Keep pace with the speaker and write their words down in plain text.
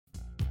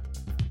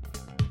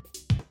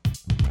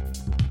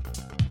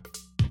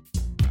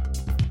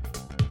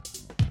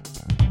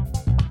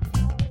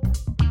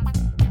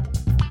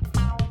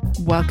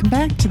Welcome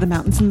back to the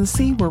Mountains and the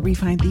Sea, where we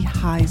find the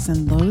highs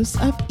and lows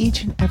of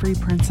each and every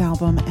Prince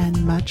album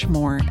and much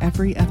more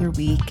every other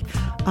week.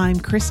 I'm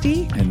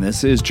Christy. And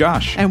this is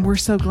Josh. And we're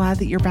so glad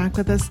that you're back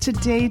with us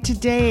today.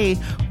 Today,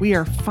 we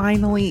are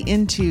finally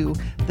into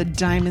the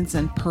Diamonds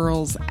and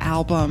Pearls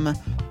album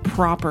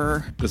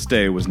proper. This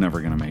day was never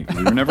going to make.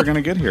 We were never going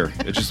to get here.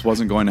 It just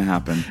wasn't going to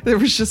happen. There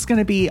was just going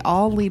to be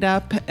all lead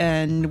up,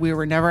 and we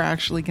were never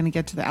actually going to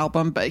get to the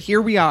album. But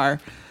here we are.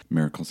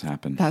 Miracles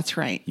happen. That's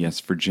right. Yes,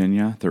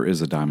 Virginia, there is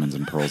a Diamonds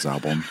and Pearls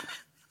album.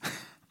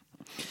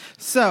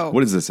 So,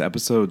 what is this,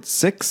 episode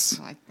 6?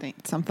 I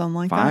think something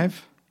like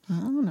 5? that. I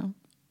don't know.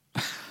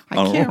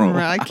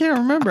 I can't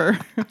remember.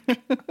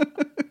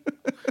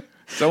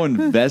 So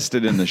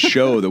invested in the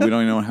show that we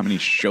don't even know how many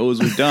shows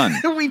we've done.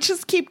 We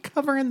just keep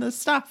covering this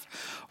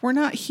stuff. We're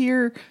not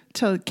here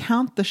to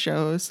count the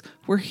shows.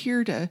 We're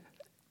here to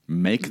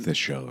make the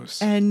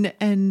shows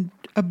and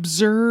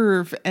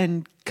observe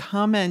and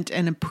comment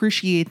and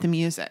appreciate the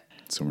music.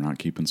 So we're not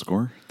keeping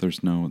score.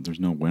 There's no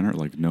winner.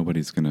 Like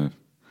nobody's gonna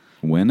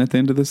win at the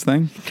end of this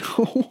thing.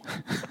 No.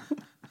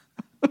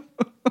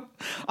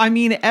 I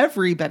mean,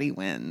 everybody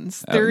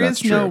wins. There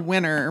is no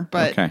winner,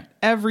 but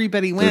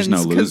everybody wins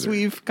because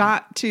we've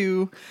got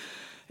to.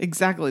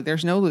 Exactly.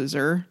 There's no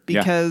loser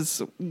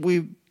because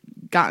we've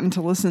gotten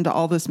to listen to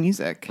all this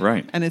music.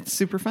 Right. And it's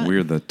super fun.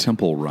 We're the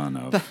Temple Run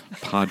of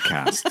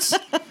podcasts.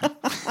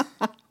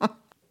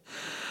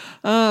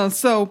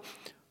 So,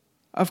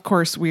 of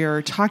course, we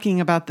are talking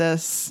about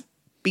this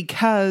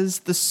because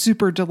the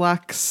Super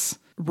Deluxe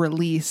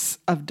release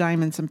of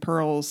Diamonds and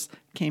Pearls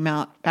came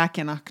out back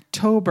in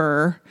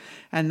October,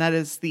 and that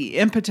is the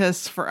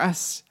impetus for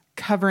us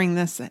covering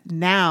this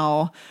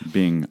now.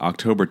 Being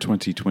October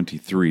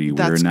 2023,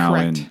 we're now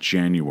in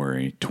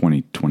January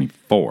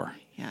 2024.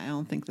 Yeah, I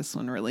don't think this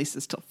one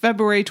releases till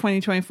February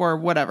 2024,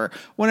 whatever.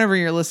 Whenever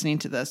you're listening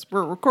to this,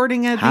 we're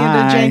recording at the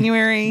end of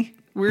January.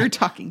 We're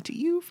talking to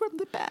you from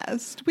the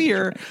past. We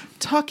are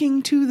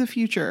talking to the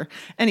future.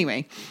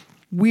 Anyway,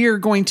 we're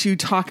going to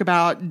talk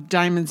about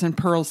Diamonds and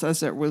Pearls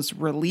as it was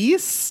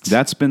released.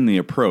 That's been the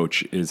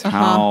approach, is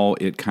how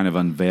it kind of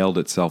unveiled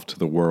itself to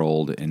the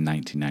world in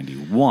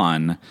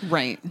 1991.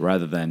 Right.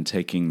 Rather than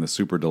taking the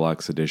Super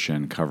Deluxe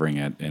edition, covering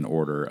it in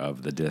order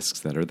of the discs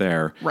that are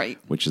there. Right.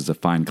 Which is a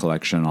fine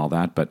collection and all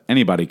that, but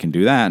anybody can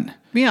do that.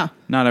 Yeah.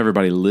 Not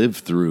everybody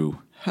lived through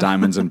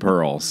Diamonds and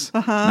Pearls.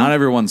 Not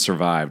everyone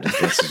survived, I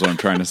guess is what I'm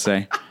trying to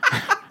say.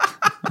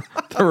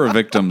 There were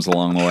victims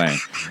along the way.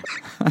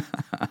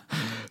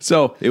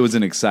 So it was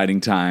an exciting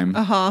time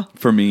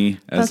for me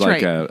as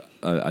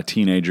a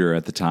teenager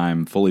at the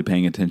time, fully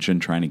paying attention,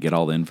 trying to get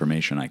all the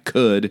information I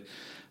could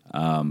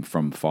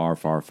from far,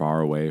 far,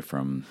 far away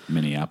from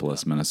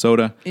Minneapolis,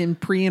 Minnesota. In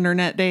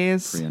pre-internet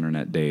days.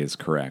 Pre-internet days,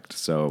 correct.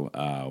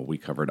 So we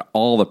covered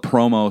all the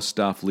promo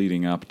stuff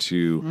leading up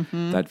to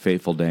that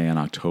fateful day in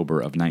October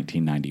of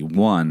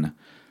 1991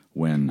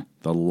 when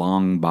the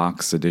long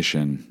box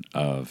edition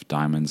of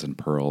Diamonds and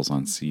Pearls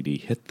on CD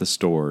hit the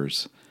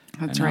stores.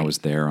 That's right. I was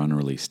there on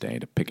release day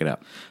to pick it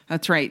up.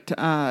 That's right. The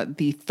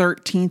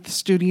 13th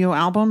studio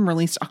album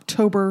released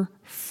October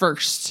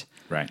 1st,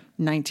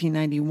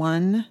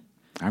 1991.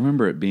 I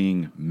remember it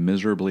being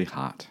miserably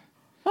hot.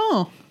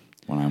 Oh.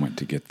 When I went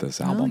to get this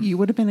album. Well, you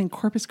would have been in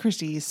Corpus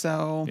Christi,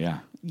 so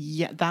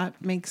yeah,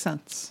 that makes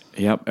sense.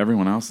 Yep.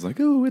 Everyone else is like,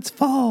 "Ooh, it's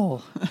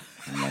fall."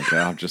 I'm like,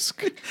 "I'll just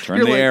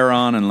turn the air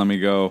on and let me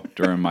go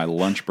during my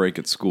lunch break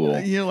at school."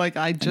 You're like,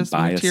 "I just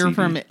moved here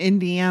from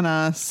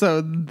Indiana,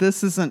 so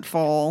this isn't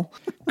fall."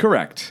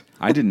 Correct.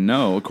 I didn't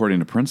know, according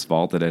to Prince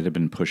Vault, that it had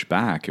been pushed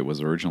back. It was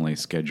originally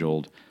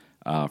scheduled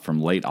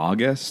from late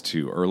August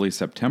to early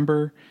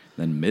September,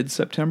 then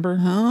mid-September.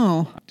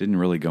 Oh. Didn't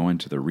really go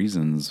into the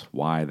reasons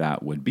why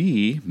that would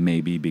be.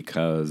 Maybe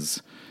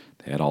because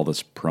they had all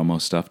this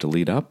promo stuff to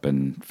lead up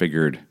and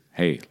figured,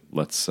 hey,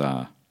 let's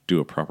do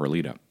a proper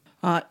lead up.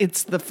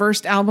 It's the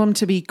first album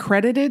to be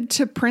credited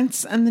to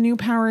Prince and the New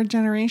Power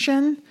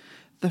Generation.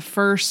 The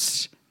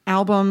first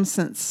album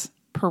since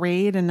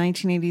Parade in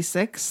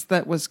 1986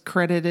 that was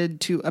credited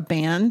to a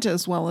band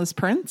as well as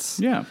Prince.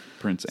 Yeah,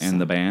 Prince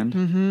and the band.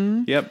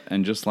 Mm-hmm. Yep,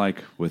 and just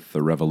like with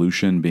the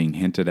Revolution being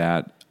hinted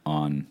at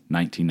on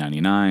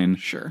 1999,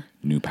 sure,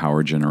 New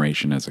Power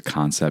Generation as a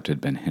concept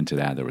had been hinted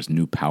at. There was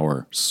New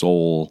Power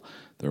Soul.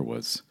 There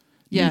was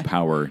New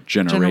Power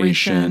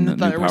Generation. New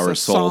Power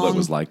Soul that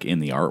was like in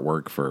the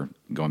artwork for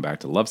going back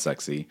to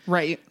Lovesexy.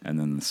 Right. And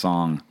then the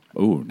song,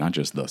 not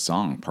just the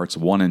song, parts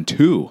 1 and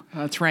 2.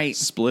 That's right.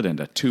 Split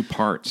into 2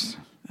 parts.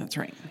 That's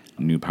right.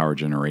 New Power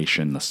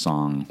Generation, the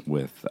song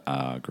with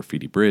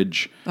Graffiti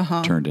Bridge,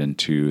 turned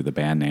into the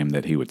band name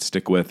that he would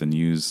stick with and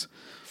use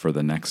for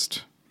the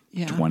next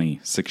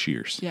 26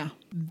 years. Yeah.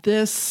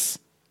 This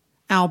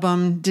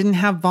album didn't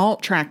have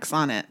vault tracks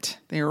on it.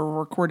 They were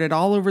recorded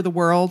all over the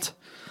world.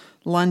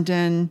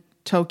 London,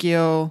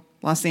 Tokyo,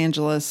 Los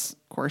Angeles,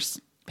 of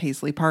course,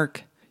 Paisley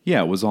Park.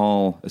 Yeah, it was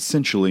all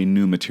essentially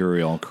new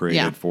material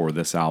created for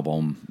this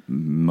album,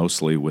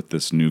 mostly with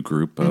this new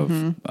group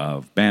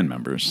of band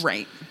members.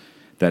 Right.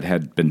 That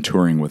had been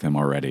touring with him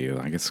already.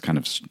 I guess it's kind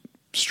of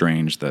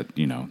strange that,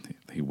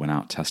 they he went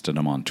out, tested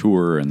them on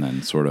tour, and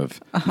then sort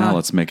of, now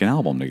let's make an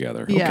album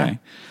together. Yeah. Okay.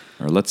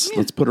 Or let's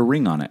put a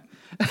ring on it.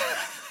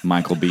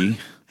 Michael B.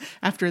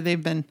 After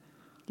they've been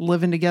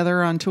living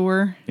together on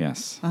tour,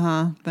 Yes.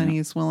 then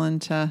he's willing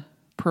to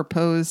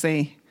propose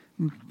a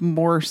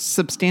more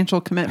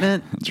substantial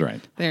commitment. That's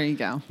right. There you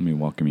go. Let me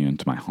welcome you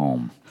into my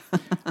home.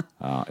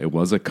 It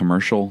was a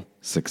commercial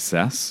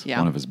success, Yeah.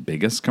 one of his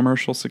biggest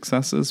commercial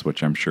successes,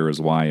 which I'm sure is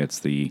why it's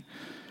the,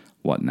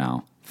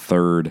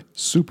 third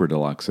Super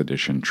Deluxe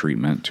Edition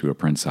treatment to a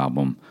Prince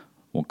album.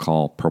 We'll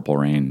call Purple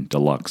Rain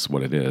Deluxe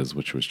what it is,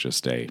 which was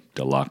just a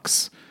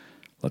deluxe,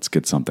 let's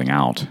get something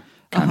out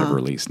kind of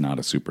release, not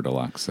a Super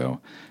Deluxe. So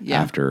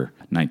after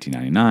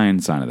 1999,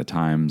 Sign of the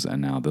Times,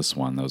 and now this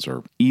one, those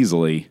are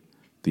easily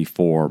the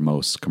four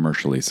most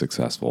commercially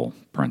successful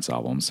Prince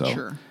albums. So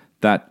Sure.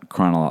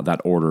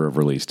 that order of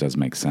release does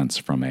make sense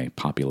from a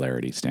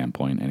popularity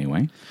standpoint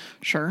anyway.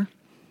 Sure.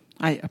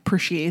 I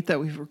appreciate that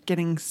we were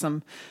getting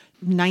some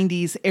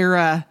 90s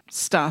era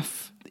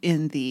stuff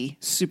in the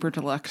Super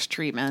Deluxe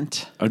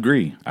treatment.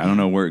 Agree. I don't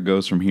know where it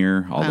goes from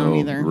here, although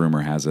either.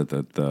 rumor has it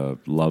that the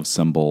Love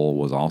Symbol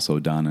was also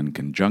done in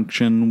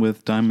conjunction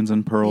with Diamonds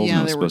and Pearls, Yeah,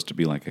 and it was they were- supposed to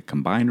be like a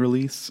combined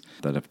release.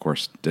 That, of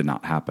course, did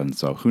not happen.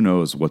 So who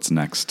knows what's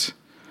next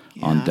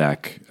on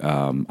deck,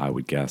 I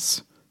would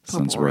guess,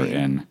 since Purple we're Rain.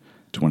 in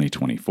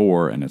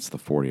 2024 and it's the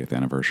 40th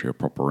anniversary of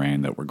Purple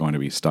Rain, that we're going to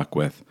be stuck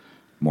with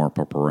more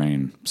Purple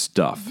Rain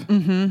stuff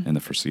in the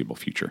foreseeable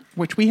future.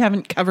 Which we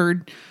haven't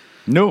covered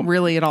No,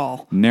 really at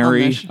all. on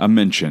nary this. a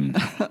mention.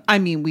 I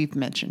mean, we've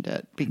mentioned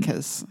it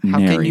because how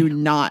can Nary. you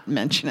not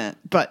mention it?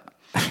 But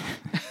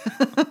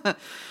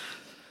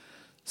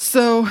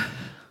so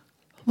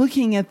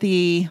looking at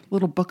the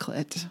little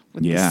booklet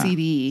with Yeah. the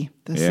CD,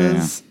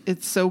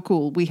 it's so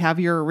cool. We have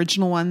your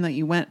original one that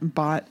you went and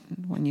bought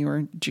when you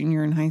were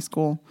junior in high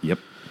school, Yep,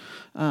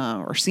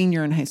 or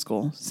senior in high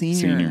school.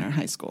 Senior in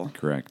high school.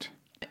 correct.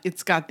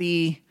 It's got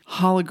the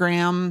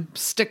hologram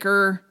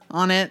sticker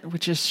on it,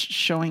 which is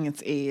showing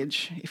its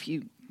age. If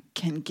you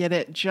can get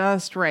it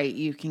just right,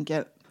 you can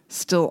get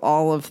still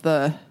all of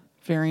the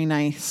very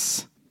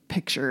nice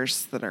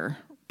pictures that are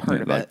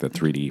part of like it. the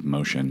 3D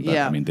motion. But,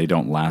 Yeah. I mean, they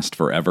don't last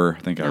forever.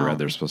 I think I No. read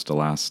they're supposed to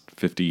last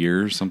 50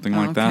 years, something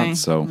like Okay. that.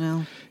 So,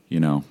 Well.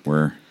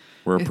 we're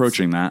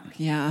approaching that.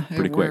 Yeah,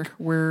 pretty quick.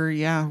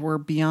 We're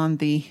beyond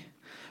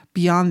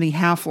the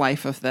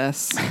half-life of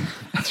this.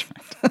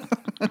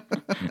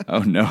 Oh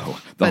no,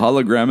 the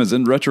hologram is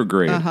in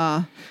retrograde.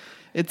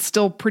 It's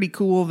still pretty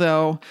cool,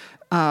 though.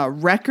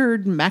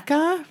 Record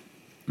Mecca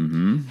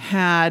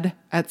had,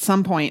 at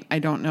some point, I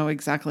don't know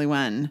exactly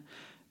when,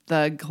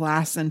 the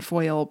glass and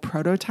foil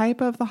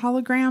prototype of the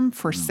hologram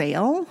for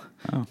sale.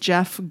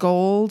 Jeff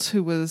Gold,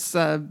 who was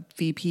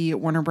VP at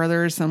Warner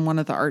Brothers and one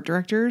of the art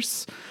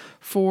directors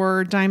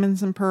for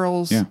Diamonds and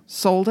Pearls,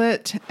 sold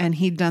it, and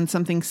he'd done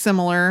something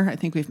similar. I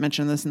think we've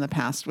mentioned this in the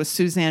past with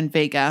Suzanne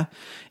Vega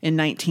in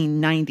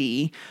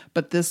 1990,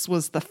 but this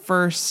was the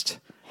first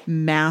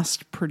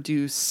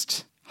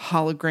mass-produced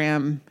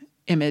hologram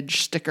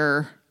image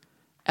sticker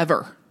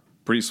ever.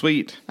 Pretty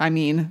sweet. I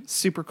mean,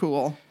 super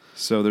cool.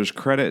 So there's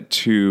credit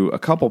to a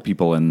couple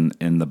people in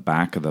the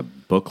back of the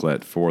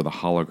booklet for the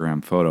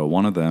hologram photo.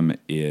 One of them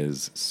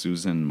is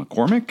Susan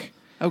McCormick.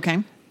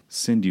 Okay.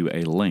 Send you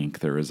a link.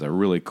 There is a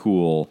really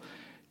cool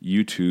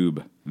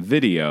YouTube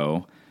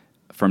video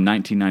from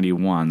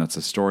 1991 that's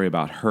a story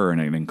about her,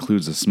 and it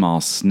includes a small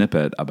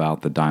snippet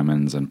about the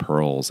Diamonds and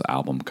Pearls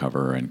album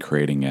cover and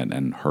creating it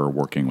and her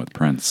working with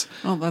Prince.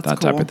 Oh, that's that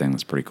type cool. of thing.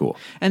 That's pretty cool.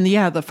 And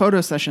yeah, the photo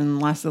session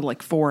lasted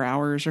like 4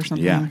 hours or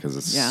something. Yeah, because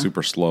it's Yeah.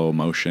 super slow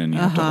motion. You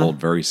have to hold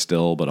very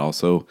still, but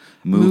also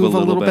move a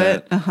little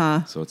bit.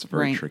 So it's a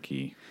very Right.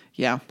 tricky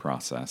Yeah.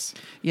 process.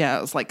 Yeah,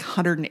 it was like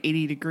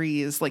 180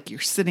 degrees. Like you're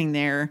sitting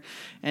there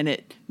and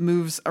it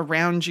moves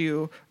around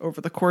you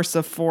over the course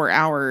of 4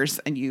 hours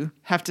and you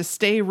have to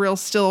stay real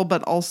still,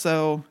 but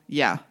also,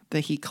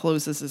 that he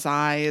closes his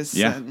eyes.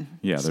 Yeah. And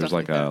Yeah, there's stuff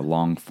like a that.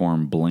 long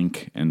form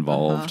blink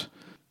involved.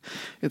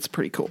 It's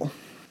pretty cool.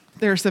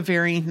 There's a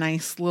very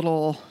nice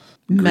little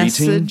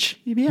message.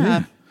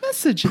 Yeah.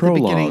 Message at the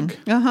beginning. Prologue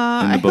in the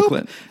I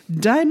booklet. hope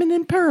Diamond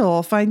and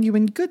Pearl find you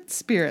in good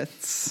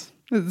spirits.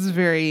 It's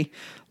very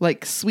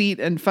like sweet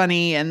and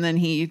funny. And then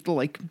he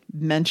like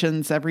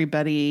mentions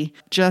everybody.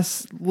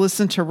 Just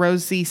listen to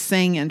Rosie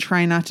sing and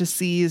try not to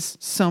seize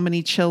so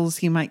many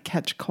chills you might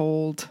catch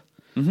cold.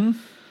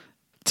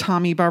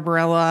 Tommy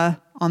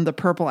Barbarella on the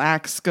Purple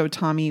Axe, Go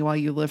Tommy While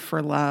You Live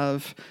for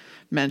Love,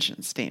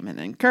 mentions Damon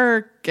and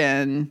Kirk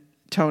and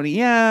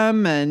Tony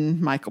M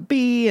and Michael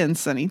B and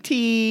Sonny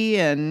T,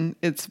 and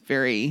it's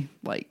very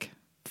like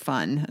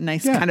fun, a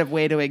nice kind of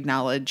way to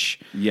acknowledge.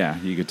 Yeah,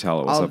 you could tell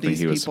it was All of something these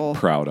he was people.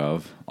 proud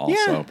of. Also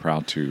Yeah.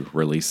 proud to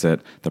release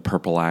it. The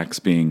Purple Axe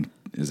being,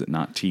 is it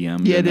not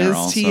TM? Yeah, in it there is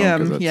also? TM,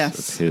 'Cause it's, yes.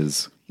 It's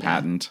his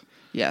patent.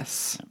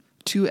 Yes,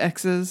 2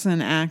 X's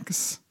and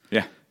Axe.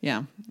 Yeah.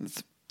 Yeah,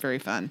 it's very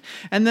fun.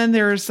 And then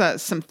there's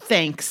some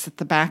thanks at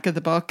the back of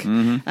the book,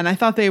 and I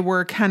thought they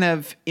were kind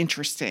of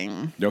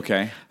interesting.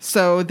 Okay.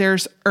 So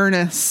there's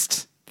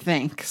earnest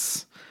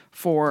thanks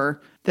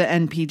for the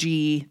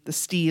NPG, the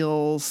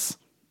Steels,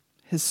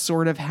 his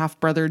sort of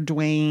half-brother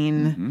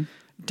Dwayne,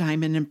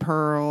 Diamond and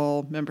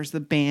Pearl, members of the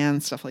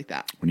band, stuff like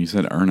that. When you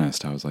said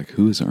Ernest, I was like,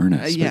 who is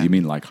Ernest? Yeah. But you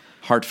mean like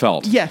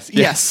heartfelt? Yes.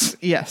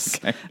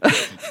 Okay.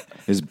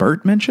 Is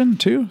Bert mentioned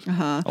too?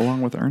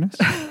 Along with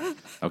Ernest?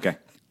 Okay.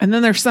 And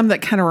then there's some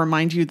that kind of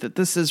remind you that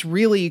this is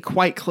really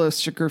quite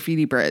close to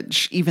Graffiti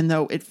Bridge, even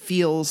though it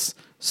feels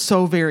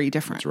so very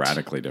different. It's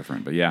radically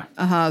different, but yeah.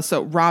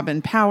 So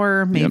Robin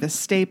Power, Mavis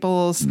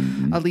Staples,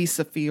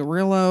 Elisa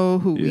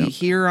Fiorillo, who we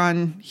hear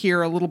on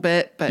here a little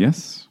bit, but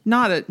Yes.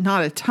 not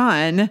a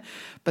ton.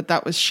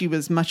 But she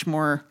was much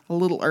more a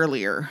little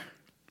earlier,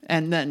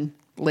 and then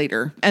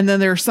later. And then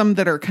there are some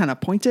that are kind of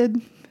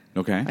pointed.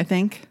 Okay. I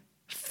think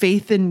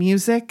Faith in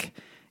Music,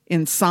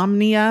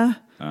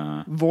 Insomnia,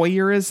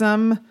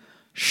 Voyeurism,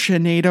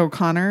 Sinead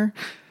O'Connor.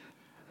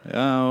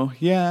 Oh,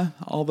 yeah.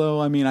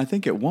 Although, I mean, I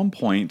think at one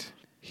point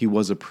he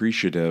was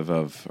appreciative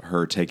of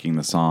her taking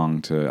the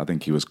song to, I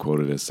think he was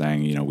quoted as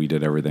saying, we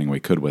did everything we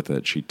could with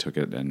it. She took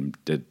it and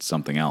did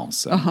something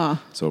else. And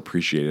so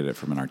appreciated it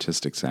from an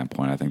artistic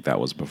standpoint. I think that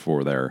was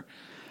before their,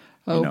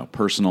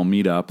 personal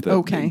meetup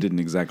that didn't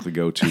exactly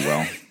go too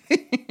well.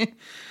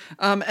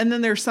 And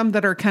then there's some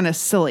that are kind of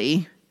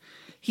silly.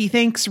 He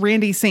thanks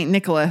Randy St.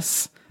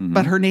 Nicholas,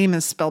 but her name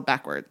is spelled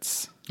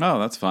backwards. Oh,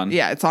 that's fun.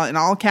 Yeah, it's all in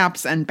all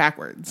caps and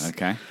backwards.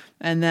 Okay.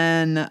 And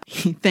then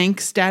he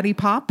thanks Daddy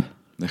Pop.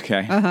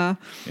 Okay.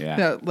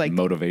 Yeah.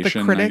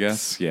 Motivation, the critics. I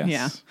guess. Yes.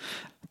 Yeah.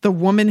 The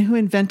woman who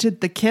invented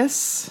the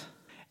kiss,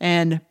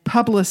 and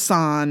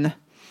Publison,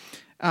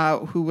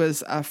 who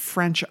was a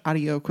French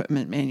audio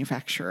equipment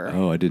manufacturer.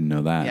 Oh, I didn't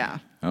know that. Yeah.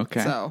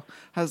 Okay. So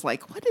I was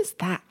like, what is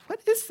that?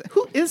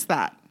 Who is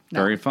that?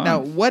 No, Very fun. No,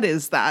 what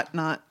is that?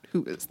 Not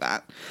who is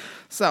that?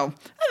 So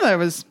I thought it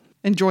was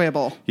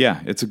enjoyable. Yeah,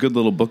 it's a good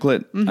little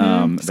booklet. They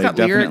got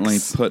definitely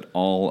lyrics. put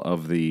all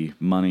of the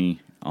money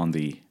on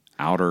the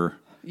outer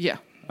Yeah.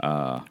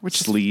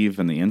 sleeve,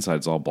 and the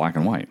inside's all black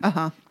and white.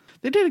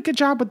 They did a good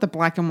job with the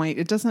black and white.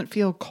 It doesn't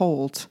feel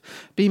cold.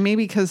 But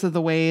maybe because of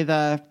the way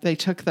they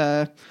took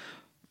the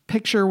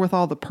picture with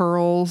all the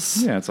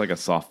pearls. Yeah, it's like a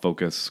soft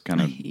focus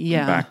kind of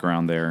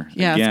background there.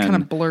 Yeah, Again, it's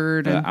kind of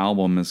blurred. The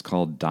album is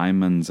called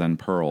Diamonds and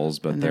Pearls,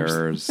 but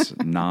there's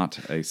not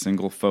a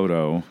single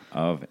photo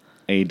of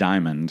a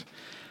diamond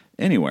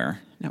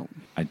anywhere. No.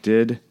 I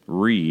did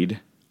read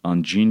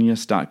on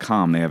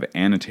Genius.com, they have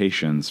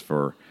annotations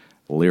for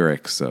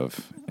lyrics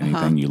of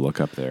anything you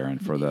look up there,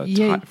 and for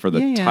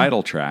the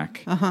title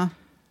track,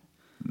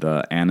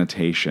 the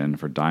annotation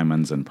for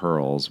Diamonds and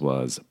Pearls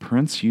was,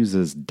 Prince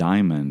uses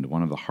diamond,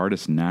 one of the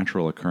hardest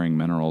natural occurring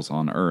minerals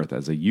on Earth,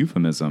 as a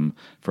euphemism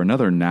for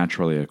another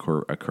naturally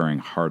occurring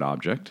hard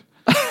object.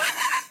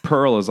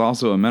 Pearl is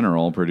also a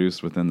mineral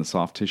produced within the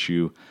soft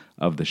tissue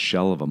of the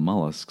shell of a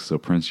mollusk, so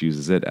Prince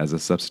uses it as a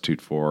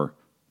substitute for,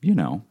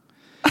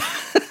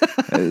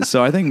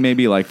 So I think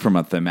maybe like from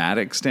a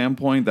thematic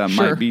standpoint, that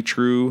might be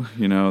true.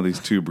 These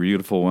two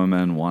beautiful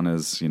women, one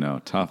is,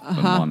 tough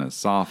and one is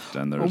soft,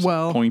 and there's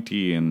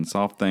pointy and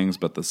soft things,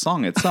 but the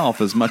song itself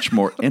is much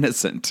more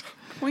innocent.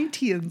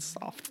 Pointy and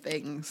soft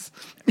things.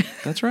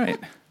 That's right.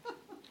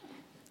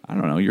 I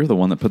don't know. You're the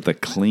one that put the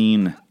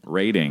clean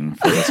rating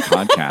for this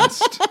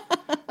podcast.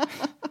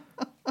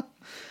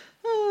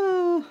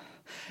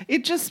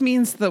 It just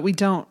means that we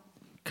don't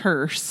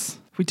curse.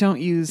 We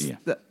don't use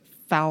the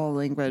foul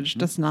language.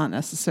 Does not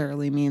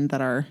necessarily mean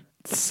that our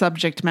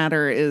subject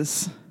matter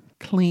is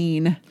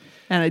clean,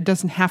 and it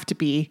doesn't have to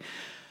be,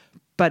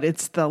 but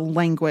it's the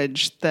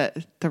language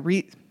that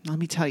let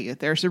me tell you,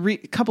 there's a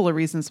couple of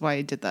reasons why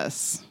I did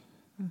this,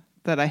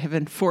 that I have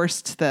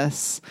enforced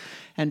this.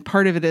 And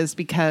part of it is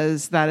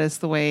because that is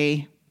the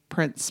way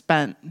Prince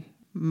spent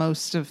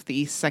most of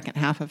the second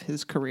half of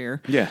his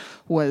career.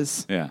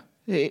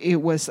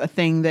 It was a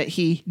thing that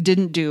he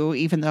didn't do,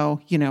 even though,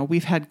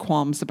 we've had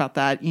qualms about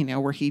that,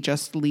 where he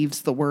just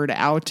leaves the word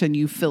out and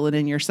you fill it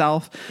in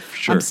yourself.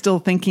 Sure. I'm still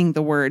thinking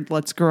the word,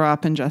 let's grow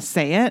up and just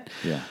say it.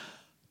 Yeah.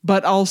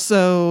 But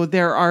also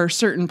there are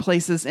certain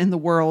places in the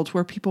world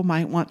where people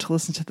might want to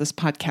listen to this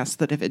podcast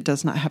that if it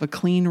does not have a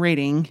clean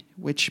rating,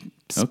 which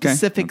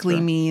specifically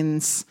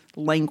means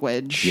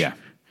language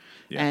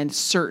and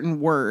certain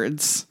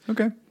words.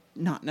 Okay.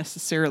 Not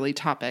necessarily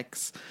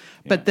topics,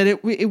 but that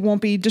it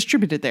won't be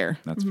distributed there.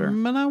 That's fair.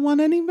 And I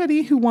want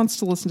anybody who wants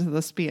to listen to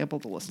this to be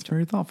able to listen to it.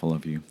 Very thoughtful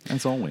of you,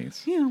 as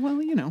always. Yeah,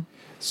 well,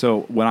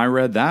 So when I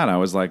read that, I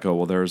was like, oh,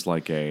 well, there's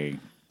like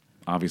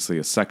obviously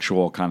a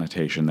sexual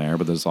connotation there,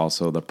 but there's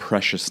also the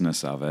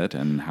preciousness of it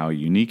and how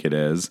unique it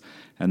is.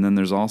 And then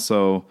there's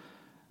also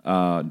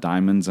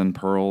diamonds and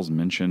pearls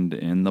mentioned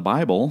in the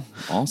Bible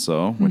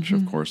also, which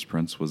of course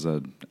Prince was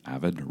an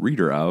avid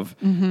reader of.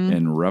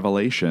 In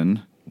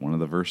Revelation, one of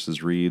the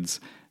verses reads,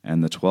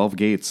 and the 12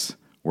 gates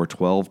were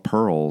 12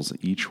 pearls.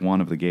 Each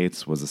one of the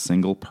gates was a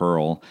single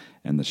pearl,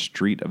 and the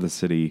street of the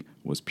city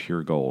was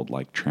pure gold,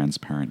 like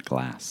transparent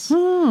glass.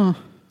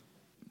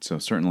 So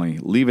certainly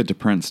leave it to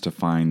Prince to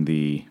find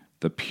the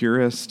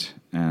purest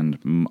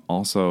and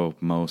also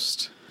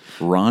most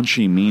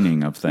raunchy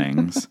meaning of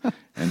things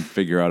and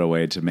figure out a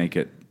way to make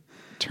it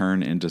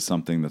turn into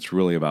something that's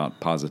really about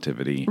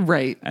positivity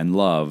Right. and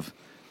love,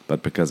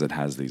 but because it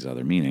has these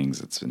other meanings,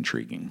 it's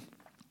intriguing.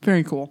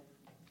 Very cool.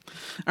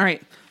 All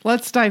right,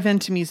 let's dive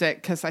into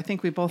music because I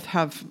think we both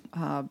have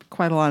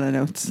quite a lot of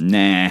notes.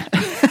 Nah.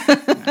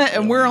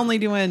 And we're only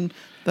doing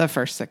the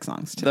first 6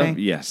 songs today.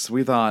 Yes,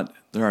 we thought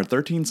there are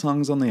 13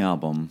 songs on the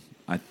album.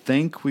 I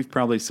think we've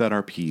probably said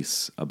our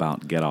piece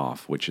about Get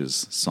Off, which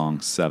is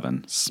song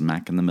 7,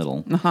 smack in the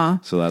middle. Uh-huh.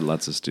 So that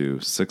lets us do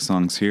 6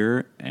 songs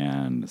here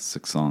and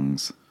 6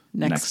 songs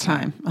next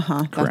time.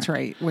 That's Correct.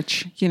 right.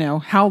 Which,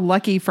 how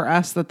lucky for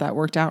us that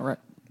worked out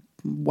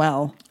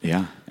well.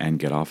 Yeah, and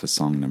Get Off is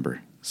song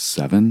number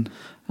 7.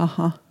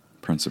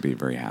 Prince would be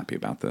very happy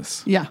about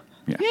this. Yeah.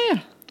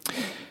 Yeah.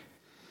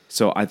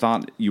 So I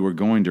thought you were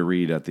going to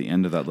read at the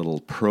end of that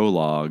little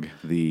prologue,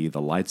 the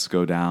lights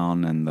go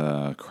down and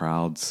the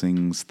crowd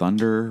sings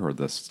thunder, or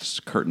the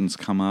curtains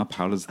come up.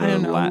 How does the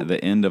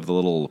end of the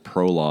little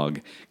prologue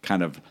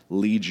kind of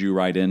lead you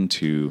right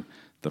into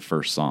the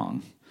first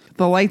song?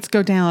 The lights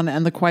go down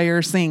and the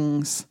choir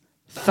sings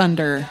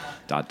thunder. ...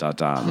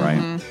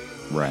 Right?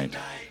 Right.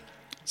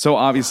 So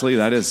obviously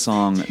that is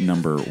song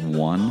number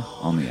 1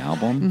 on the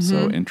album.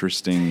 So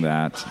interesting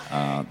that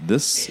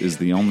this is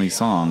the only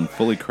song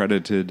fully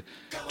credited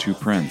to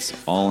Prince.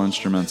 All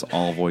instruments,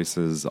 all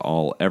voices,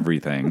 all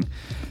everything.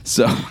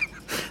 So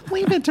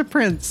Leave it to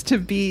Prince to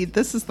be,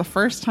 this is the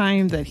first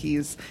time that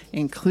he's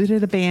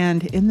included a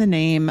band in the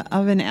name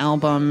of an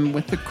album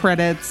with the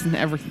credits and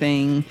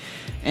everything.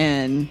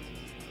 And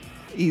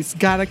he's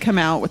got to come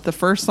out with the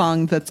first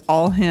song that's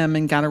all him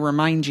and got to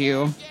remind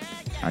you.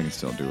 I can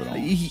still do it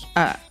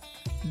all.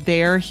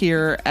 They're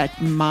here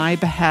at my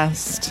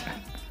behest,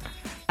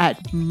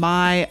 at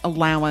my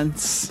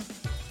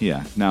allowance.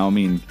 Yeah. Now,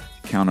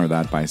 counter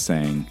that by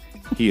saying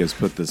he has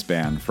put this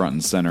band front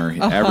and center.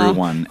 Yes.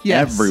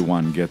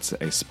 Everyone gets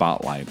a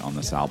spotlight on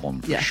this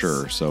album for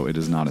sure. So it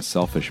is not a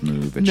selfish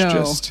move. It's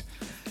just,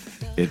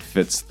 it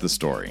fits the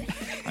story.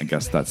 I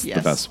guess that's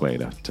the best way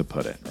to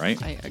put it,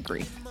 right? I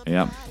agree.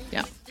 Yep.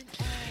 Yeah.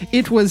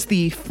 It was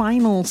the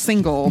final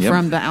single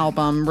from the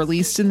album,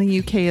 released in the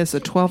UK as a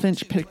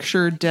 12-inch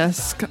picture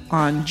disc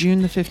on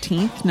June the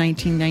 15th,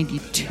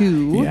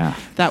 1992. Yeah.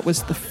 That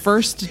was the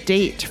first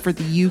date for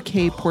the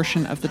UK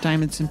portion of the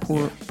Diamonds and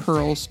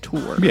Pearls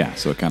tour. Yeah,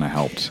 so it kind of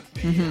helped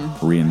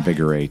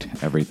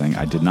reinvigorate everything.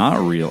 I did not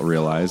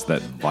realize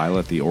that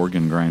Violet the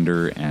Organ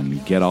Grinder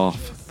and Get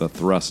Off the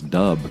Thrust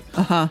dub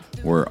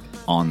were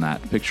on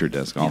that picture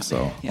disc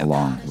also,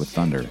 along with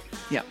Thunder.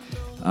 Yep.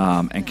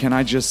 And can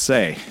I just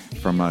say,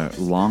 from a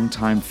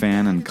longtime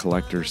fan and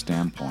collector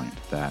standpoint,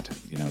 that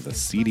the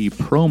CD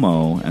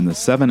promo and the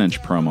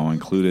 7-inch promo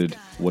included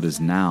what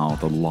is now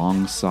the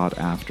long sought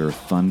after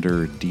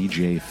Thunder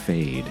DJ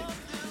Fade,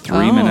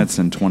 3 minutes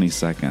and 20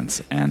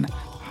 seconds. And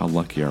how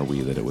lucky are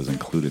we that it was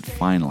included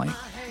finally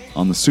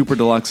on the Super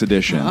Deluxe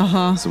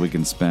Edition, so we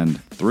can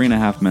spend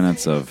 3.5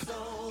 minutes of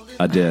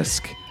a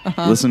disc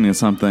listening to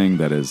something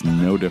that is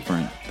no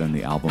different than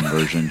the album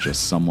version,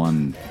 just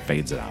someone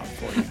fades it out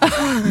for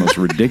you. Most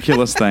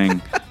ridiculous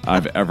thing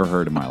I've ever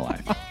heard in my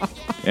life.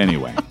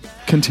 Anyway,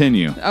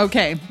 continue.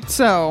 Okay,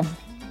 so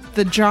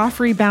the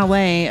Joffrey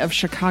Ballet of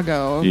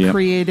Chicago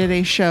created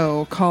a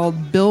show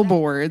called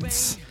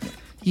Billboards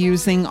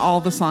using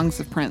all the songs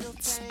of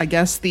Prince. I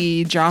guess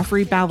the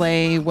Joffrey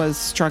Ballet was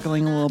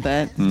struggling a little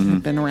bit.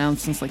 It's been around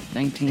since like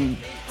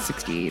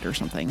 1968 or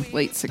something,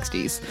 late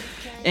 60s.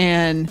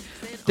 And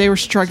they were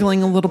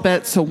struggling a little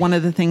bit, so one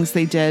of the things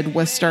they did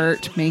was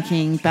start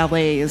making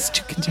ballets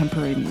to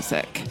contemporary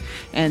music.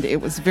 And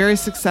it was very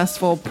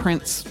successful.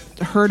 Prince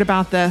heard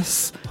about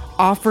this,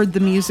 offered the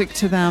music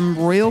to them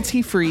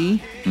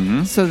royalty-free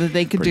so that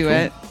they could do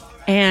it.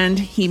 And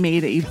he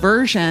made a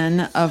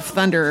version of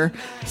Thunder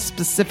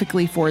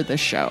specifically for this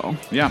show.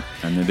 Yeah,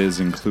 and it is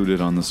included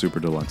on the Super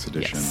Deluxe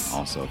Edition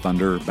also.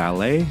 Thunder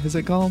Ballet, is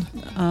it called?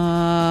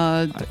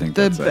 I think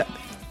that's it.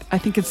 I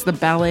think it's the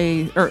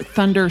ballet, or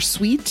Thunder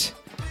Suite.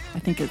 I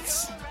think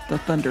it's the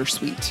Thunder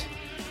Suite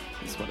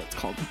is what it's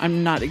called. I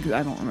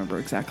don't remember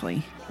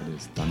exactly. It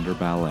is Thunder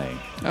Ballet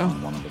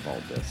on one of the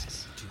vault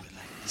discs.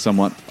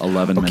 Somewhat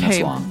 11 minutes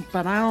long.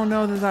 But I don't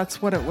know that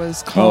that's what it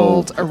was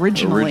called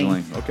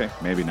originally. Okay,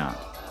 maybe not.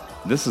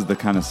 This is the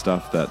kind of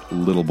stuff that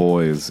little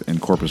boys in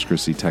Corpus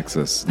Christi,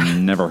 Texas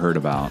never heard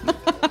about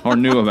or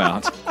knew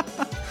about.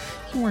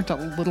 You weren't a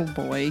little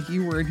boy.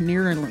 You were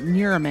near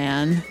a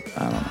man.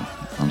 I don't know.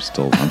 I'm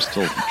still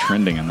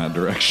trending in that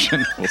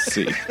direction. We'll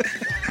see.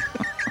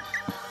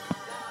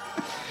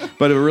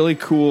 But a really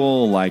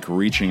cool,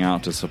 reaching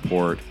out to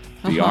support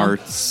the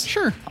arts.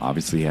 Sure.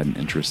 Obviously, he had an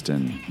interest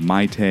in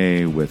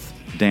Maite with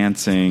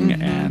dancing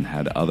and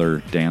had other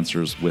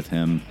dancers with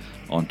him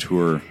on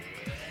tour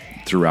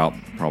throughout,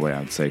 probably I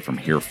would say from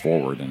here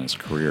forward in his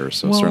career.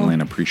 So certainly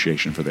an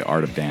appreciation for the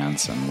art of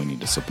dance, and we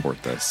need to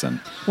support this. And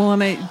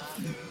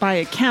by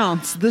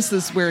accounts, this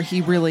is where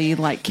he really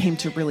came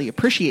to really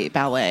appreciate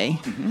ballet.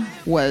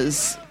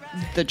 Was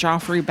the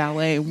Joffrey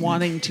Ballet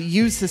wanting to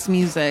use this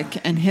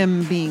music and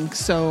him being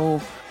so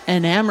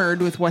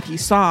enamored with what he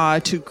saw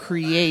to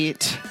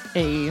create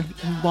a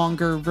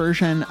longer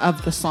version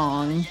of the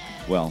song.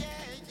 Well,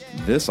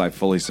 this I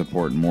fully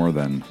support more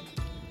than.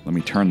 Let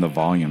me turn the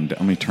volume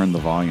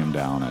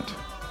down at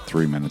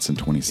 3 minutes and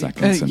 20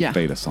 seconds and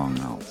fade a song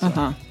out.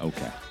 So,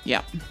 okay.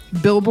 Yeah.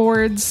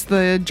 Billboard's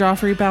The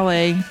Joffrey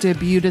Ballet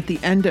debuted at the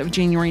end of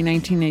January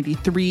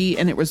 1983,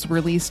 and it was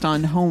released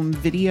on home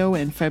video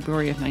in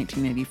February of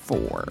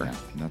 1984. Yeah,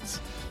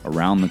 that's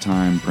around the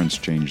time Prince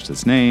changed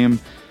his name,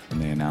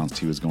 and they announced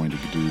he was going to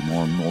do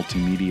more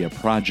multimedia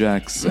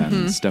projects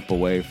and step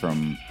away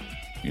from,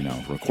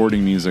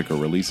 recording music or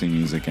releasing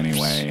music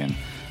anyway, and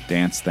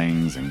dance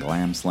things and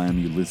Glam Slam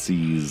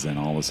Ulysses and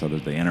all this other,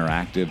 the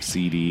interactive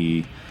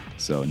CD,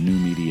 so new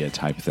media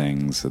type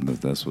things. And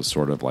this was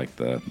sort of like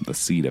the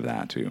seed of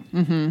that too.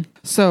 Mm-hmm.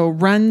 So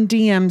Run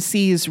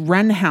DMC's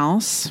Run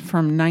House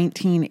from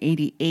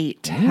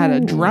 1988 had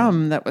a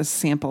drum that was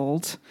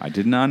sampled. I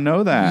did not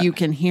know that. You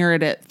can hear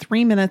it at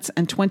 3 minutes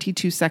and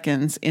 22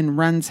 seconds in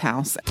Run's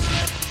house.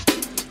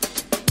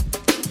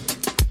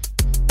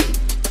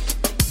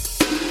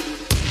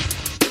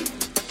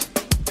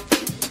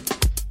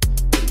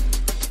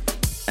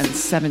 And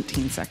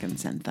 17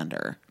 seconds in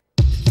Thunder.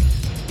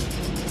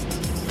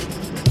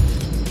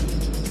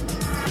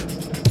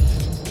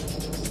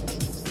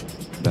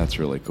 That's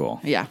really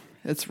cool. Yeah,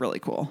 it's really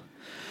cool.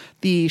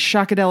 The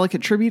Shockadelic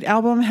Tribute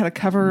album had a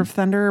cover of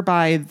Thunder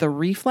by The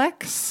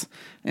Reflex.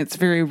 It's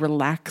very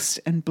relaxed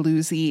and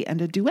bluesy and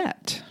a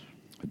duet.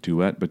 A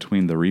duet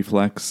between The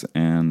Reflex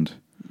and...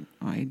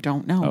 I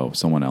don't know. Oh,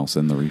 someone else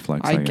in The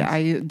Reflex, I guess.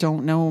 I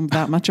don't know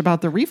that much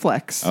about The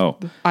Reflex. Oh.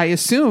 I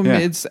assume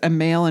it's a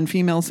male and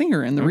female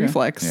singer in The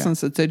Reflex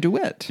since it's a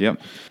duet.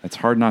 Yep. It's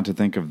hard not to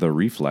think of The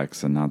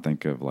Reflex and not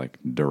think of like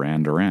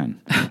Duran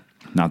Duran.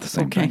 Not the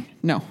same thing.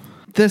 No.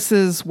 This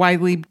is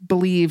widely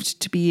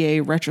believed to be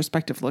a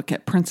retrospective look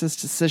at Prince's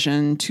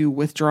decision to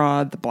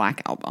withdraw the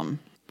Black Album.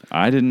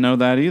 I didn't know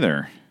that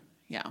either.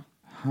 Yeah.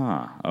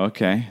 Huh.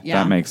 Okay.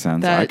 Yeah, that makes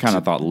sense. I kind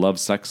of thought Love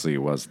Sexy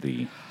was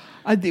the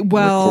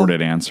well,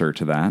 recorded answer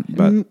to that.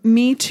 But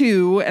me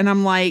too. And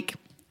I'm like,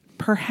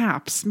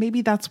 perhaps,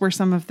 maybe that's where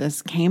some of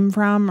this came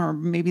from, or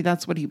maybe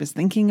that's what he was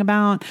thinking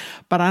about.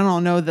 But I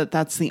don't know that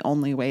that's the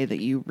only way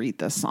that you read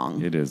this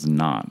song. It is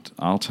not.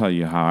 I'll tell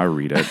you how I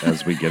read it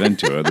as we get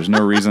into it. There's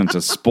no reason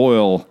to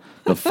spoil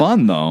the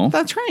fun, though.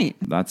 That's right.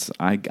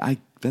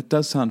 That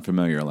does sound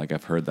familiar. Like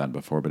I've heard that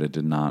before, but it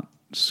did not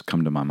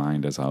come to my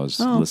mind as I was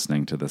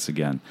listening to this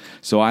again.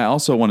 So I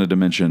also wanted to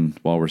mention,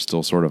 while we're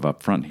still sort of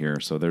up front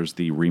here, so there's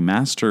the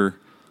remaster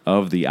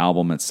of the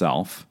album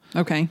itself.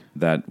 Okay.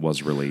 That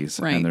was released.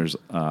 Right. And there's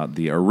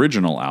the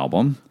original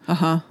album.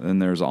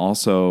 And there's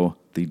also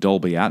the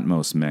Dolby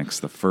Atmos mix,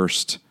 the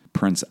first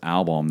Prince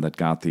album that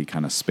got the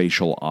kind of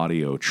spatial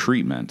audio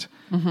treatment.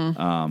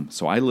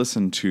 So I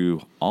listened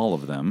to all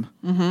of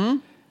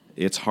them.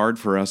 It's hard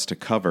for us to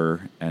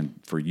cover and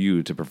for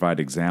you to provide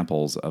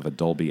examples of a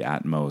Dolby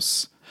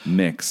Atmos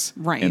mix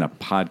in a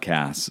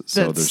podcast.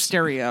 So there's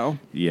stereo.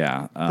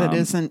 Yeah. That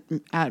isn't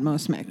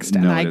Atmos mixed.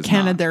 No,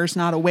 and there's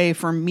not a way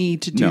for me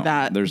to do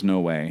that. There's no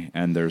way.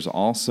 And there's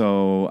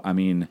also, I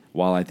mean,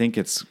 while I think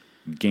it's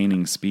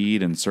gaining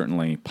speed and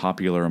certainly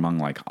popular among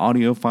like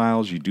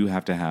audiophiles, you do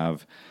have to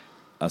have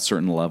a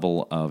certain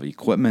level of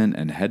equipment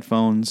and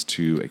headphones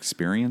to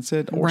experience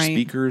it, or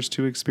speakers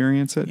to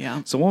experience it.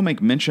 Yeah. So we'll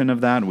make mention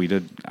of that.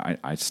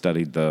 I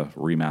studied the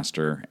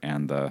remaster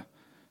and the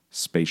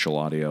spatial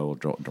audio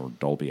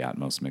Dolby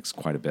Atmos mix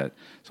quite a bit.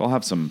 So I'll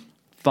have some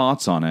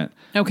thoughts on it.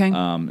 Okay.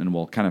 And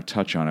we'll kind of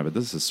touch on it, but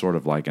this is sort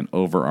of like an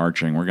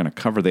overarching, we're going to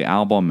cover the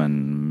album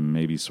and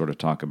maybe sort of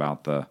talk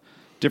about the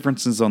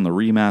differences on the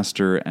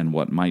remaster and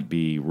what might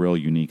be real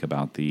unique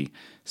about the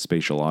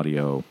spatial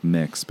audio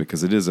mix,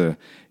 because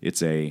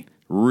it's a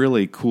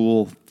really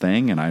cool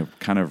thing, and I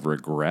kind of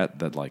regret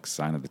that like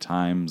Sign of the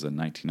Times in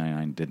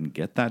 1999 didn't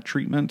get that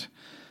treatment,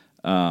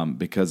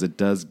 because it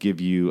does give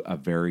you a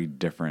very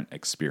different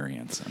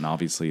experience. And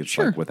obviously it's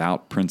like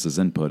without Prince's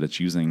input,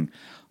 it's using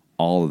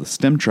all of the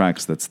stem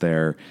tracks that's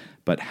there,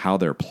 but how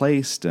they're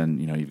placed,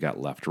 and you've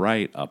got left,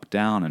 right, up,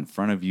 down, in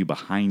front of you,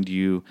 behind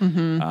you,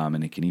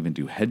 and it can even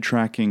do head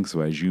tracking.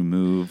 So as you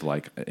move,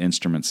 like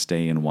instruments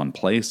stay in one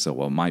place. So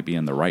what might be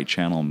in the right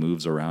channel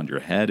moves around your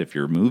head if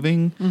you're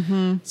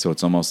moving. So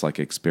it's almost like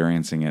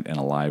experiencing it in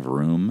a live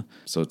room.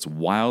 So it's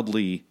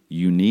wildly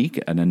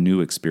unique and a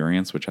new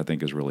experience, which I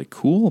think is really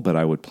cool. But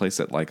I would place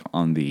it like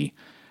on the,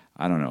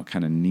 I don't know,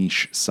 kind of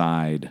niche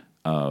side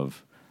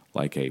of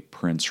like a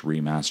Prince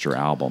remaster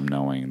album,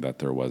 knowing that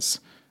there was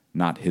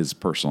not his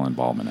personal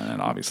involvement in it,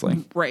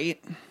 obviously. Right.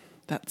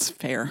 That's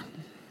fair.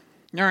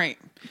 All right.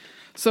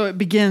 So it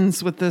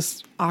begins with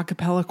this a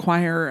cappella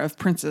choir of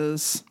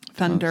Prince's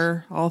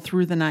Thunder all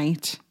through the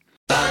night.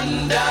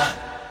 Thunder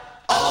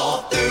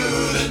all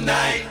through the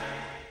night.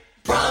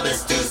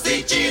 Promise to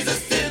see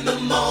Jesus in the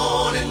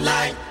morning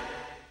light.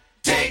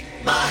 Take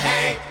my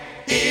hand,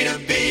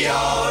 it'll be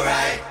all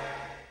right.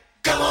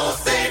 Come on,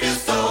 save your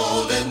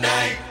soul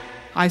tonight.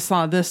 I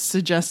saw this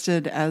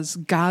suggested as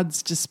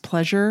God's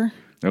displeasure.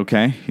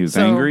 Okay, he was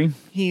angry.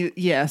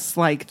 Yes,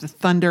 like the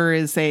thunder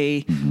is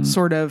a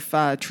sort of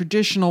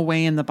traditional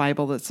way in the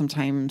Bible that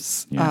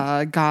sometimes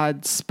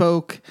God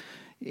spoke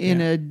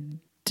in a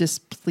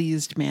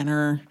displeased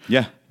manner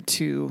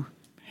to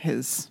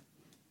his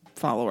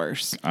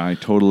followers. I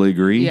totally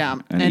agree. Yeah.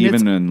 And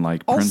even in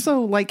like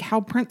also like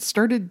how Prince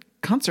started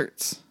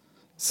concerts.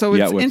 So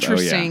it's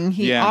interesting.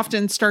 He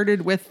often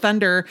started with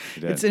thunder.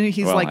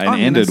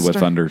 Ended with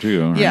thunder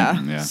too. Right?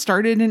 Yeah.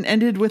 Started and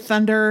ended with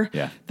thunder.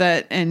 Yeah.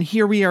 And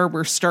here we are.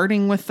 We're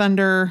starting with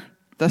thunder.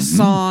 The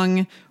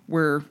song.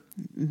 We're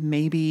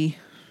maybe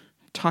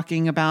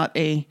talking about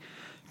a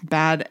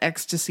bad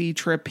ecstasy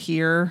trip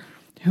here.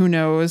 Who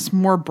knows?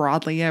 More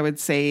broadly, I would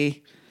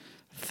say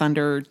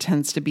thunder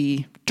tends to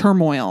be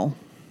turmoil.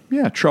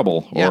 Yeah,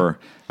 trouble. Yeah. Or,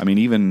 I mean,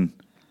 even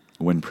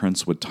when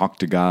Prince would talk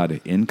to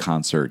God in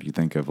concert, you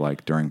think of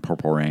like during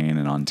Purple Rain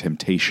and on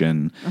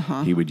Temptation,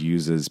 he would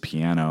use his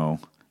piano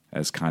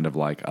as kind of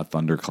like a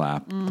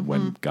thunderclap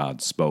when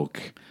God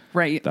spoke.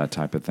 Right. That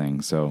type of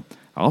thing. So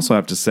I also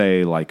have to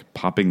say, like,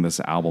 popping this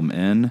album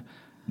in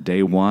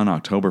day one,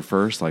 October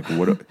 1st, like,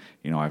 what,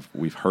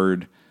 we've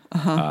heard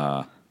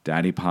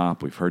Daddy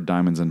Pop, we've heard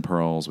Diamonds and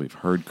Pearls, we've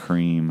heard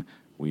Cream,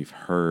 we've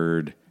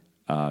heard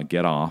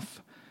Get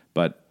Off,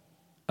 but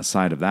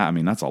aside of that, I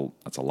mean, that's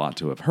a lot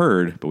to have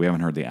heard, but we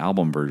haven't heard the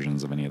album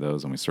versions of any of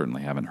those, and we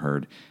certainly haven't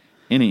heard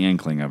any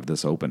inkling of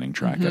this opening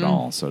track at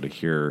all. So to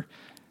hear,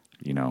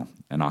 an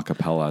a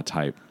cappella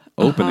type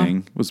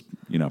opening was,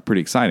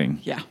 pretty exciting.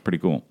 Yeah. Pretty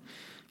cool.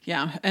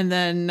 Yeah. And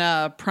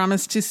then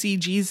Promise to See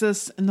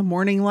Jesus in the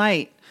Morning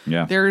Light.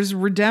 Yeah. There's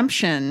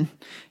redemption.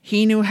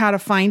 He knew how to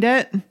find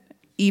it,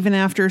 even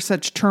after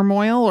such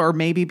turmoil, or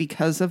maybe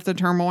because of the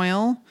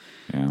turmoil.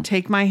 Yeah.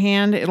 Take my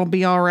hand. It'll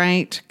be all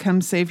right.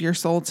 Come save your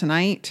soul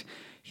tonight.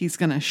 He's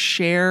going to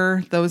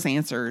share those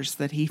answers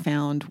that he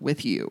found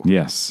with you.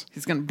 Yes.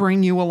 He's going to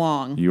bring you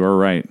along. You are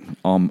right.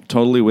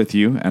 Totally with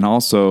you. And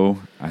also,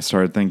 I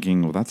started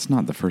thinking, well, that's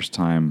not the first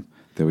time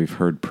that we've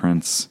heard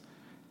Prince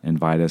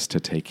invite us to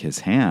take his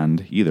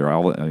hand either.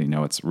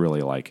 It's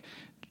really like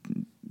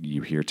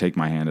you hear, take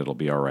my hand, it'll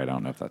be all right. I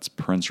don't know if that's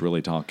Prince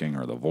really talking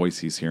or the voice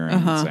he's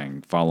hearing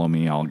saying, follow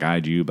me, I'll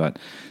guide you. But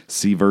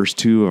see verse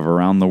 2 of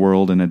Around the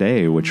World in a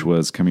Day, which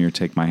was, come here,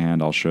 take my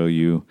hand, I'll show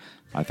you.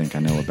 I think I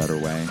know a better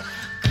way.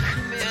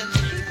 Come here,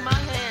 take my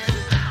hand,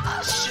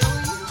 I'll show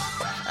you.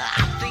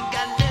 I think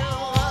I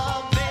know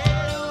a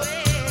better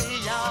way,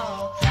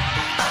 y'all.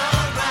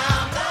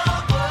 Around the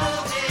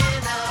world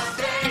in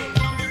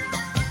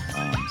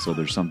a day. So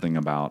there's something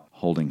about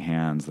holding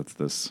hands that's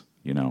this,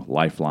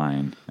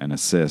 lifeline and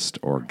assist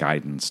or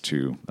guidance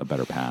to a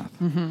better path.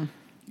 Mm-hmm.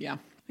 Yeah.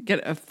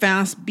 Get a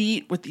fast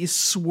beat with these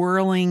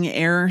swirling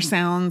air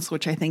sounds,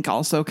 which I think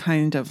also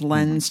kind of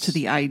lends to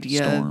the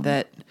idea Storm.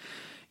 that,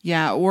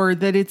 or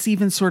that it's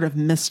even sort of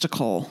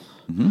mystical.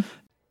 Mm-hmm.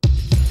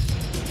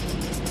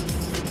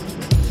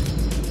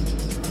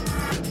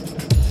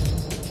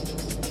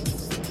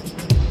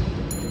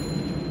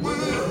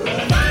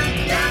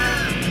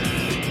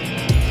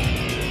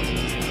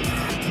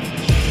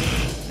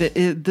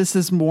 This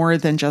is more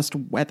than just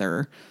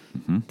weather.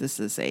 Mm-hmm. This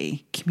is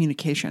a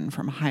communication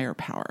from a higher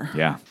power.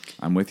 Yeah,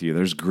 I'm with you.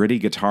 There's gritty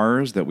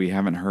guitars that we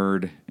haven't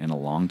heard in a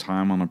long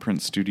time on a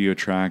Prince studio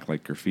track.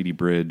 Like Graffiti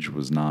Bridge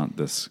was not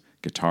this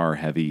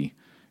guitar-heavy,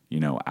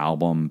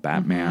 album.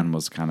 Batman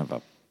was kind of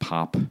a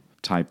pop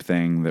type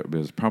thing that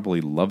was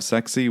probably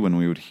Lovesexy when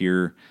we would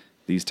hear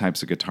these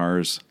types of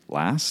guitars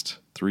last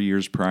 3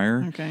 years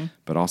prior. Okay.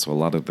 But also a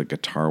lot of the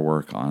guitar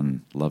work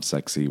on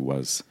Lovesexy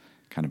was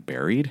kind of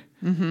buried.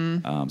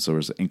 Mm-hmm. So it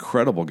was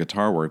incredible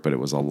guitar work, but a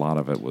lot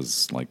of it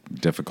was like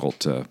difficult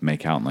to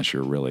make out unless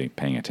you're really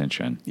paying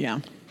attention.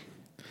 Yeah.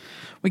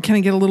 We kind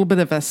of get a little bit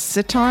of a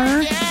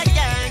sitar.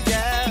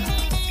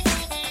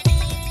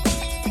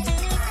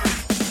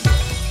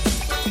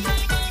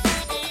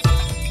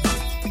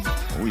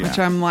 Which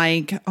I'm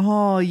like,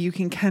 you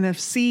can kind of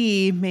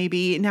see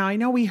maybe. Now, I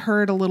know we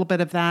heard a little bit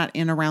of that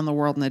in Around the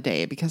World in a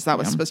Day because that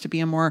was supposed to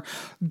be a more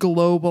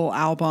global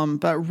album,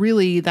 but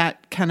really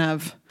that kind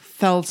of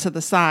fell to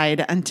the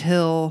side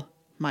until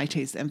My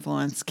Taste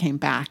Influence came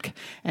back.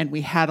 And we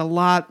had a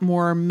lot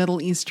more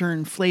Middle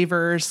Eastern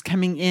flavors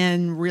coming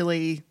in,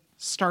 really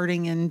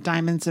starting in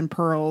Diamonds and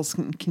Pearls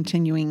and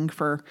continuing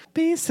for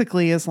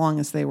basically as long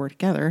as they were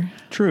together.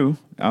 True.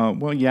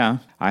 Well, yeah.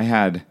 I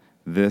had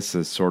this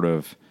as sort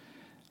of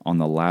on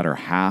the latter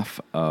half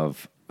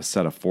of a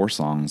set of 4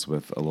 songs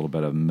with a little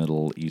bit of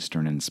Middle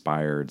Eastern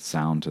inspired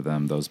sound to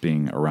them, those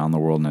being Around the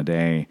World in a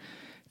Day,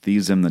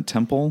 Thieves in the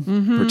Temple,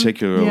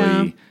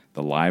 particularly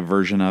the live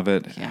version of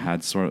it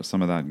had sort of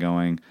some of that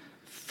going.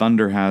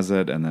 Thunder has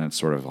it, and then it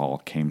sort of all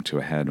came to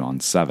a head on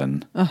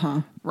 7.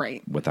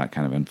 Right. With that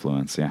kind of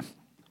influence, yeah.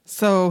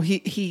 So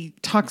he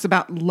talks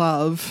about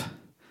love,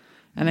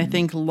 and I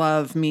think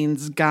love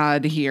means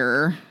God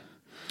here.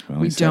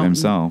 Well, he said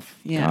himself,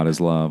 God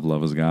is love,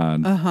 love is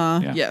God.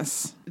 Yeah.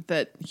 Yes.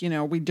 That,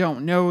 we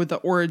don't know the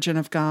origin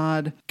of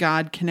God.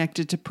 God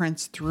connected to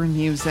Prince through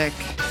music.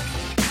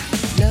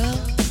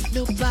 Love,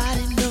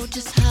 nobody know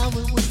just how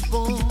it was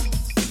born.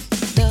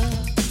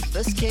 Love,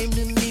 first came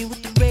to me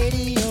with the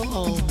radio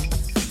on.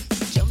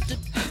 Jumped up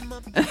in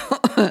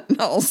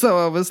my Also,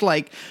 I was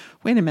like,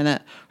 wait a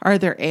minute. Are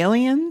there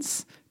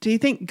aliens? Do you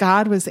think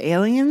God was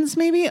aliens?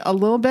 Maybe a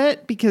little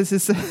bit, because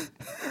it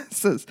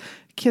says,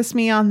 kiss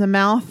me on the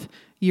mouth,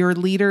 your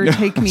leader,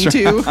 take me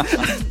to.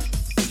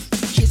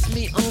 kiss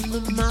me on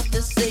the mouth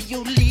and say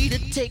your leader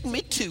take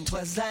me to.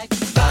 'Twas like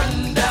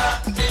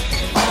thunder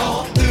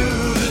all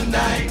through the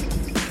night.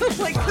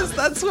 Like, because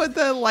that's what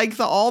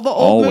all the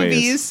old Always.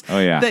 movies Oh,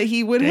 yeah. that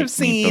he would have Take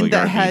me to seen that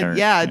your had, leader.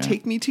 yeah, Yeah.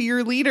 take me to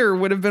your leader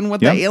would have been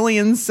what Yep. the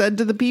aliens said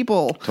to the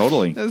people.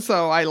 Totally. And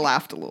so I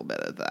laughed a little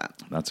bit at that.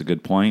 That's a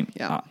good point.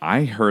 Yeah.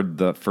 I heard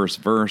the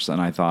first verse and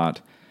I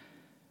thought,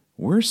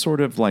 we're sort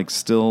of like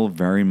still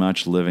very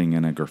much living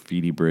in a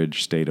Graffiti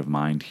Bridge state of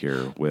mind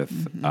here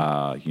with,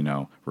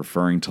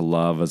 referring to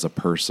love as a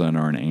person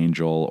or an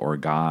angel or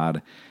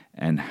God,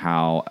 and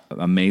how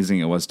amazing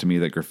it was to me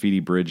that Graffiti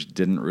Bridge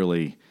didn't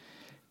really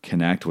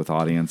connect with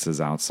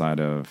audiences outside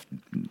of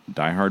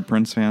diehard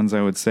Prince fans,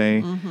 I would say.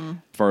 As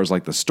far as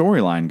like the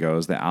storyline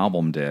goes, the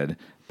album did.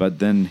 But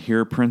then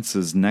here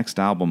Prince's next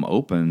album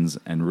opens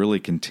and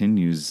really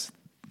continues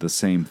the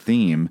same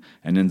theme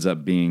and ends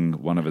up being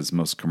one of his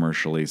most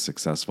commercially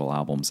successful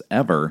albums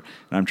ever.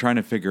 And I'm trying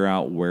to figure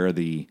out where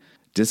the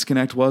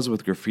disconnect was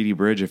with Graffiti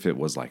Bridge, if it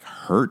was like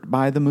hurt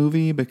by the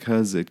movie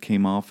because it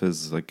came off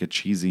as like a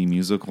cheesy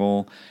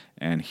musical,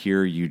 and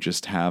here you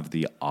just have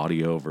the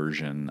audio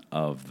version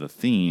of the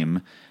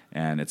theme,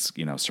 and it's,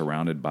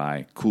 surrounded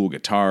by cool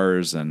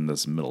guitars and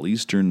this Middle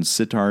Eastern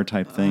sitar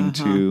type thing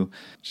too.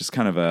 Just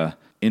kind of a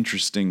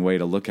interesting way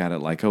to look at it,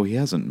 like, oh, he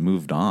hasn't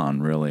moved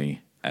on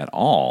really at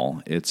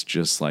all. It's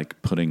just like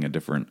putting a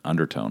different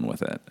undertone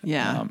with it.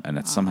 Yeah. And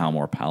it's somehow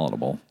more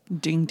palatable.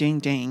 Ding, ding,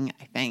 ding,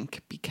 I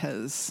think,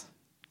 because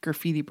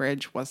Graffiti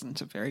Bridge wasn't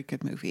a very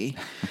good movie.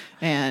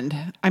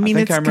 And I mean,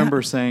 I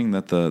remember saying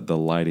that the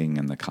lighting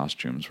and the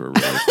costumes were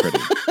really pretty,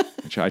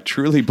 which I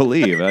truly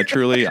believe. I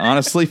truly,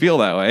 honestly feel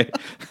that way.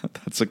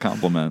 That's a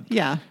compliment.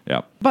 Yeah.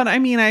 Yeah. But I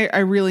mean, I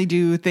really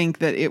do think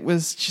that it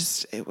was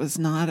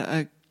not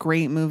a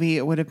great movie.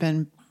 It would have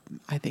been,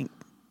 I think,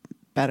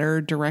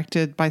 better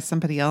directed by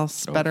somebody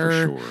else,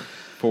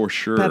 For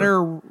sure.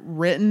 better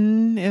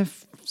written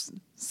if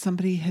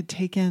somebody had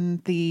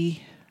taken the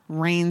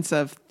reins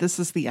of, this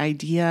is the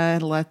idea,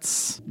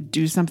 let's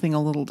do something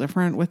a little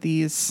different with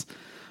these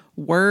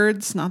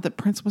words. Not that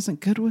Prince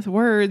wasn't good with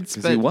words,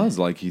 Because but he was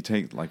like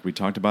we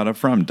talked about up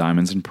front,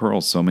 diamonds and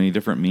pearls, so many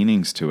different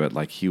meanings to it.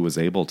 Like he was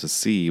able to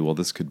see, well,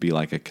 this could be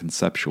like a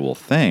conceptual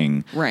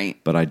thing, Right.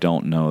 But I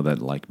don't know that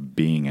like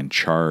being in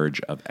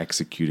charge of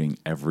executing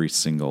every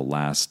single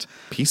last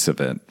piece of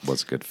it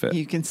was a good fit.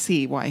 you can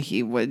see why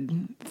he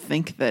would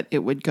think that it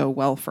would go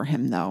well for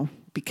him, though,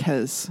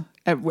 because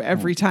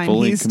every time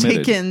fully he's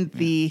committed.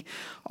 taken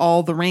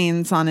all the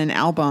reins on an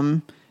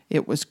album,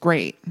 it was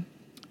great.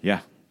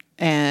 Yeah.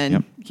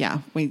 And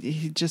Yep.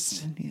 he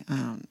just,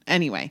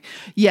 anyway,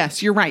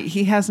 yes, you're right.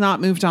 He has not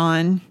moved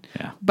on.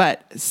 Yeah.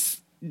 But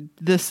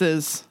this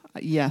is,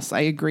 yes,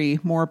 I agree,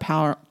 more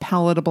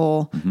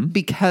palatable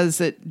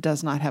because it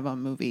does not have a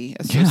movie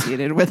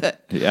associated with it.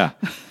 Yeah.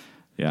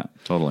 Yeah,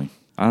 totally.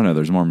 I don't know.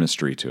 There's more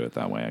mystery to it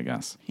that way, I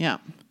guess. Yeah.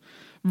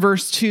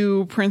 Verse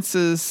 2, Prince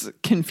is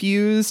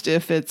confused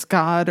if it's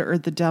God or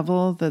the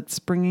devil that's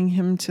bringing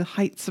him to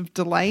heights of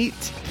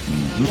delight.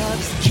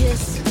 Love's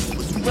kiss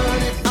was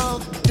running all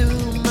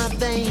through my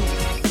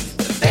veins.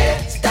 The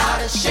bed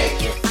started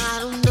shaking. I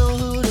don't know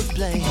who to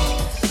blame.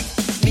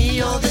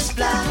 Me or this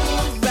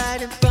fly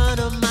right in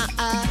front of my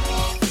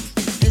eye.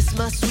 Is this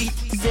my sweet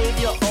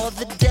savior or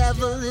the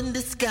devil in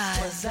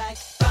disguise?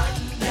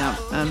 Yeah.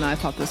 And I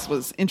thought this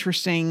was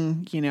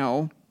interesting,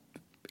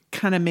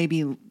 kind of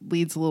maybe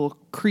leads a little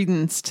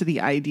credence to the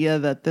idea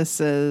that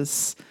this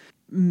is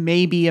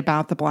maybe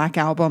about the Black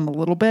Album a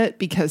little bit,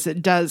 because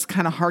it does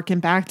kind of harken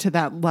back to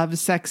that love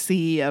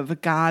sexy of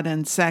God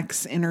and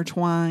sex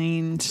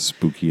intertwined.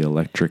 Spooky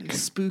electric.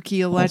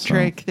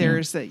 Also,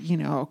 There's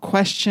a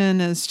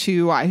question as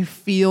to, I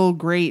feel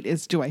great,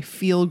 do I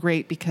feel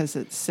great because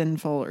it's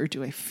sinful, or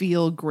do I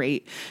feel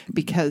great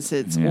because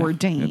it's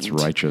ordained? It's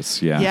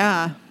righteous. Yeah.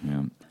 Yeah.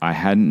 Yeah. I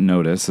hadn't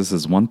noticed. This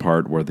is one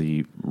part where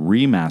the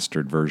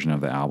remastered version of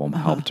the album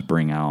helped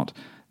bring out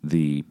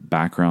the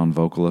background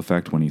vocal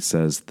effect when he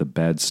says the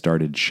bed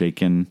started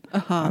shaking.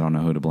 I don't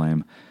know who to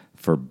blame.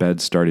 For bed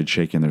started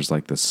shaking, there's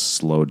like this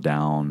slowed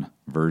down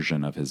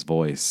version of his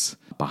voice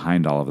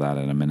behind all of that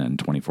at 1 minute and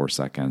 24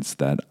 seconds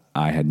that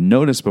I had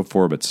noticed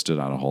before but stood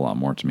out a whole lot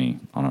more to me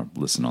on a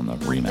listen on the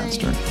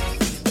remaster.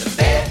 The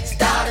bed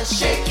started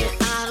shaking.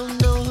 I don't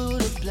know who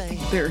to blame.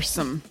 There's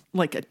some,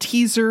 like a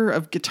teaser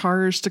of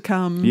guitars to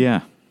come.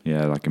 Yeah.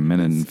 Yeah, like 1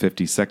 minute and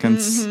 50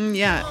 seconds.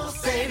 Yeah.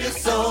 Save your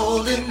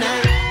soul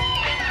tonight.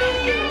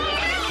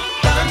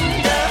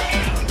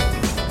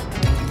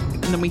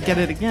 And then we get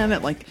it again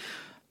at like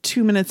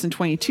 2 minutes and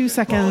 22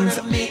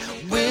 seconds. Me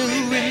will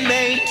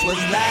remain. 'Twas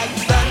like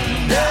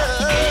thunder.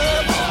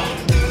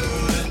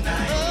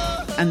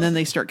 And then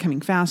they start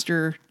coming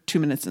faster, 2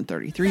 minutes and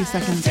 33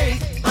 seconds. Take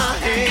my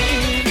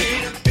hand.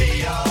 It'll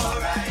be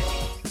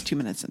alright. 2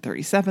 minutes and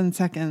 37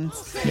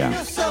 seconds. Yeah.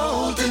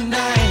 Soul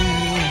tonight.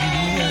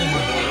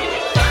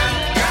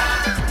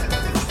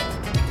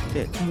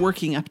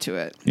 Working up to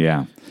it.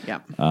 Yeah. Yeah.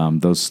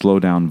 Those slow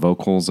down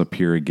vocals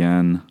appear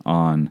again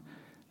on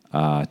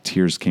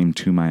Tears Came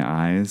to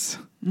My Eyes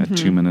at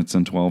 2 minutes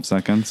and 12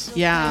 seconds.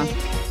 Yeah.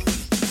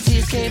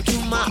 Tears came to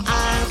my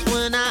eyes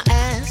when I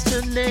asked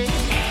her name.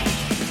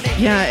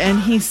 Yeah, and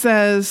he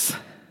says,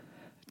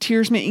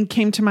 tears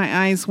came to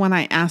my eyes when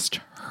I asked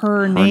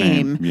her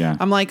name. Yeah.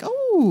 I'm like,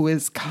 oh,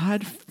 is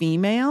God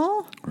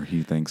female? Or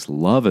he thinks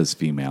love is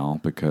female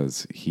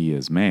because he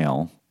is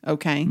male,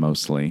 Okay.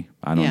 mostly.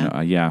 I don't Yeah. know.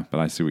 Yeah, but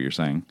I see what you're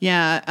saying.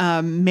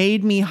 Yeah,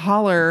 made me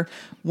holler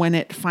when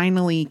it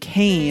finally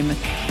came. Make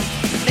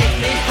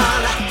me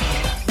holler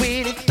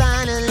when it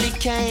finally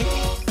came.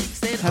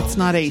 Said, That's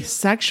not a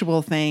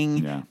sexual thing.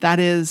 Yeah. That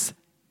is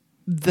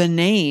the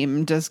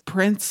name. Does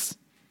Prince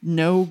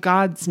know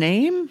God's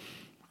name?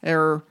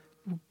 Or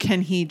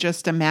can he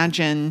just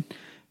imagine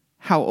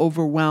how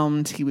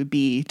overwhelmed he would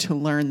be to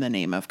learn the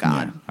name of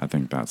God? Yeah, I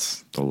think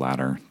that's the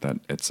latter. That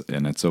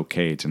it's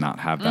okay to not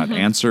have that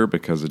answer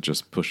because it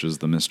just pushes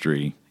the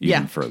mystery even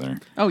Yeah. further.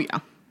 Oh, yeah.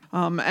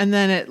 And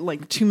then at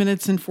like 2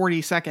 minutes and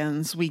 40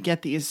 seconds, we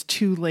get these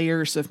 2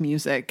 layers of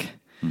music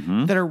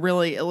that are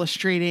really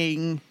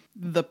illustrating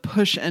the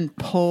push and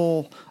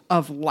pull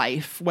of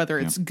life, whether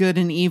it's good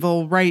and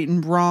evil, right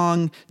and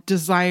wrong,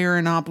 desire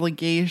and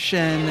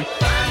obligation.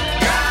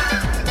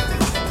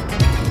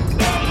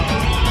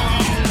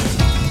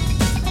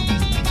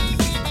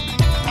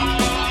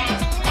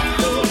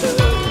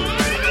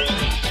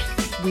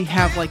 We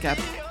have like a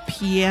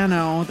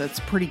piano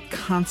that's pretty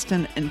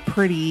constant and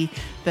pretty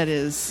that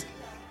is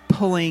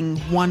pulling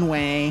one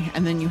way,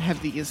 and then you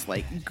have these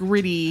like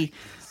gritty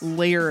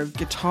layer of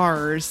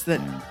guitars that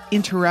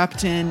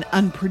interrupt in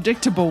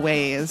unpredictable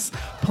ways,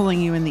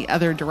 pulling you in the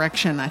other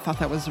direction. I thought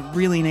that was a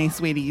really nice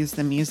way to use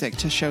the music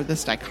to show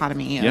this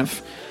dichotomy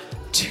of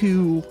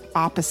 2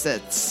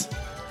 opposites.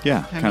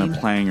 Yeah, I kind mean- of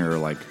playing or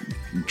like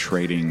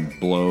trading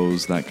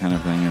blows, that kind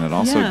of thing. And it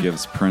also Yeah.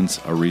 gives Prince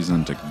a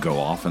reason to go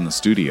off in the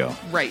studio.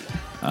 Right.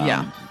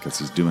 Yeah. Because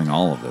he's doing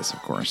all of this,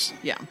 of course.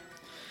 Yeah.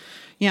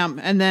 Yeah.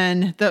 And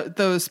then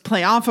those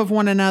play off of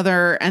one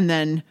another, and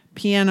then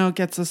piano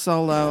gets a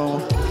solo.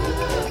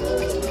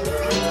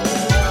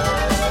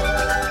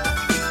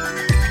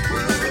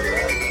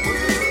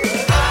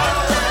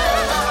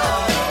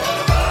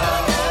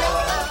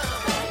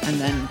 And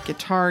then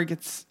guitar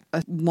gets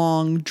a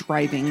long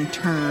driving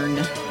turn.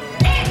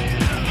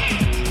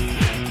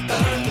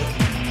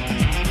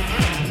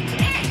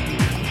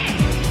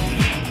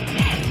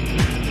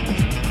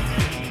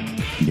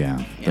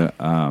 Yeah.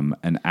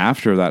 And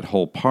after that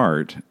whole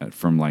part,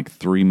 from like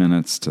 3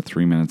 minutes to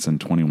 3 minutes and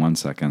 21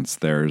 seconds,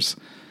 there's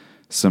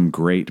some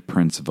great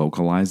Prince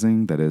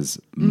vocalizing that is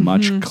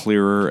much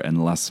clearer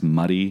and less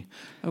muddy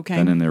Okay.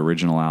 than in the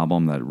original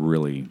album, that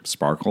really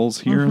sparkles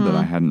here that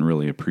I hadn't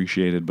really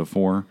appreciated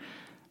before.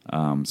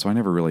 So I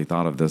never really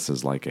thought of this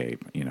as like a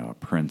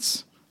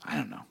Prince, I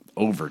don't know,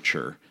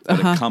 overture. But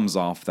it comes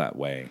off that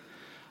way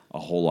a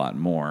whole lot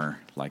more.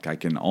 Like I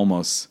can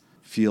almost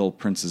feel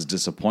Prince's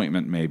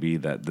disappointment maybe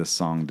that this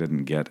song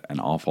didn't get an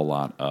awful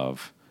lot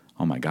of,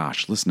 oh my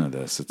gosh, listen to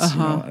this. It's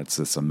it's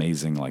this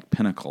amazing like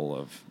pinnacle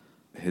of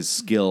his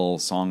skill,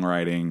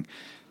 songwriting,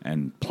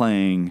 and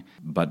playing.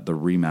 But the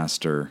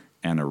remaster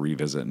and a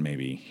revisit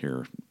maybe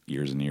here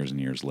years and years and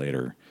years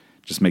later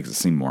just makes it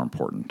seem more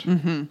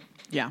important.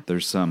 Yeah.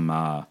 There's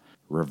some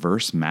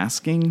reverse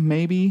masking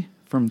maybe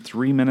from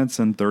 3 minutes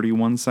and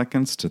 31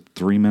 seconds to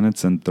 3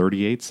 minutes and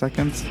 38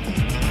 seconds.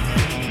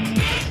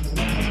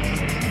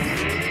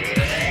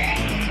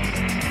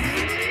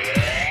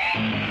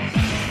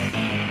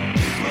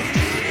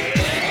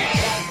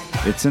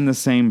 It's in the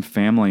same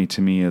family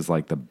to me as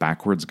like the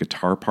backwards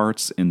guitar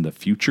parts in the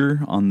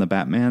future on the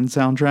Batman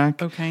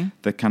soundtrack. Okay.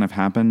 That kind of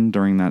happened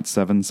during that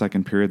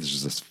 7-second period. There's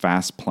just this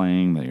fast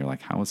playing that you're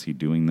like, how is he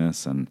doing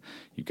this? And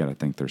you got to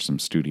think there's some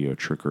studio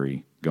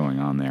trickery going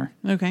on there.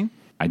 Okay.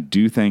 I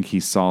do think he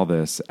saw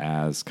this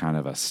as kind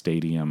of a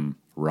stadium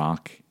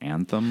rock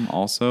anthem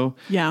also.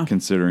 Yeah.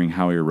 Considering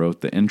how he wrote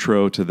the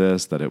intro to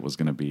this, that it was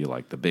going to be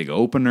like the big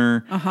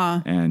opener.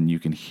 And you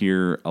can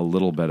hear a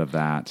little bit of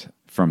that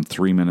from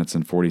 3 minutes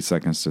and 40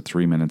 seconds to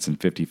 3 minutes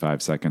and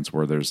 55 seconds,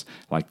 where there's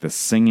like the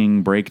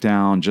singing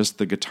breakdown, just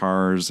the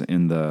guitars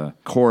in the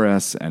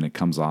chorus, and it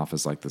comes off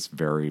as like this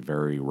very,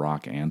 very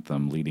rock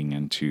anthem leading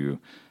into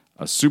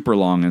a super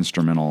long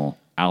instrumental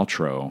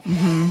outro.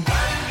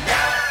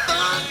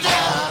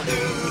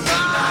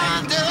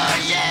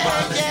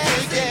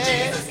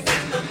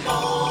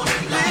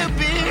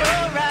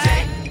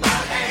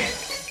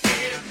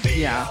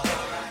 Yeah.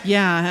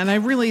 Yeah, and I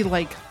really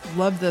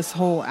love this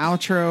whole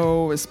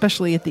outro,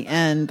 especially at the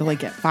end,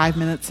 like at 5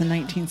 minutes and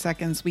 19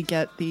 seconds, we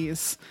get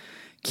these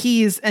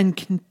keys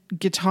and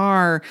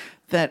guitar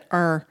that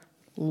are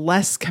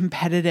less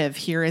competitive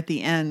here at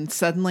the end.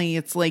 Suddenly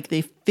it's like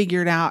they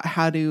figured out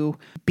how to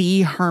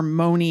be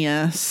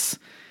harmonious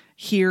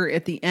here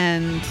at the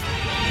end.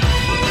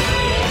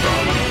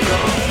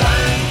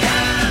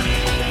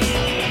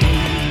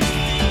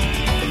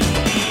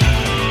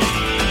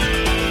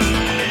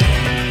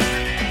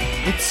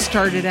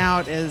 started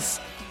out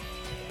as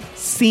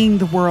seeing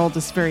the world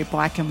as very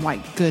black and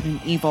white, good and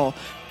evil,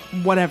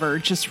 whatever,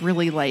 just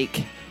really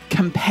like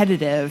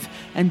competitive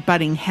and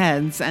butting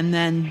heads. And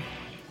then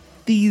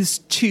these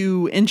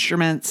two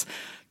instruments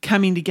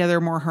coming together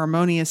more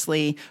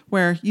harmoniously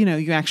where, you know,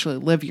 you actually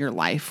live your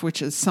life,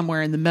 which is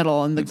somewhere in the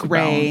middle in the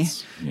gray.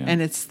 Yeah.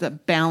 And it's the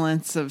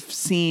balance of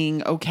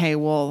seeing, okay,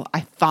 well,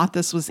 I thought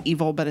this was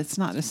evil, but it's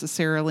not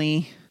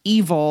necessarily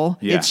evil.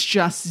 Yeah. It's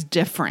just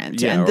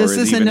different. Yeah, And or this it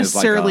isn't even is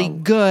like necessarily a-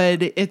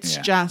 good. It's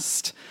Yeah.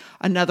 just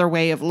another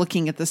way of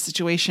looking at the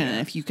situation. And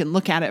if you can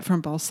look at it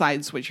from both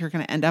sides, what you're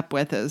going to end up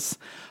with is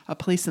a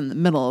place in the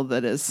middle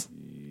that is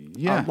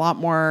Yeah. a lot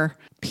more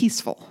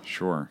peaceful.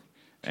 Sure.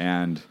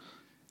 And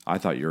I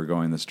thought you were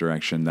going this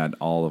direction, that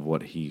all of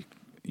what he,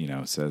 you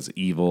know, says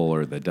evil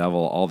or the devil,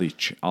 all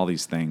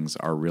these things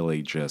are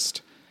really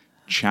just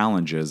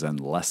challenges and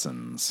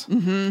lessons.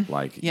 Mm-hmm.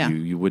 Like Yeah.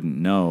 you wouldn't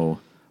know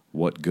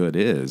what good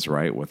is,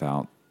 right,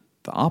 without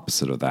the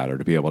opposite of that, or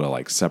to be able to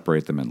like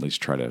separate them, at least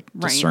try to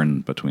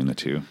discern between the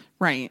two.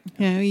 Right.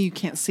 You know, you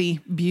can't see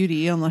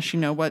beauty unless you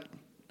know what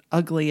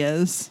ugly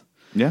is.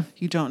 Yeah.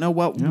 You don't know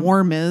what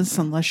warm is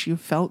unless you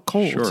felt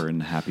cold. Sure,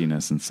 and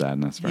happiness and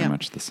sadness, very Yeah.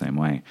 much the same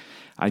way.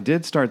 I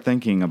did start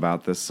thinking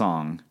about this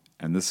song,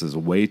 and this is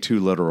way too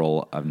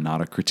literal of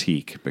not a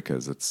critique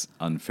because it's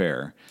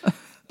unfair.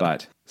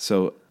 But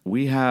so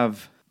we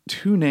have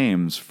two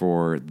names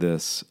for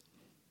this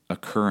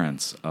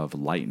occurrence of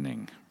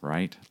lightning,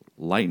 right?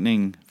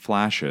 Lightning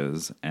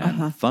flashes,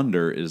 and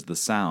thunder is the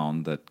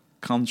sound that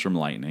comes from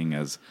lightning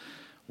as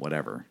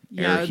whatever.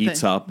 Yeah, Air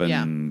heats up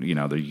and, you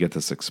know, you get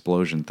this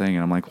explosion thing.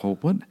 And I'm like, well,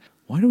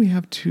 why do we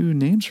have two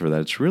names for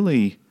that? It's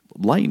really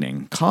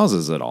lightning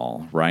causes it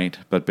all, right?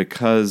 But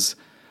because,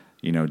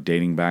 you know,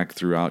 dating back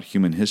throughout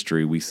human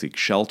history, we seek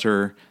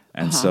shelter.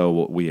 And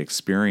so we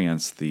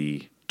experience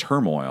the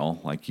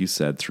turmoil, like you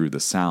said, through the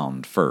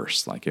sound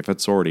first. Like if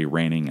it's already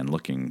raining and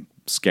looking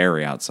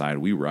scary outside,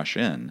 we rush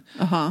in.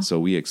 So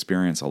we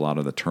experience a lot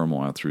of the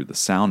turmoil through the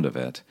sound of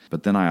it.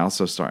 But then I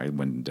also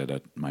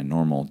did my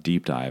normal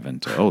deep dive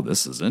into, oh,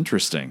 this is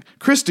interesting.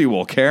 Christy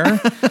will care.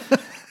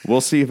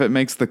 We'll see if it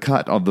makes the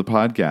cut of the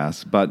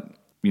podcast. But,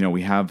 you know,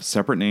 we have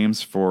separate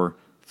names for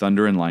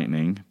thunder and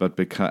lightning,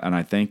 and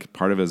I think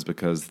part of it is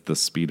because the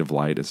speed of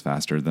light is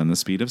faster than the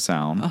speed of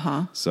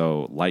sound.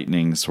 So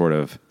lightning sort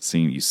of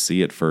you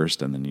see it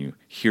first, and then you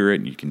hear it,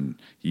 and you can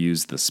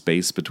use the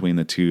space between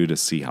the two to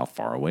see how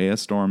far away a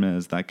storm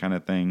is, that kind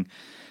of thing.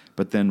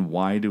 But then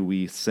why do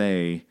we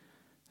say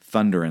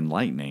thunder and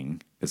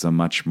lightning is a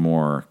much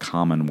more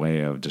common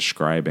way of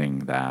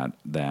describing that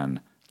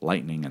than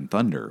lightning and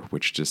thunder,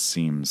 which just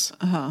seems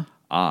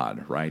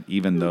odd, right?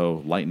 Even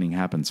though lightning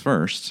happens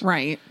first.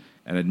 Right.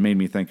 And it made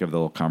me think of the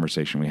little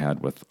conversation we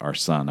had with our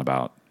son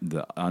about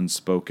the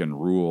unspoken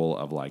rule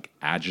of like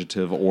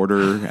adjective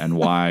order and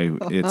why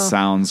it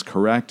sounds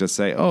correct to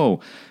say,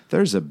 oh,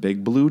 there's a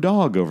big blue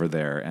dog over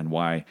there, and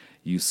why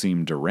you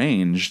seem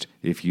deranged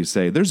if you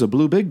say there's a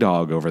blue big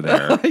dog over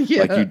there.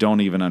 Yeah. Like you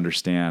don't even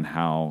understand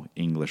how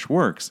English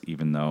works,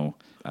 even though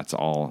that's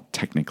all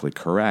technically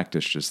correct.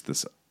 It's just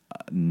this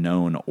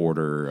known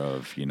order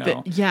of, you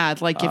know,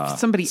 like if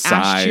somebody size,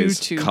 asked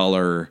you to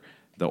color,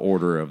 the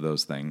order of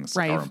those things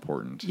are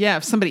important. Yeah,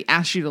 if somebody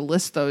asked you to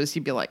list those,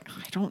 you'd be like,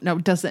 I don't know.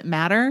 Does it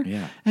matter?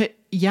 Yeah.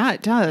 Yeah,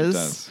 it does. It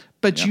does.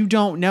 But Yep. you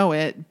don't know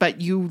it, but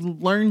you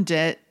learned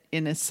it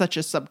in such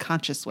a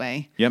subconscious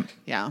way. Yep.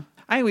 Yeah.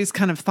 I always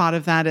kind of thought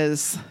of that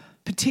as,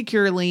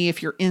 particularly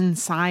if you're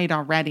inside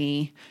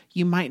already,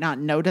 you might not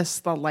notice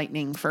the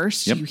lightning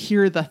first. Yep. You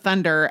hear the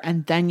thunder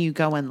and then you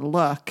go and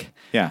look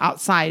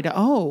outside.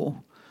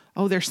 Oh,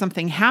 there's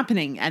something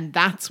happening. And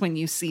that's when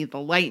you see the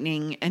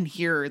lightning and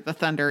hear the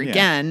thunder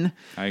again.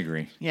 I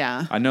agree.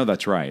 Yeah. I know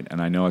that's right.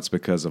 And I know it's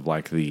because of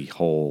like the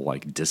whole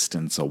like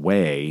distance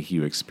away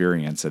you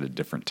experience it at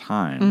different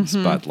times.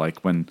 Mm-hmm. But like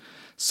when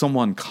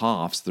someone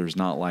coughs, there's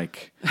not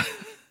like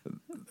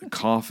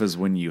cough is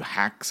when you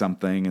hack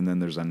something and then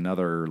there's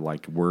another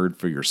like word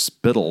for your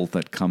spittle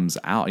that comes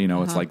out. You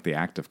know, it's like the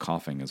act of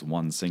coughing is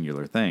one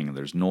singular thing.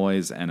 There's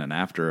noise and an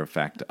after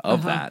effect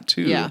of that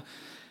too. Yeah.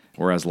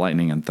 Whereas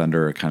lightning and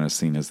thunder are kind of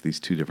seen as these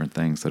two different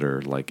things that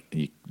are like,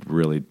 you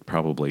really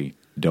probably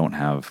don't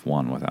have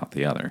one without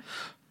the other.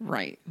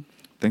 Right.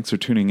 Thanks for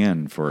tuning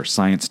in for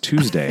Science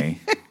Tuesday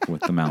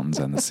with the mountains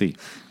and the sea.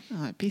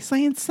 Oh, it'd be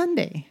Science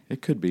Sunday.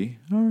 It could be.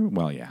 Or,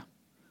 well, yeah,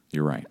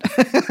 you're right.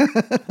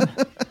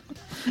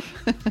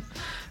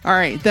 All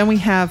right. Then we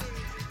have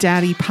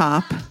Daddy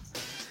Pop,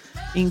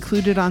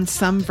 included on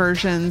some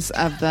versions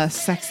of the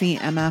Sexy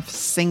MF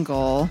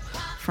single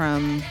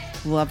from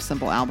Love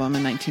Symbol album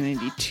in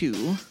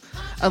 1992.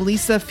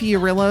 Elisa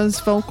Fiorillo's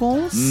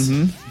vocals.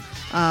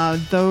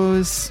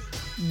 Those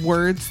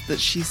words that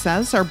she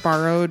says are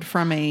borrowed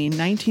from a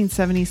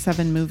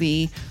 1977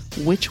 movie,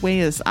 Which Way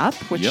Is Up,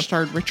 which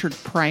starred Richard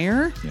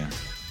Pryor. Yeah.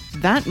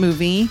 That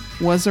movie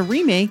was a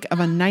remake of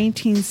a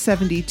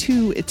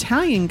 1972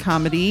 Italian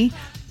comedy,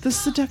 The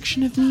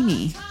Seduction of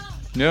Mimi.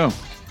 No,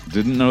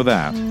 didn't know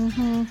that.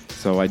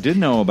 So I did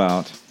know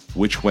about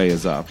Which Way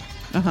Is Up.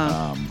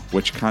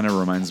 which kind of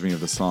reminds me of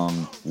the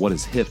song What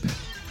Is Hip,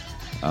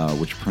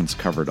 which Prince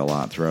covered a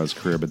lot throughout his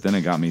career. But then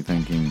it got me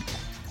thinking,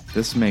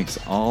 this makes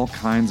all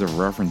kinds of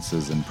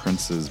references in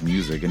Prince's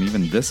music, and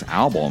even this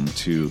album,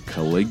 to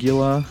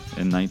Caligula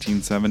in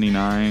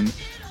 1979,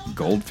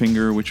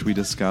 Goldfinger, which we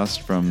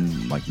discussed, from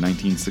like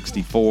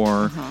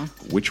 1964,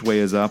 Which Way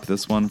Is Up,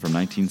 this one from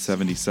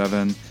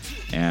 1977,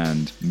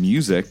 and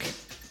Music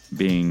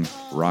being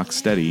Rock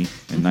Steady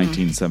in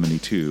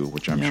 1972,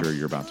 which I'm sure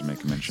you're about to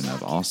make a mention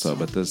of also.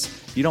 But this,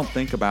 you don't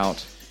think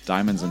about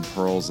Diamonds and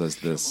Pearls as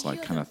this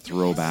like kind of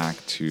throwback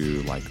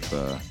to like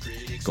the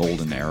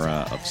golden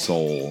era of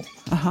soul,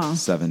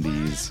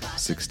 70s,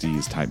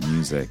 60s type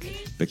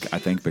music. I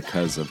think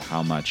because of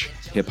how much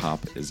hip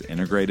hop is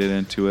integrated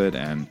into it,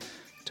 and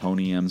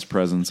Tony M's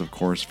presence, of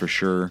course, for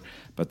sure.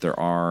 But there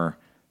are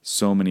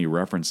so many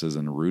references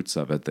and roots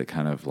of it that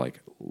kind of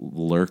like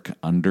lurk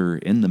under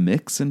in the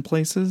mix in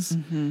places.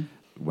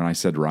 When I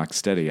said Rock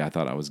Steady, I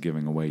thought I was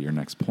giving away your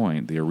next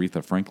point. The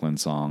Aretha Franklin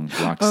song,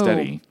 Rock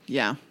Steady.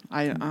 Yeah,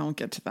 I'll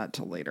get to that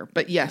till later.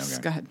 But yes,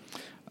 go ahead.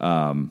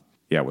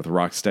 Yeah, with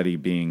Rock Steady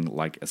being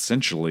like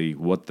essentially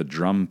what the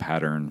drum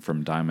pattern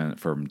from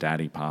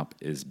Daddy Pop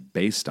is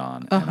based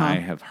on. And I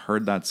have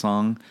heard that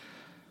song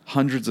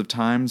hundreds of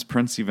times.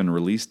 Prince even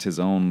released his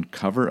own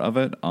cover of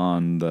it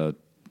on the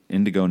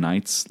Indigo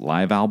Nights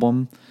live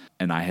album,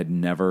 and I had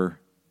never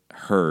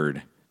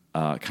heard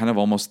kind of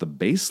almost the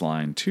bass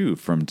line too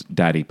from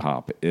Daddy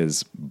Pop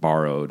is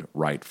borrowed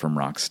right from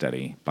Rock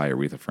Steady by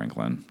Aretha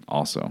Franklin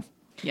also.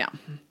 Yeah.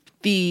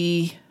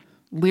 The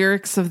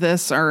lyrics of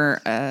this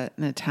are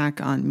an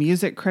attack on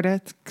music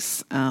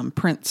critics.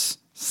 Prince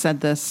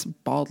said this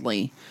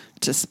baldly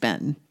to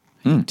Spin.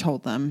 He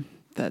told them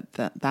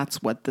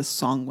that's what this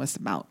song was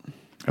about.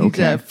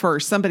 Okay. For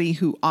somebody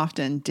who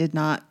often did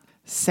not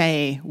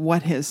say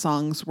what his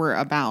songs were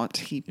about,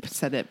 he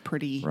said it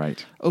pretty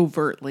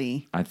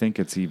overtly. I think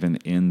it's even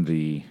in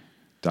the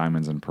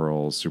Diamonds and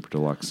Pearls Super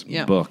Deluxe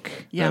book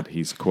that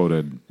he's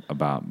quoted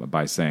about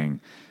by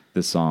saying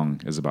this song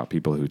is about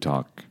people who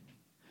talk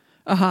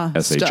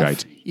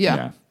S-H-I-T.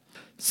 Yeah.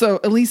 So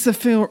Elisa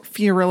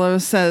Fiorillo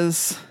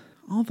says,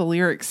 all the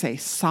lyrics say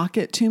sock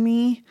it to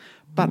me,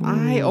 but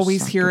I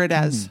always hear it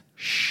as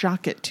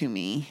shock it to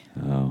me.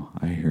 Oh,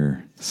 I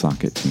hear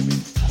sock it to me.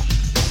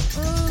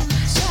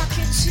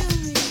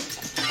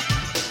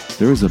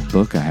 There was a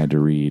book I had to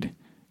read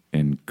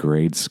in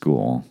grade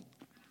school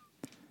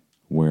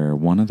where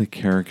one of the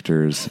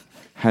characters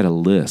had a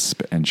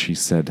lisp and she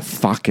said,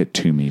 "Thock it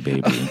to me,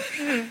 baby."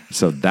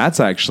 So that's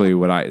actually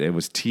what it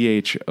was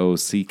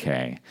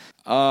THOCK.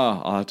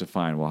 I'll have to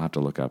we'll have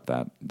to look up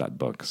that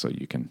book so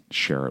you can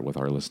share it with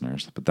our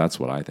listeners. But that's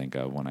what I think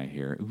of when I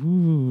hear,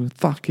 ooh,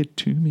 thock it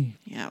to me.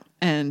 Yeah.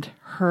 And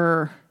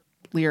her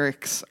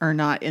lyrics are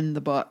not in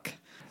the book.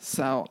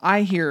 So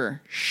I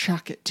hear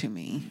shock it to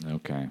me.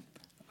 Okay.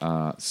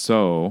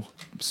 So,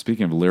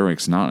 speaking of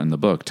lyrics not in the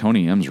book,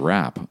 Tony M's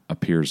rap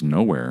appears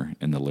nowhere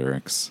in the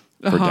lyrics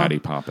for Daddy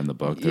Pop in the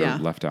book. They're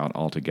left out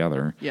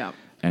altogether. Yeah.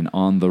 And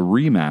on the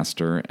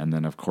remaster, and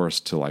then, of course,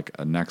 to like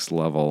a next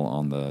level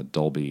on the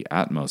Dolby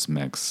Atmos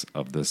mix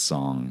of this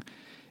song,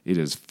 it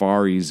is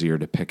far easier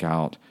to pick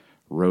out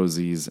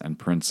Rosie's and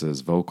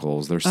Prince's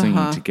vocals. They're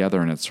singing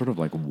together, and it's sort of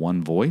like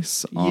one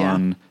voice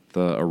on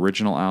the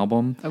original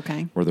album.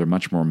 Okay. Where they're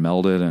much more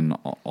melded and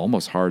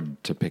almost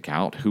hard to pick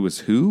out who is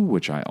who,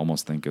 which I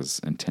almost think is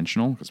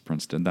intentional because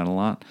Prince did that a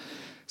lot.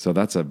 So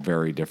that's a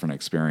very different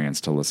experience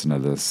to listen to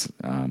this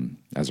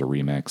as a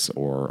remix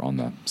or on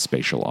the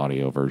spatial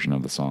audio version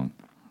of the song.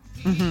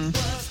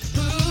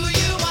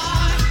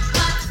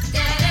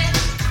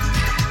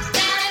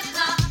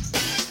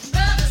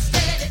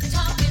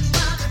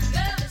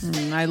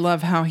 I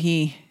love how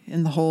he,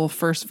 in the whole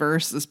first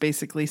verse, is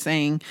basically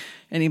saying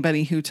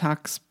anybody who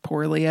talks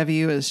poorly of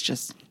you is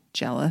just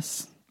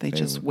jealous. They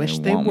just wish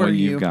they want were what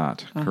you. You've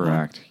got.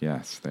 Correct.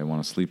 Yes. They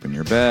want to sleep in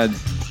your bed.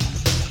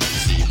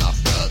 See my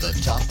brother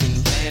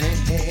talking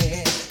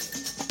plenty.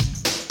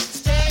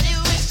 Steady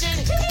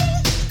wishing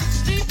he'd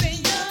sleep in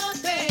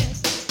your bed.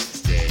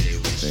 Steady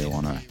wishing. They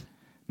want to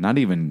not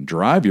even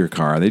drive your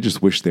car. They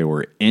just wish they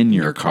were in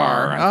your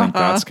car. I think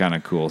that's kind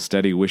of cool.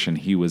 Steady wishing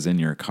he was in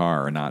your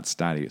car, not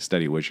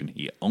steady wishing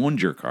he owned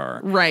your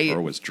car. Right.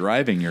 Or was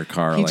driving your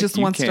car. He just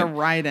wants to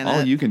ride in it.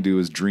 All you can do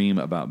is dream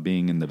about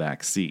being in the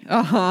back seat.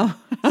 So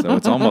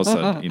it's almost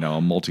a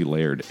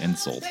multi-layered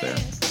insult there.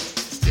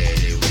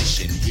 Steady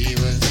wishing he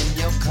was in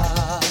your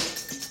car.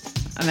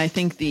 And I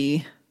think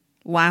the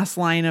last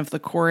line of the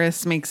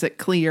chorus makes it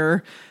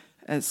clear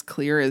as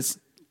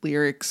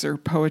lyrics or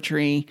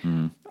poetry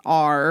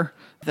are,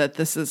 that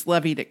this is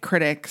levied at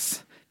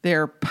critics.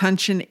 They're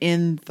punching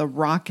in the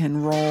rock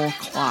and roll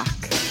clock.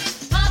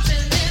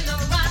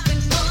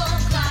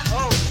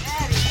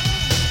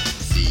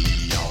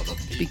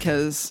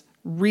 Because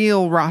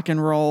real rock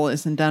and roll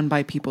isn't done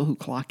by people who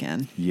clock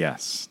in.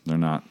 Yes. They're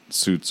not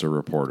suits or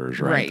reporters,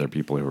 right? Right. They're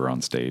people who are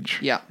on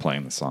stage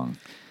playing the song.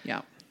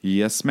 Yeah.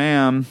 Yes,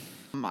 ma'am.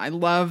 I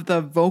love the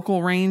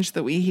vocal range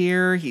that we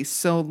hear. He's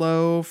so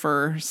low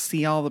for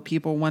See All the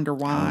People Wonder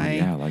Why.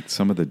 Yeah, like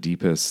some of the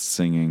deepest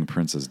singing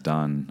Prince has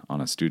done on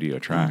a studio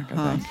track,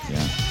 I think. Yeah.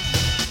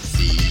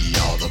 See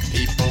all the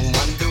people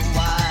wonder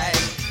why.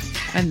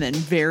 And then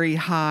very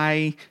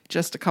high,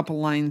 just a couple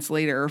lines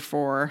later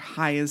for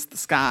High as the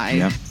Sky.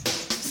 Yep.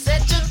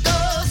 Set your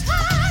goals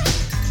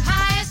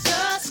high as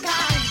the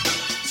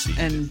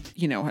sky. And,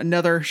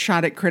 another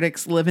shot at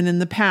critics living in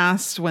the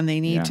past when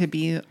they need Yeah. to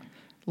be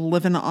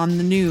living on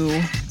the new.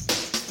 Living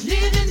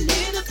in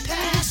the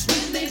past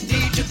when they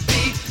need to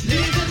be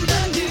living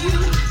the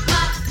new.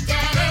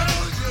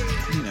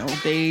 Daddy.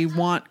 They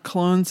want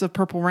clones of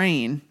Purple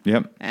Rain.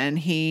 Yep. And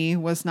he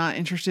was not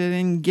interested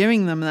in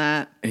giving them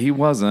that. He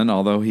wasn't,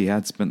 although he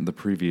had spent the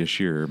previous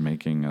year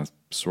making a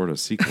sort of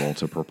sequel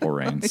to Purple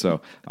Rain.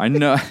 So I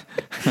know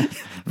I'm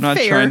not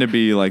Fair. trying to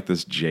be like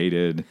this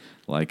jaded,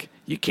 like,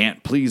 you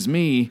can't please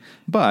me.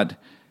 But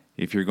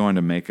if you're going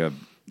to make a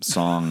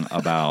song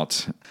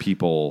about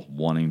people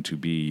wanting to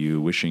be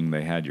you, wishing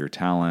they had your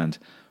talent,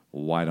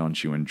 why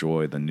don't you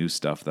enjoy the new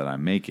stuff that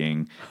I'm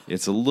making?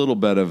 It's a little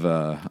bit of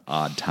a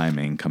odd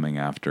timing coming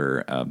after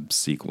a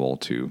sequel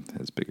to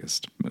his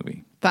biggest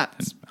movie.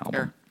 That's album.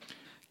 fair.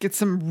 Get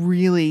some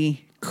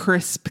really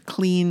crisp,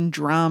 clean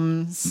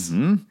drums,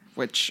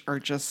 which are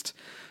just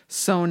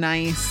so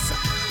nice.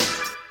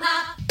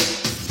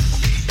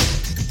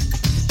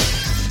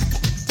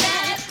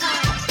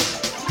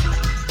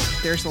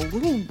 There's a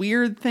little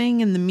weird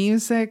thing in the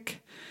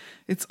music.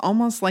 It's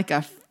almost like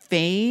a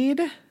fade,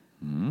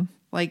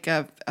 like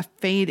a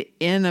fade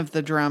in of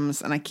the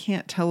drums. And I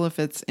can't tell if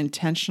it's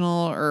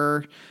intentional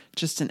or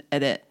just an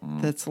edit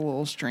that's a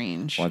little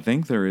strange. Well, I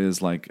think there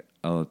is like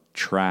a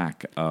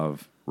track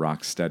of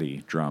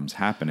Rocksteady drums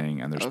happening,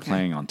 and there's Okay.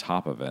 playing on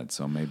top of it.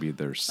 So maybe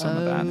there's some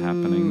of that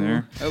happening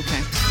there.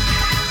 Okay.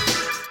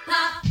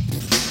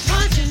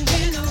 Punching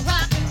in a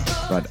rock and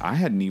roll. But I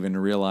hadn't even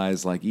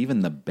realized, like, even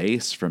the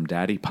bass from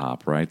Daddy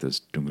Pop, right? This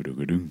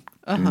doo-doo-doo-doo,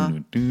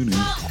 doo-doo-doo-doo,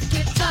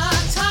 Guitar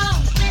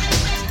tone.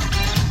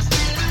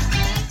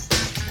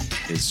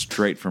 is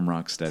straight from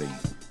Rocksteady.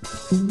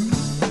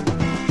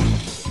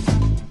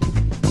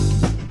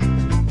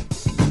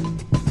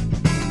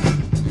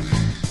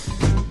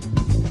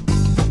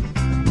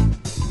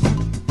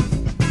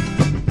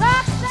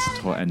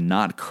 And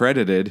not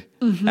credited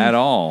at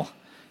all.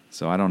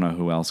 So I don't know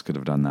who else could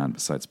have done that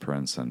besides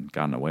Prince and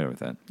gotten away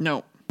with it.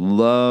 No.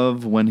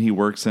 Love when he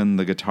works in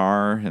the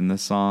guitar in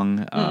this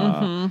song,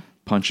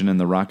 punching in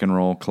the rock and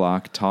roll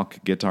clock,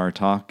 talk, guitar,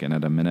 talk, and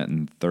at 1 minute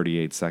and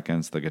 38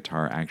 seconds, the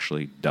guitar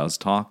actually does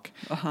talk.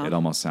 It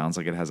almost sounds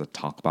like it has a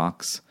talk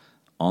box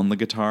on the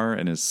guitar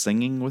and is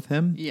singing with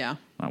him. Yeah.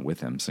 Not with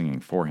him, singing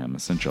for him,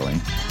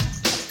 essentially.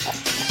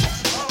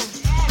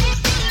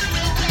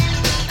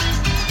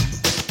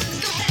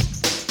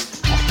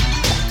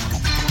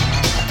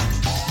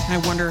 I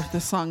wonder if the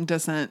song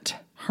doesn't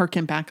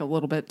harken back a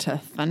little bit to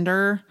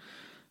Thunder.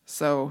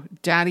 So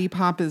Daddy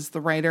Pop is the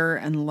writer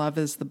and Love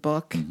is the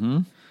book.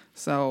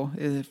 So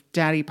if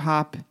Daddy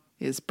Pop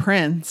is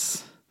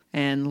Prince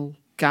and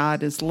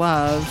God is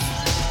Love,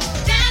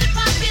 Daddy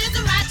Pop is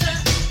the writer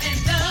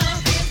and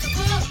love is the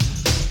book.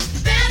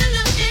 Better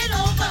look it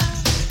over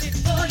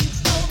before you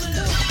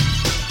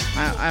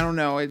overlook. I don't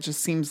know. It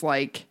just seems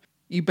like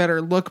you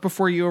better look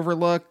before you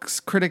overlook.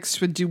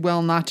 Critics would do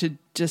well not to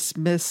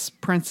dismiss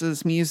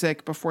Prince's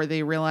music before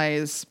they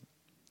realize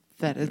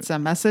that it's a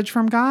message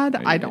from God.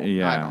 I don't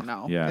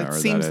know. Yeah, It or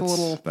seems that a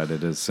little. that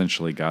it is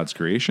essentially God's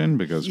creation,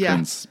 because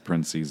Yeah.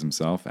 Prince sees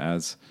himself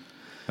as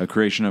a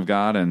creation of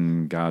God,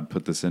 and God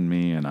put this in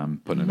me, and I'm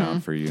putting it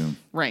out for you.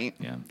 Right.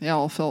 Yeah. They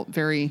all felt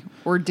very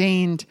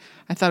ordained.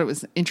 I thought it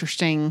was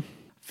interesting,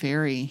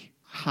 very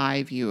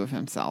high view of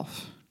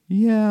himself.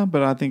 Yeah,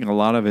 but I think a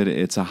lot of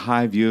it's a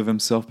high view of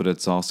himself, but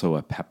it's also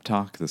a pep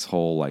talk. This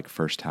whole like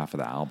first half of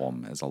the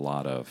album is a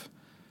lot of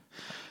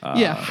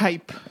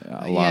Hype.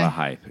 a lot of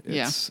hype.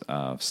 Yeah. It's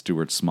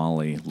Stuart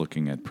Smalley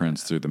looking at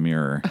Prince through the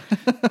mirror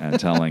and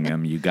telling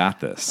him, "You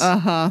got this."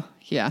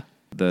 Yeah.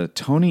 The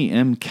Tony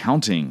M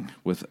counting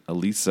with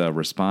Elisa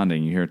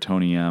responding. You hear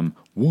Tony M,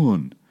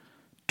 1,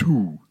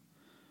 2,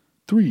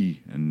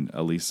 3. And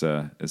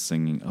Elisa is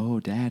singing, "Oh,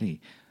 Daddy.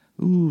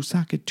 Ooh,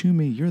 sock it to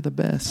me. You're the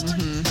best."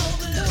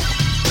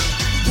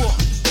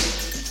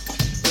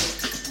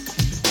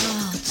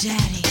 Oh,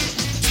 Daddy.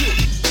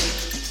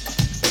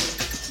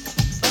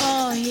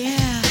 Oh,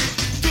 yeah.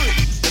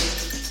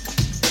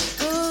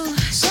 Oh,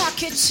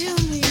 talk it to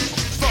me.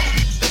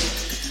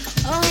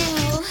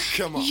 Oh,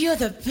 you're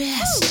the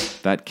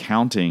best. That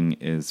counting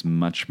is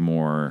much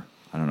more,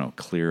 I don't know,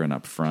 clear and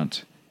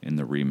upfront in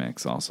the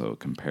remix also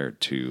compared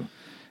to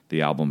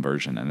the album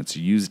version. And it's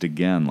used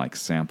again, like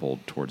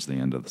sampled towards the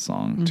end of the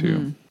song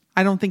too.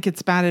 I don't think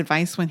it's bad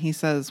advice when he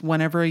says,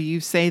 whenever you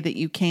say that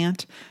you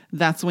can't,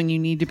 that's when you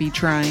need to be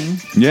trying.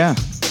 Yeah.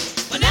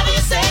 Whenever you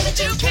say that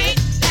you can't,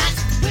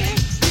 that's when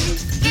you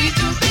need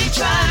to be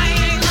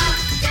trying.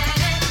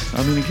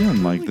 I mean,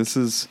 again, like this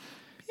is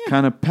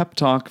kind of pep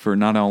talk for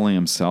not only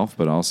himself,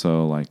 but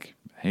also like,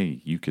 hey,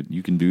 you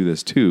can do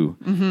this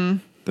too.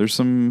 There's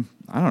some,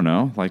 I don't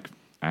know, like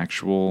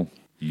actual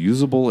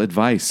usable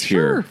advice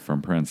Sure. here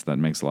from Prince that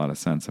makes a lot of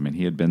sense. I mean,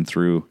 he had been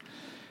through,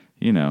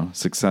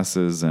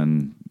 successes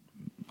and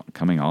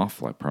coming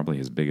off like probably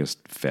his biggest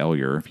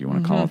failure, if you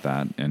want to call it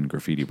that, in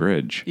Graffiti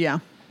Bridge. Yeah,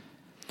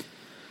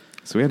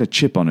 So he had a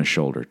chip on his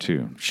shoulder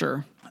too.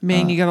 sure.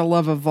 Man, you gotta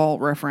love a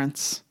vault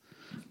reference.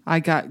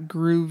 I got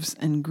grooves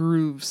and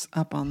grooves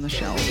up on the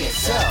shelf.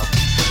 So,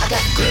 I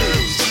got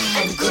grooves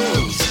and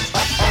grooves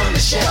up on the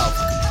shelf.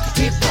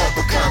 Deep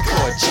Purple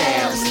Concord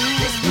jams.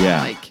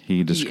 Yeah, Like,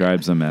 he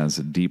describes them as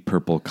Deep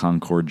Purple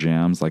Concord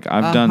jams. Like,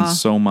 I've done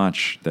so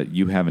much that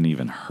you haven't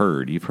even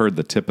heard. You've heard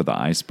the tip of the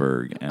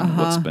iceberg and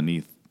what's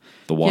beneath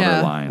the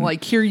water line.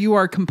 Like here you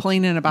are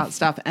complaining about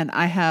stuff, and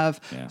I have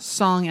Yeah.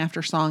 song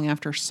after song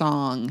after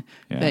song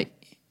Yeah. that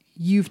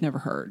you've never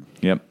heard.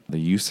 Yep, the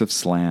use of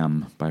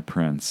slam by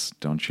Prince.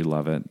 Don't you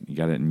love it? You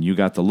got it, and You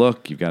Got the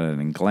Look. You've got it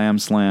in Glam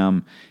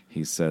Slam.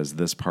 He says,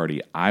 "This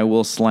party I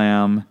will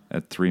slam"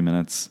 at 3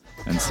 minutes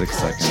and 6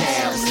 seconds.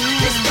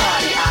 This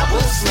party I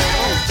will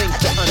slam. Think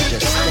to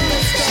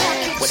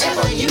understand.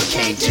 Whatever you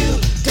can't do,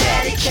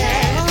 Daddy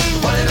can.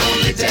 One and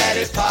only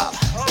Daddy Pop.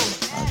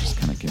 Just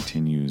kind of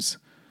continues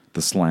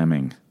the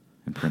slamming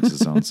in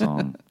Prince's own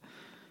song.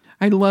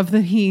 I love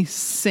that he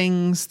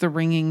sings the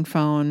ringing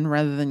phone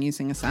rather than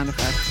using a sound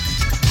effect.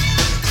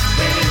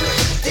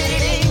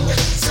 Ding,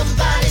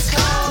 somebody's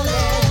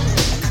calling.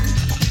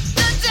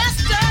 The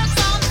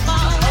jester's on the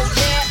phone. Oh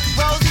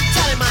yeah, Rosie,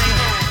 tell him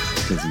I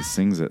am. Because he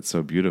sings it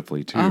so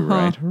beautifully too,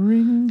 right?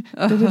 Ring,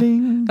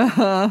 da-da-ding.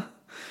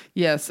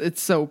 Yes,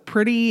 it's so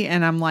pretty,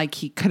 and I'm like,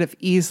 he could have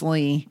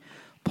easily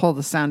pulled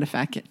the sound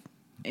effect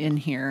in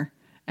here,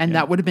 and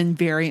that would have been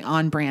very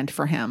on brand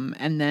for him.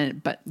 And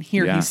then, but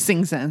here Yeah. he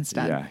sings it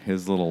instead. Yeah,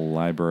 his little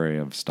library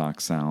of stock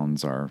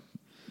sounds are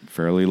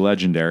fairly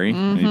legendary,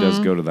 and he does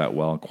go to that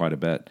well quite a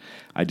bit.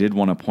 I did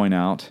want to point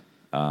out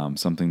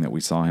something that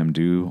we saw him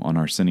do on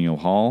Arsenio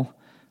Hall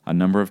a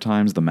number of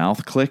times, the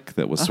mouth click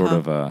that was sort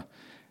of a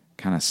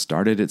kind of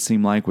started, it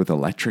seemed like, with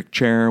Electric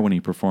Chair when he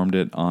performed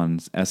it on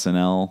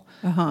SNL.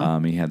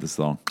 He had this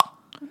little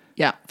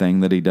Yeah.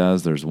 thing that he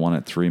does. There's one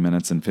at 3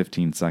 minutes and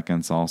 15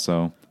 seconds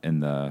also in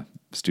the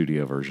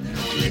studio version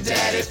here too.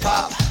 Daddy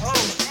Pop. One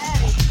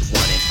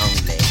and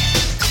only.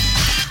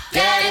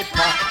 Daddy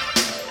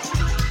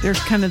Pop. There's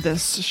kind of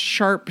this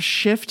sharp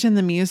shift in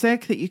the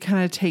music that you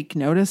kind of take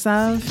notice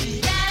of.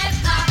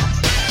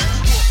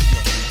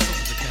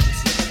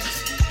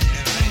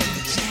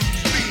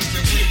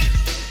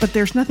 But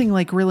there's nothing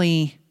like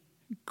really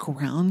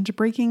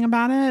groundbreaking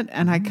about it.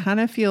 And I kind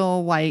of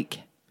feel like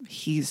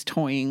he's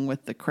toying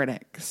with the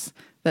critics,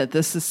 that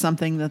this is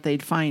something that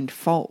they'd find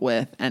fault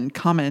with and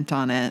comment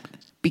on it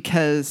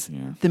because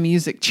the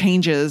music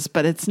changes,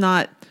 but it's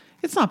not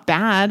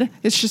bad.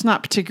 It's just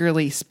not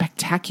particularly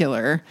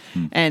spectacular.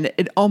 And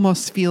it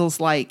almost feels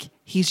like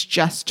he's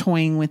just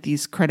toying with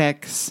these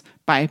critics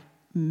by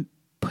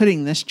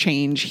putting this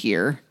change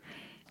here.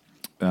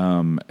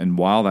 And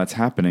while that's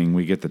happening,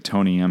 we get the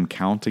Tony M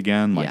count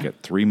again, like Yeah.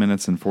 at 3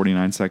 minutes and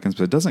 49 seconds,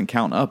 but it doesn't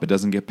count up. It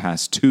doesn't get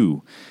past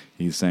 2.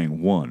 He's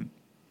saying 1,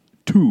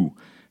 2.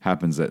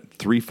 Happens at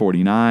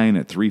 3:49,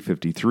 at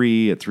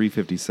 3:53, at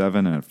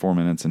 3:57, and at 4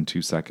 minutes and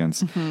 2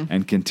 seconds,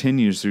 and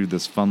continues through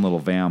this fun little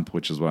vamp,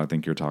 which is what I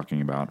think you're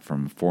talking about,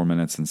 from 4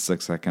 minutes and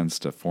 6 seconds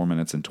to 4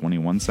 minutes and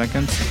 21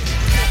 seconds.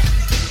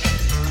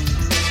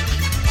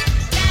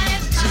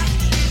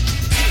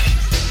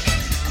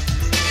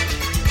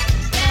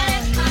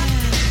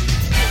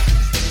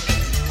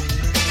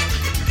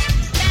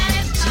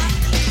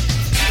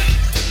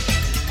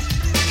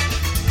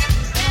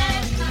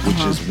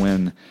 Which is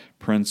when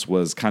Prince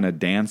was kind of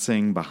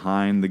dancing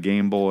behind the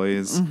Game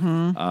Boys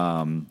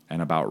and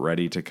about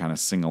ready to kind of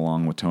sing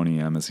along with Tony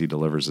M as he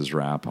delivers his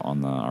rap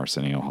on the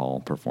Arsenio Hall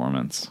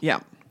performance. Yeah.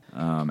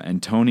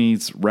 And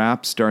Tony's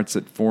rap starts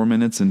at 4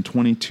 minutes and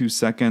 22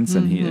 seconds,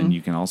 and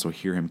you can also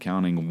hear him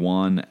counting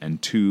 1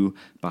 and 2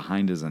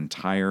 behind his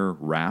entire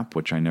rap,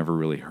 which I never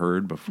really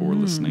heard before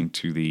listening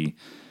to the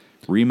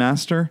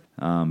remaster.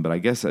 But I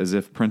guess as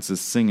if Prince's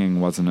singing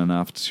wasn't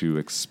enough to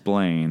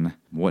explain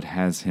what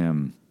has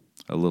him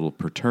a little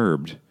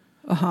perturbed.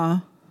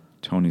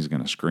 Tony's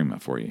going to scream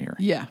it for you here.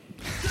 Yeah.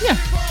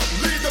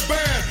 Lead the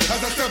band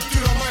as I step to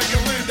the mic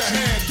and lend a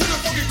hand to the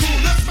funky crew.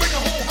 Let's make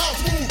a whole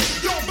house move.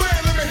 Yo,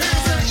 band, let me hear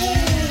you say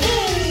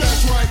ooh.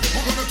 That's right.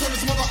 We're gonna turn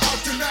this mother out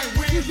tonight.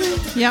 We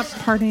live. Yep.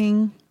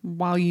 Partying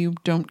while you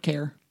don't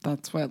care.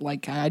 That's what,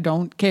 like, I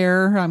don't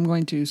care. I'm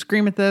going to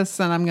scream at this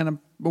and I'm going to,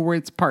 where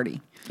it's party.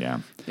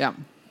 Yeah. Yeah.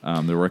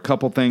 There were a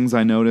couple things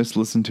I noticed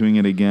listening to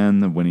it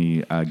again when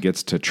he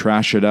gets to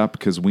Trash It Up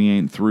Because We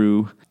Ain't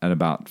Through at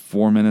about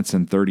 4 minutes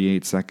and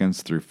 38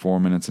 seconds through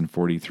 4 minutes and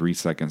 43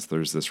 seconds.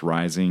 There's this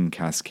rising,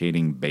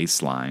 cascading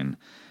bass line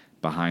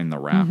behind the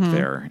rap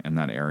there in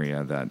that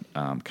area that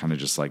kind of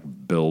just like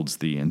builds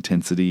the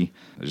intensity.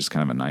 It's just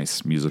kind of a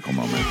nice musical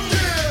moment.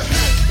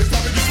 It's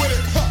time to get with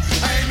it.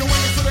 Huh. I ain't no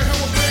witness to the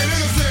hell of being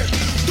innocent.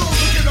 Those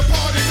who get the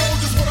party know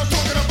just what I'm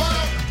talking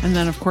about. And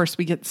then, of course,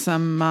 we get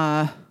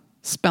some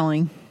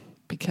spelling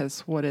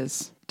because what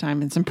is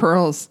diamonds and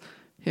pearls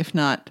if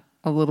not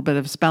a little bit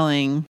of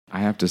spelling. I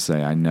have to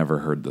say, I never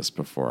heard this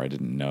before. I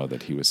didn't know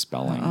that he was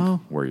spelling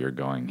where you're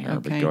going here.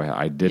 But Okay. go ahead.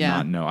 I did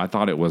not know. I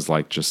thought it was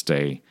like just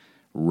a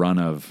run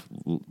of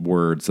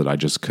words that I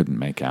just couldn't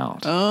make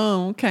out.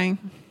 Oh, okay.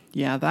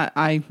 Yeah,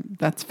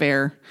 that's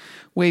fair.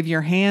 Wave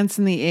your hands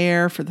in the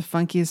air for the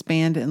funkiest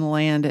band in the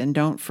land, and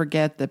don't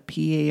forget the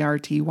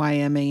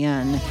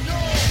PARTYMAN. Wave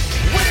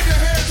your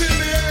hands in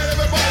the air,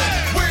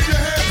 everybody. Wave your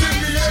hands in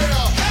the air.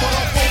 For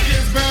the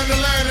funkiest band in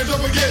the land, and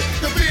don't forget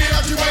the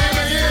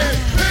PARTYMAN.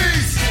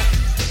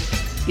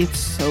 Peace. It's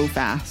so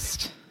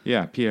fast.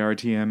 Yeah,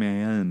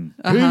 PARTYMAN.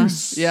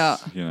 Peace. Yeah.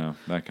 You know,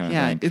 that kind of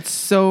Yeah, thing. it's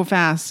so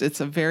fast. It's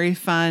a very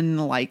fun,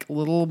 like,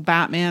 little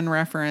Batman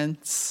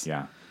reference.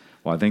 Yeah.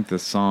 Well, I think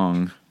this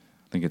song,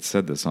 I think it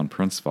said this on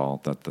Prince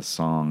Vault, that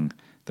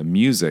the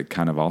music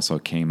kind of also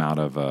came out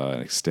of an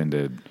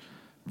extended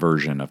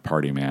version of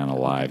Party Man, a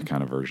live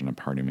kind of version of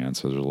Party Man.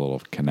 So there's a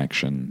little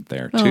connection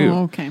there too.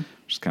 Oh, okay.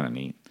 Which is kind of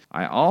neat.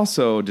 I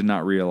also did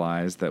not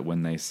realize that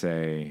when they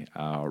say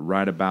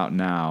right about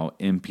now,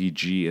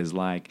 MPG is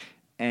like,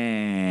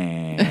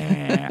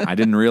 I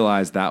didn't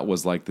realize that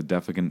was like the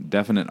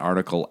definite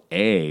article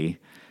A.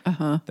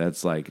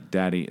 That's like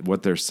daddy.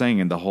 What they're saying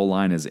in the whole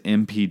line is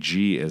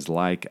MPG is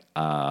like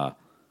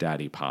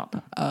daddy pop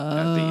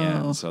at the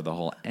end. So the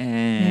whole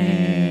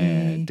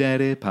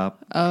daddy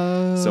pop.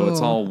 So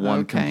it's all one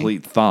okay.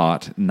 complete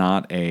thought,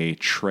 not a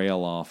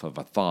trail off of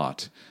a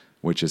thought,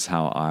 which is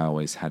how I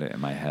always had it in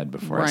my head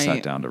before I sat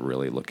Right. down to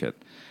really look at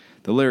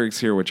the lyrics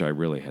here, which I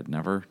really had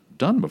never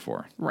done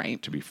before.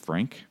 Right. To be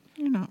frank,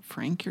 You're not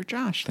Frank, you're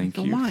Josh. thank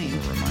the you wine. for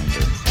the reminder.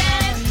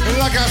 And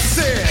like I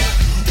said,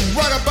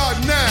 right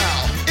about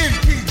now,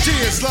 MPG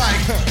is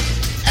like,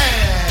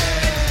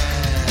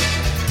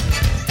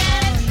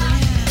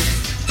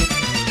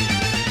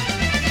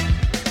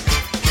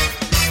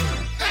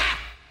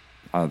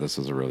 Oh, this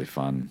was a really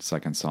fun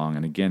second song.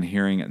 And again,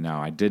 hearing it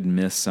now, I did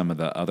miss some of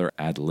the other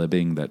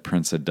ad-libbing that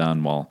Prince had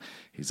done while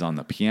he's on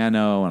the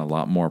piano, and a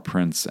lot more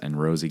Prince and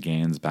Rosie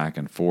Gaines back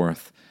and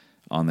forth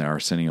on the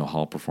Arsenio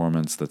Hall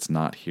performance that's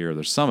not here.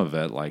 There's some of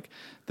it, like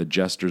the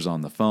gestures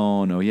on the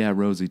phone. Oh, yeah,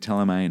 Rosie, tell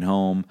him I ain't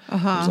home.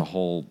 There's a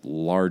whole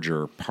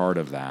larger part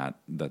of that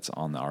that's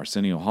on the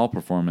Arsenio Hall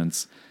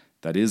performance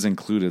that is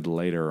included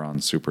later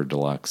on Super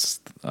Deluxe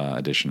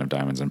edition of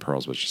Diamonds and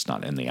Pearls, but it's just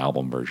not in the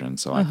album version.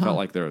 So I felt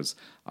like there was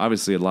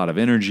obviously a lot of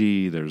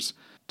energy. There's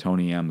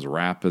Tony M's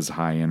rap is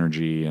high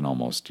energy and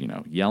almost,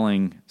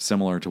 yelling,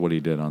 similar to what he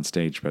did on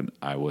stage. But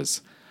I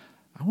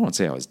won't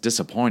say I was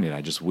disappointed.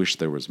 I just wish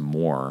there was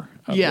more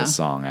of Yeah. this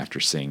song after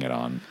seeing it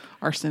on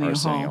Arsenio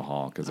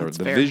Hall. Because That's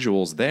the fair.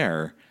 visuals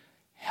there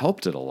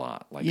helped it a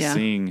lot. Like Yeah.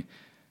 seeing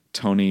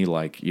Tony,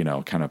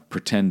 kind of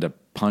pretend to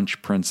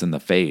punch Prince in the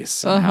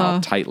face and how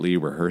tightly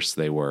rehearsed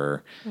they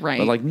were. Right.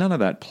 But like none of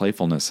that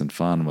playfulness and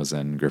fun was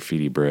in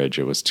Graffiti Bridge.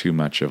 It was too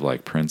much of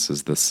like Prince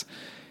is this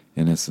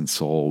innocent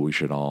soul we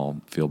should all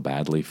feel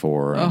badly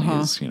for. And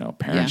his, parents Yeah.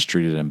 treated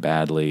treated him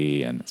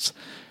badly, and his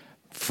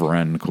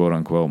friend, quote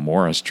unquote,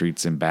 Morris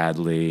treats him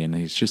badly, and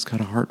he's just got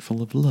a heart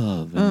full of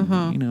love. And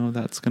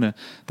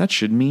that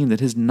should mean that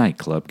his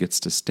nightclub gets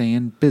to stay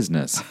in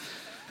business.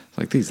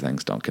 Like these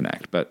things don't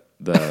connect, but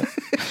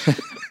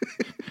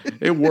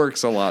it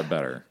works a lot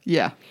better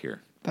Yeah,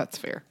 here. that's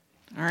fair.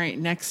 All right,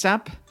 next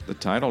up, The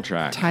title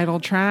track. title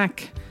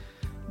track,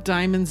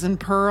 Diamonds and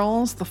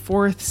Pearls, the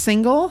fourth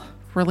single,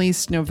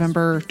 released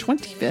November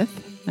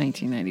 25th,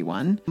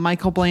 1991.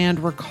 Michael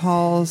Bland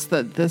recalls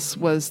that this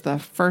was the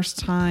first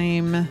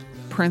time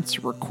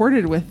Prince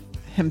recorded with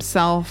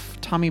himself,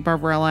 Tommy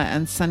Barbarella,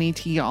 and Sonny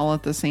T all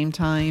at the same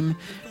time,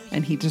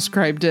 and he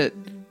described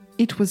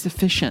it was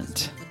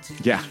efficient.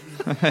 Yeah.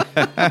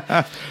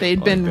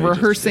 They'd been they just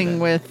rehearsing did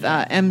it. with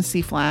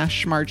MC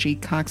Flash, Margie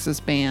Cox's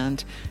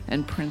band,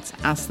 and Prince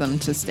asked them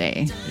to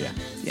stay. Yeah.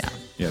 Yeah.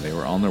 Yeah, they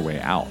were on their way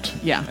out.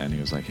 Yeah. And he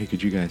was like, hey,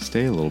 could you guys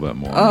stay a little bit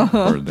more?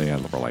 Or they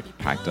were like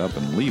packed up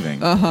and leaving.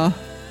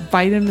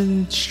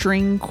 Vitamin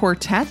String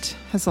Quartet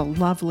has a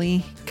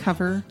lovely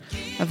cover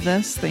of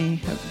this. They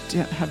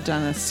have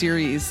done a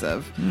series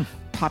of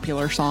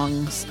popular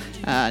songs,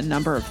 a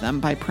number of them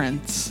by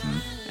Prince,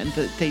 and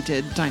they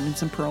did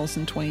Diamonds and Pearls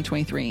in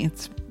 2023.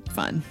 It's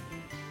fun.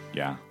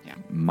 Yeah. Yeah.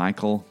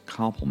 Michael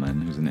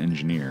Koppelman, who's an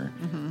engineer,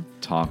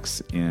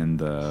 talks in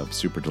the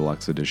Super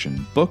Deluxe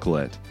Edition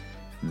booklet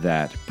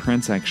that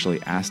Prince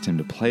actually asked him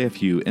to play a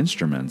few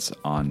instruments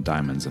on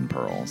Diamonds and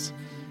Pearls.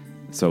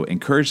 So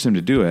encouraged him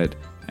to do it,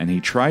 and he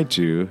tried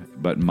to,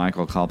 but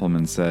Michael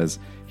Koppelman says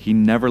he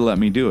never let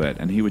me do it,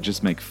 and he would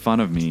just make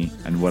fun of me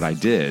and what I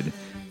did.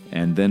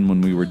 And then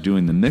when we were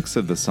doing the mix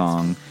of the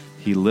song,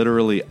 he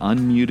literally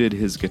unmuted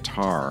his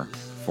guitar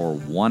for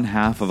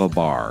 1/2 of a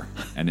bar,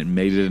 and it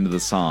made it into the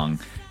song.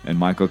 And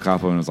Michael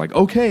Koppelman was like,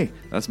 okay,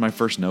 that's my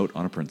first note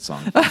on a Prince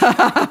song. Which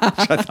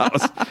I thought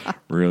was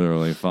really,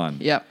 really fun.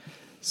 Yep.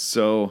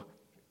 So,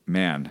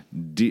 man,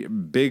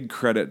 big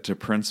credit to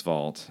Prince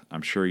Vault.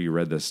 I'm sure you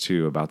read this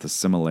too about the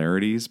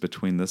similarities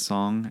between this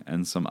song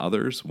and some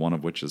others, one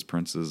of which is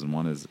Prince's and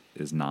one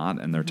is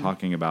not. And they're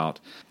talking about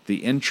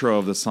the intro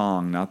of the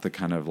song, not the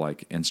kind of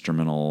like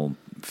instrumental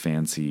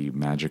fancy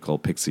magical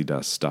pixie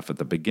dust stuff at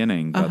the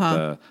beginning, but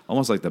the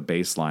almost like the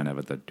bass line of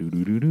it, the do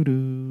do do do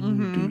do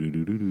do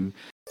do do do.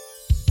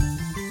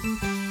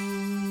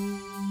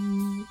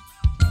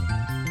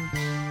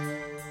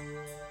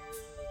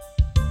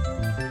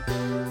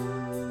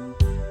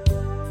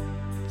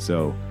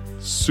 So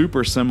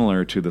super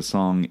similar to the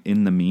song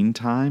In the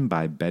Meantime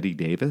by Betty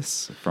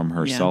Davis from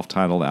her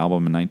self-titled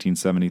album in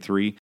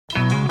 1973.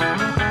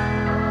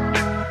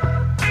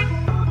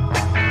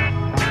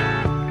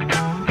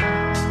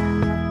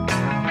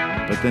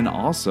 But then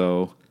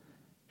also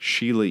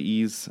Sheila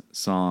E.'s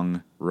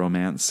song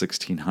Romance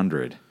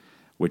 1600,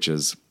 which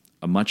is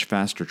a much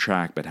faster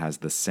track but has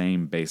the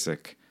same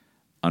basic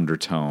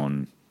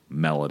undertone,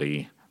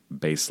 melody,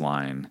 bass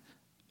line,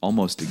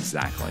 almost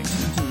exactly.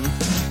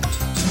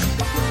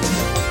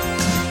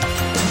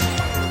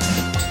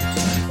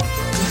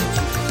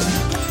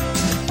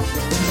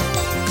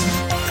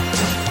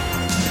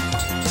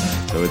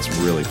 So it's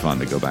really fun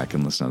to go back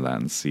and listen to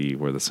that and see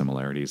where the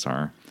similarities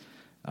are.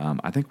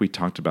 I think we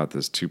talked about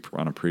this too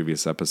on a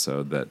previous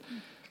episode, that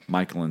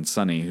Michael and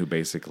Sonny, who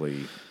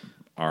basically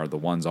are the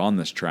ones on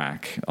this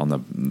track, on the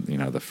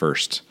the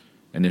first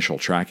initial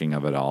tracking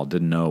of it all,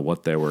 didn't know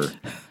what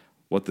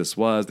this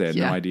was. They had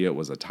no idea it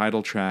was a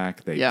title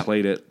track. They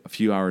played it a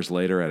few hours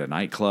later at a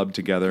nightclub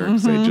together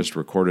because they just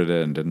recorded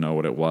it and didn't know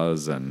what it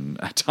was. And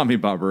Tommy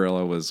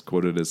Barbarella was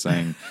quoted as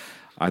saying,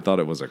 I thought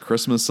it was a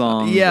Christmas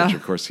song, which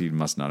of course he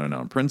must not have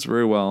known Prince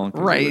very well,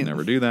 because he would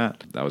never do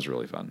that. That was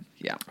really fun.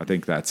 Yeah. I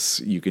think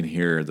you can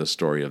hear the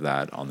story of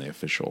that on the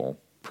official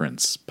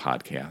Prince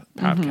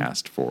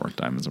podcast for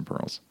Diamonds and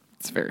Pearls.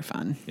 It's very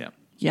fun. Yeah.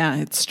 Yeah,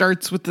 it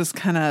starts with this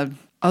kind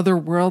of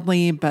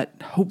otherworldly but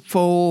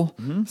hopeful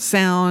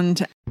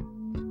sound.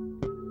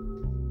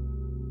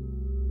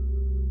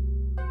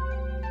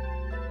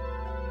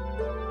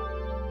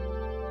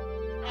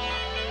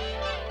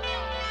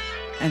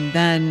 And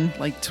then,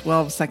 like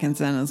 12 seconds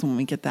in, is when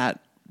we get that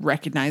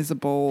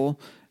recognizable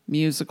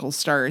musical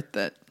start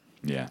that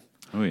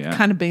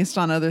kind of based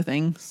on other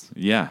things.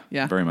 Yeah,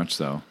 very much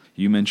so.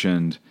 You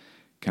mentioned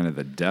kind of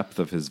the depth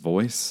of his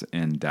voice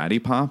in Daddy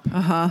Pop.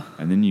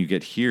 And then you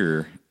get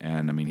here,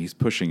 and I mean, he's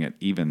pushing it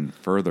even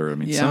further. I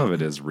mean, some of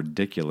it is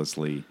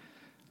ridiculously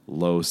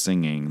low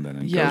singing, then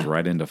it goes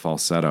right into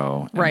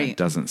falsetto. And it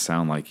doesn't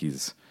sound like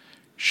he's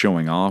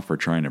showing off or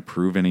trying to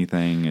prove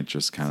anything. It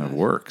just kind of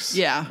works.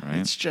 Yeah, right?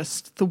 It's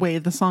just the way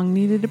the song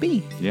needed to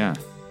be. Yeah.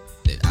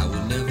 That I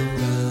will never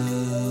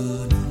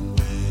run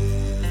away.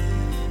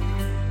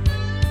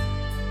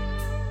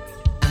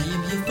 I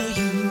am here for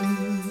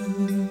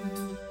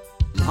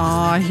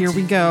you. Here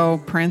we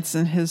go. Prince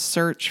and his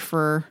search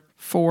for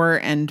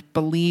and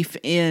belief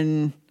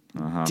in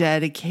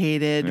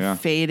dedicated,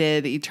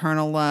 fated,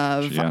 eternal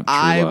love.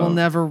 I will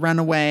never run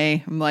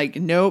away. I'm like,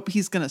 nope,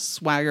 he's going to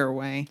swagger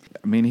away.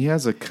 I mean, he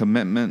has a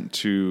commitment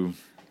to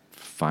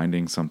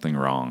finding something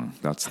wrong.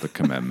 That's the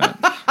commitment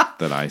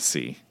that I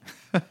see.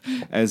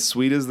 As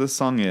sweet as this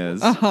song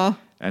is,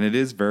 and it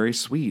is very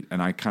sweet,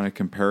 and I kind of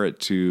compare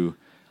it to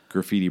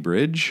Graffiti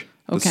Bridge,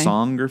 the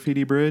song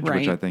Graffiti Bridge,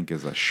 which I think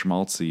is a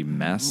schmaltzy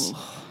mess.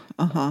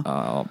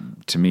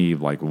 To me,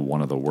 like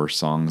one of the worst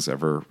songs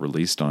ever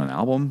released on an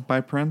album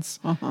by Prince.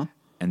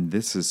 And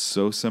this is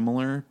so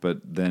similar, but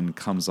then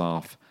comes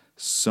off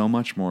so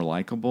much more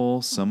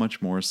likable, so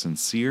much more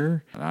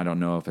sincere. And I don't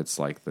know if it's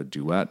like the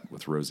duet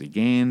with Rosie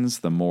Gaines,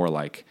 the more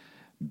like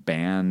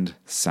band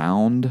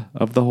sound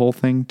of the whole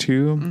thing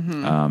too.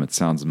 It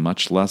sounds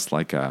much less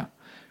like a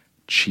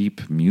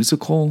cheap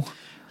musical.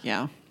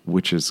 Yeah.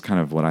 Which is kind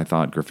of what I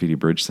thought Graffiti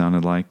Bridge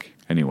sounded like.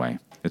 Anyway,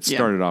 it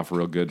started off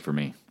real good for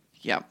me.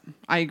 Yep,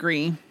 I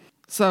agree.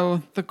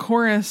 So the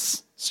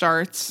chorus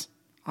starts,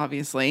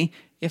 obviously,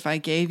 if I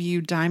gave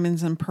you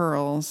diamonds and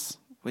pearls,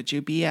 would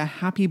you be a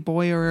happy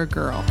boy or a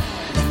girl?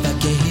 If I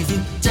gave you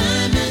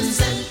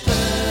diamonds and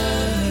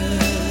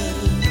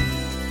pearls,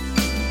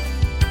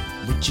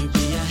 would you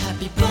be a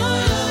happy boy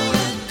or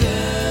a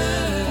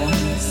girl? Well,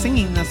 he's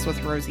singing this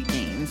with Rosie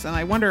Gaines, and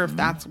I wonder if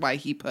that's why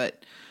he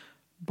put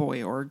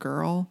boy or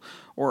girl,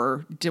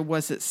 or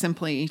was it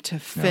simply to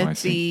fit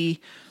the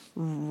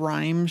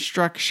rhyme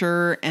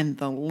structure and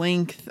the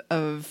length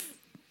of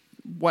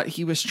what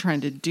he was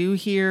trying to do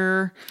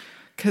here?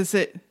 Is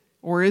it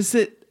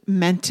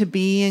meant to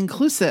be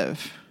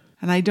inclusive?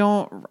 And I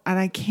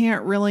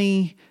can't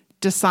really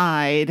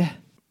decide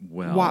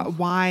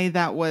why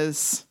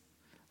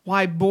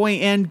boy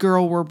and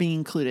girl were being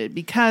included,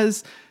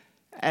 because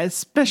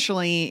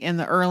especially in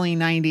the early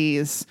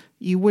 90s,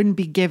 you wouldn't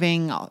be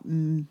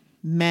giving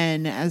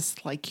men as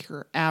like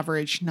your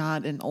average,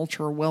 not an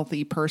ultra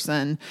wealthy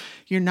person.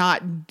 You're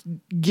not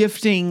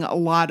gifting a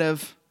lot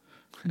of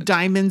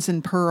diamonds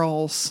and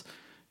pearls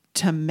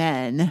to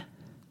men.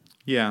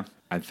 Yeah.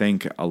 I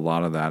think a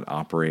lot of that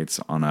operates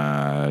on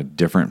a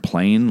different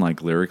plane,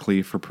 like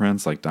lyrically for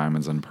Prince. Like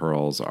Diamonds and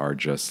Pearls are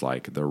just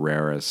like the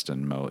rarest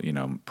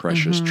and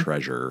precious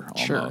treasure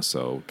almost.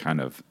 So kind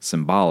of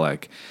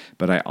symbolic.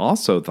 But I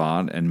also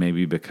thought, and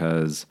maybe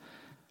because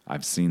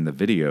I've seen the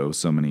video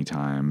so many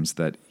times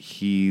that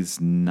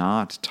he's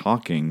not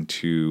talking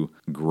to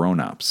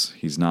grown-ups.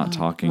 He's not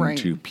talking right.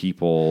 to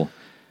people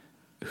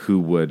who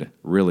would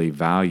really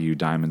value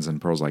diamonds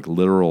and pearls, like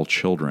literal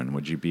children.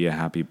 Would you be a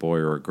happy boy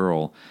or a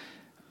girl?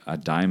 A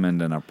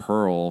diamond and a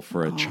pearl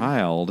for a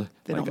child,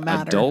 they like don't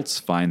matter. adults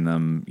find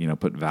them,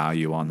 put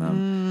value on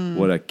them.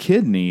 What a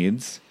kid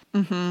needs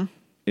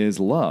is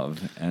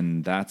love.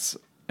 And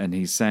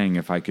he's saying,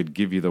 if I could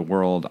give you the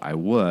world, I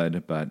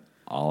would, but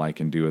all I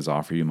can do is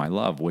offer you my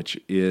love, which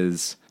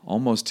is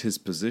almost his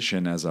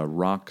position as a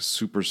rock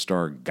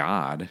superstar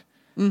god.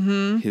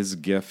 His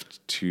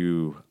gift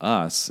to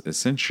us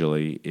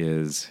essentially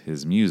is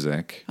his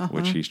music,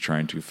 which he's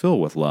trying to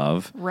fill with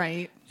love.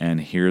 Right. And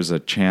here's a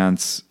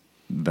chance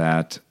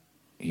that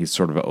he's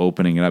sort of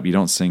opening it up. You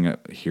don't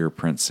hear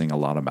Prince sing a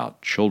lot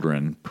about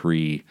children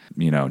pre,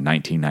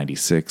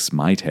 1996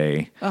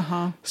 Maite.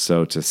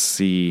 So to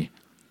see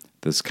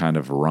this kind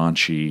of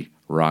raunchy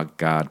rock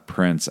god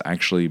Prince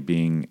actually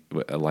being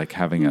like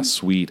having a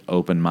sweet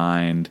open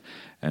mind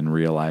and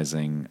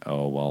realizing,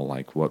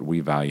 what we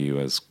value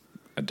as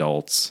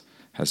adults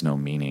has no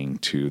meaning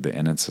to the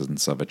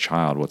innocence of a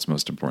child. What's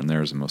most important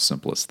there is the most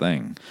simplest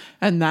thing.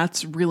 And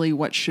that's really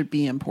what should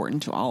be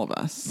important to all of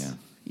us. Yeah.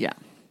 Yeah.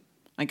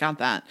 I got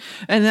that.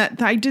 And that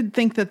I did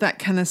think that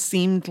kind of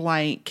seemed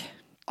like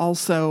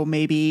also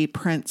maybe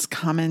Prince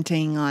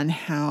commenting on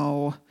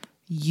how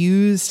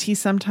used he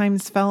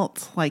sometimes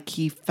felt. Like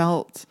he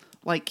felt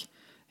like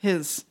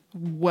his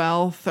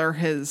wealth or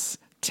his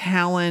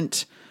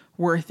talent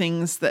were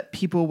things that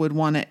people would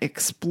want to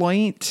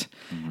exploit.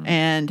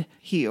 And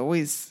he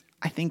always,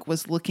 I think,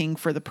 was looking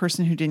for the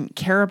person who didn't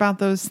care about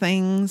those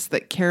things,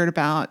 that cared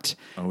about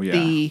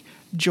the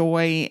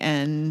joy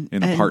and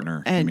In a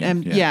partner, you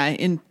mean.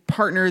 in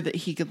partner that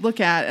he could look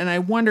at. And I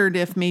wondered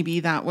if maybe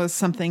that was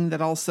something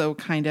that also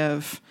kind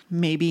of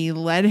maybe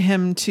drew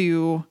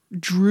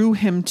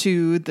him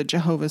to the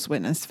Jehovah's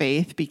Witness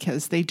faith,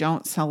 because they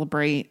don't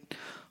celebrate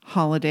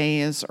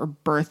holidays or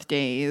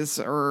birthdays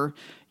or,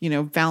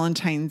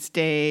 Valentine's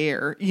Day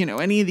or,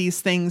 any of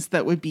these things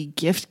that would be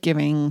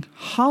gift-giving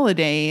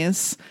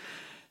holidays,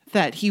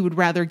 that he would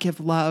rather give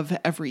love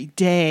every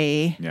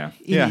day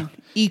in an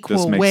equal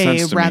This makes way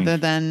sense to me. rather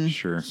than...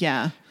 Sure.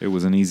 Yeah. It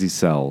was an easy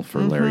sell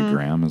for Larry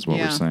Graham is what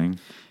we're saying.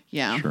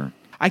 Yeah. Sure.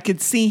 I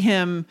could see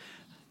him,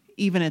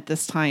 even at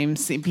this time,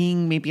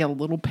 being maybe a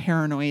little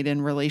paranoid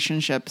in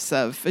relationships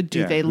of,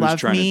 do they who's love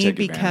trying to me? take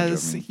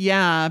advantage of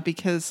me?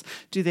 Because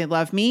do they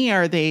love me?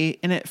 Are they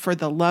in it for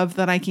the love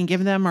that I can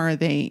give them? Or are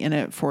they in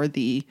it for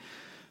the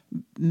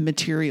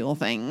material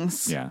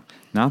things? Yeah.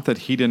 Not that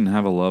he didn't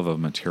have a love of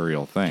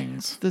material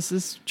things. This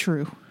is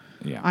true.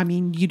 Yeah. I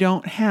mean, you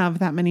don't have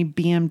that many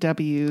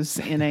BMWs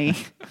in a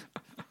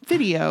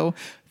video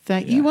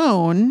that you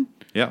own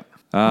Yeah.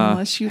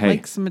 unless you hey,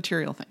 like some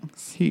material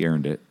things. he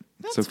earned it.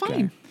 That's It's okay.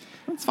 fine.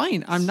 That's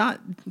fine.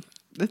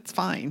 That's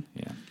fine.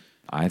 Yeah.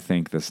 I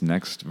think this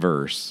next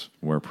verse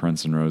where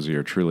Prince and Rosie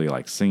are truly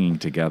like singing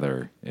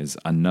together is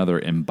another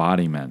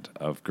embodiment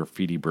of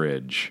Graffiti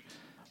Bridge.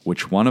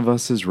 Which one of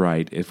us is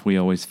right if we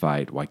always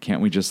fight? Why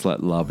can't we just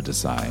let love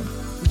decide?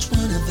 Which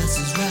one of us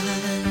is right?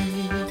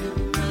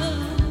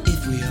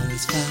 If we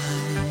always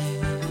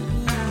fight,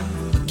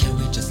 or can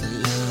we just let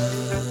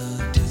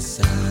love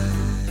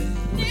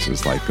decide? Which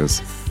is like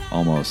this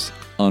almost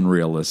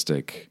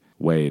unrealistic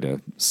way to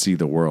see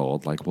the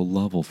world. Like, well,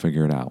 love will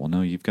figure it out. Well,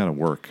 no, you've got to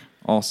work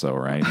also,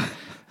 right?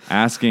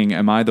 Asking,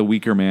 am I the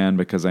weaker man?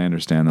 Because I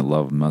understand that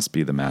love must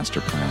be the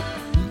master plan.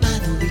 By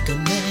the weaker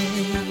man,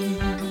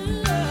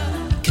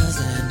 'cause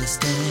I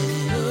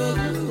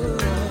understand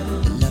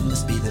love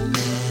must be the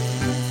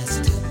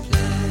master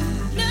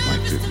plan.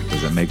 Like,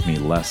 does it make me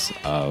less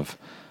of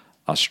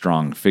a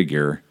strong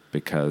figure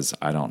because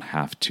I don't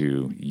have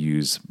to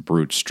use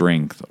brute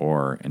strength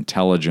or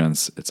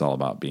intelligence? It's all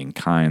about being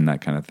kind, that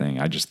kind of thing.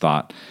 I just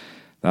thought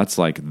that's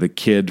like the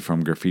kid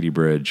from Graffiti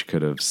Bridge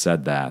could have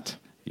said that,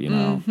 you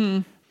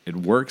know. It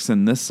works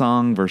in this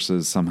song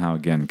versus somehow,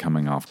 again,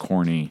 coming off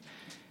corny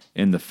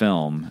in the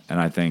film. And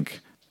I think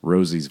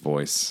Rosie's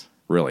voice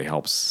really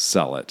helps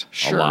sell it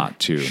a lot,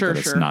 too. Sure, that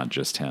it's sure. not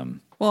just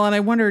him. Well, and I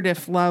wondered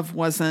if love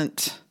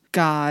wasn't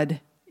God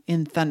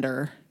in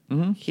Thunder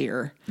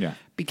here. Yeah.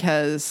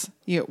 Because,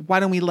 why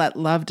don't we let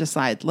love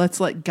decide? Let's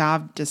let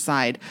God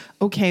decide.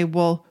 Okay,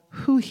 well,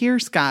 who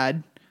hears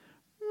God?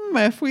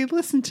 If we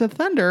listen to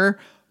Thunder,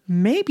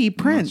 maybe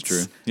Prince.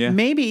 true. Yeah.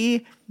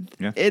 Maybe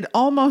Yeah. it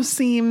almost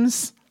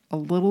seems a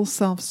little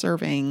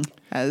self-serving,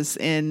 as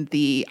in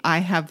I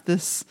have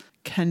this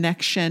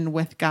connection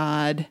with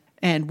God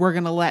and we're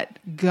going to let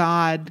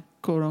God,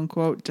 quote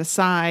unquote,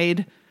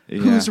 decide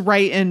who's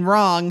right and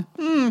wrong.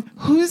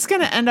 Who's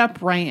going to end up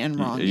right and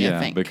wrong, you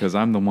think? Because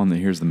I'm the one that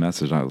hears the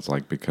message. I was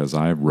like, because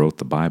I wrote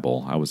the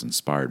Bible, I was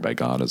inspired by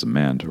God as a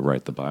man to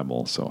write the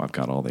Bible, so I've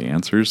got all the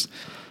answers.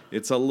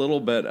 It's a little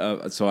bit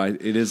of, it's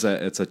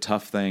a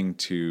tough thing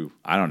to,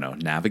 I don't know,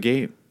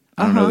 navigate.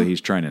 I don't know that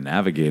he's trying to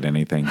navigate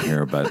anything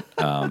here, but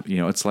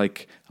it's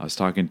like I was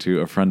talking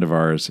to a friend of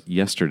ours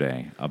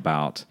yesterday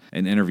about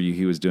an interview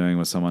he was doing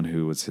with someone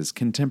who was his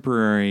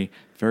contemporary,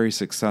 very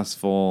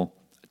successful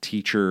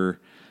teacher.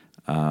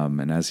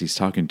 And as he's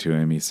talking to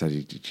him, he said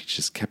he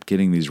just kept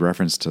getting these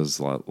references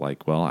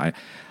like, well,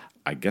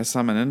 I guess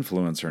I'm an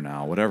influencer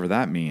now, whatever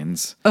that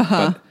means.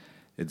 But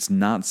it's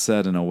not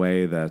said in a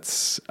way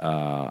that's,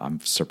 I'm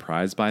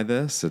surprised by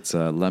this. It's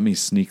let me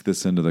sneak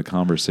this into the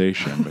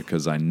conversation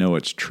because I know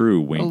it's true.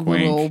 Wink, A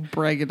little wink.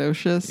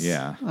 braggadocious.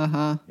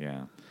 Yeah.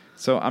 Yeah.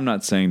 So I'm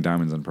not saying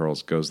Diamonds and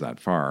Pearls goes that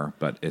far,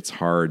 but it's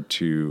hard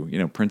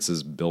to, Prince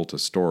has built a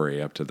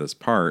story up to this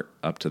part,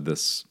 up to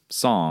this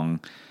song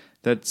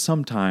that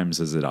sometimes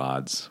is at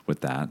odds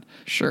with that.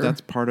 Sure. But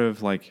that's part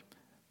of like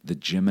the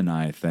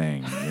Gemini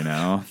thing,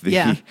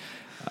 Yeah.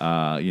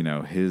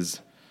 His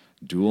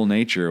dual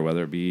nature,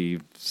 whether it be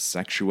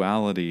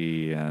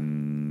sexuality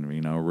and,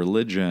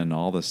 religion,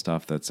 all the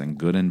stuff that's in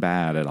good and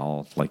bad, it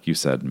all, like you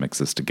said,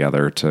 mixes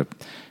together to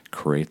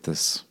create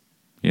this,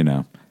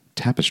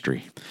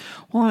 tapestry.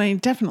 Well, I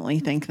definitely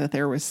think that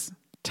there was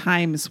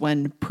times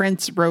when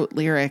Prince wrote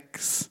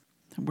lyrics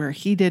where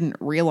he didn't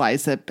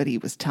realize it, but he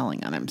was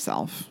telling on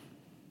himself.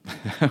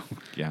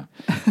 Yeah.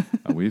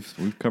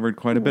 We've covered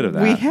quite a bit of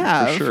that. We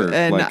have, for sure.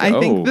 and I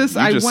think this-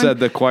 you I just went- said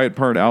the quiet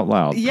part out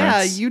loud. Yeah,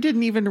 Prince. you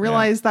didn't even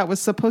realize that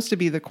was supposed to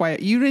be the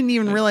quiet. You didn't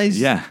even realize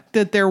Yeah.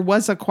 that there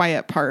was a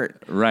quiet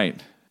part,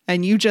 Right.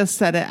 and you just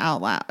said it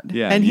out loud.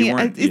 Yeah, and you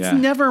weren't- it's yeah.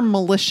 never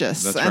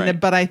malicious, That's right.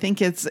 but I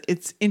think it's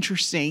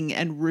interesting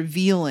and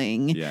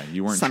revealing. Yeah,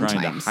 you weren't trying to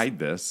sometimes. hide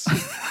this,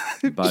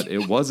 but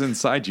it was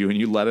inside you and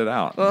you let it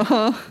out.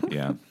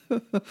 Yeah.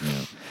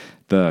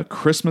 The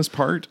Christmas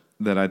part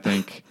that I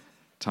think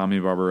Tommy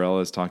Barbarella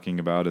is talking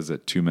about is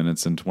at 2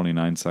 minutes and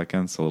 29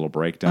 seconds. A little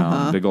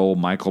breakdown. Big old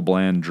Michael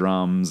Bland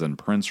drums and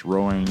Prince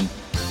rowing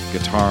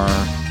guitar.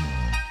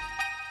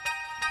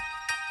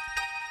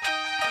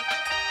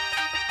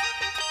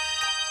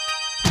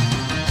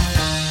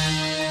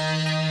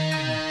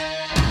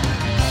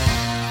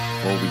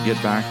 Before we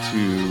get back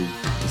to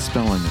the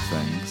spelling of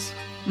things.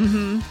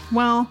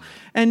 Well,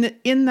 and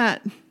in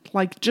that,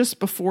 like just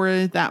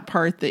before that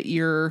part that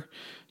you're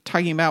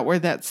talking about, where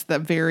that's the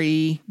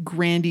very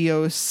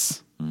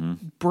grandiose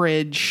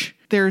bridge,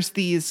 there's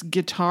these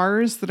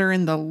guitars that are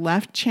in the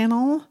left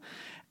channel,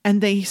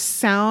 and they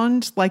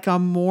sound like a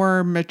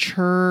more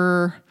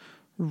mature,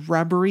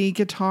 rubbery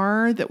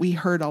guitar that we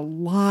heard a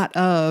lot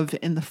of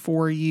in the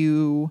For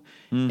You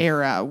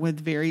era with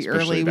very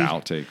Especially early the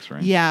outtakes,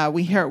 right? Yeah,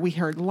 we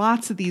heard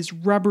lots of these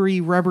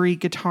rubbery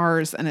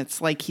guitars, and it's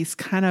like he's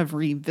kind of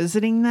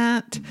revisiting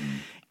that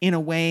in a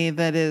way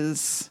that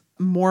is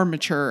more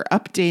mature,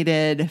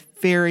 updated,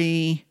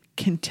 very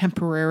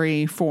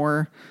contemporary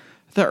for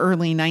the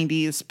early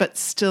 90s, but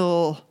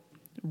still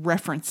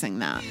referencing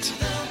that.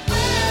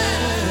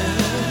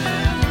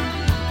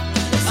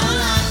 All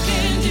I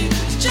can do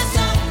is just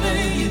offer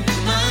you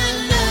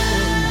my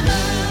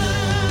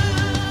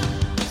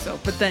love. So,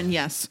 but then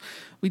yes,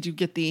 we do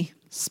get the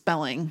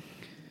spelling.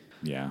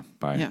 Yeah,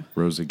 by Yeah.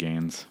 Rosa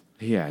Gaines.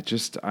 Yeah,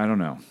 just, I don't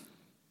know.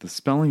 The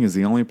spelling is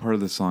the only part of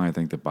the song I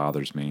think that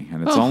bothers me.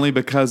 And it's only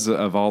because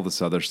of all this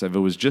other stuff. If it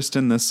was just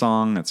in this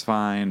song, it's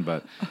fine.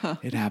 But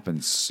it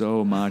happens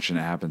so much, and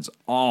it happens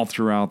all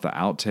throughout the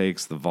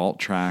outtakes, the vault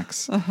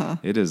tracks.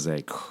 It is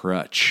a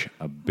crutch,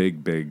 a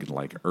big,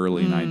 like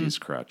early 90s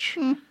crutch.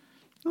 Well,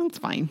 it's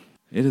fine.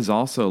 It is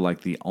also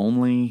like the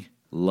only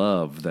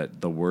love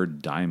that the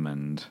word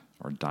diamond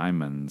or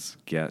diamonds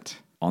get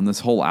on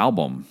this whole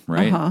album,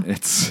 right?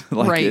 It's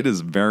like Right. it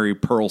is very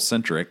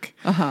Pearl-centric.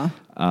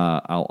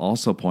 I'll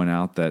also point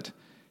out that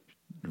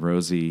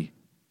Rosie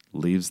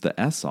leaves the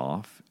S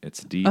off.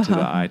 It's D to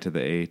the I to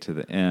the A to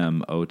the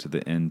M, O to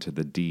the N to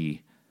the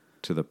D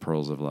to the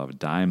Pearls of Love.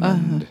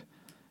 Diamond.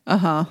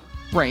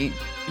 Right.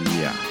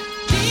 Yeah.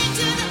 D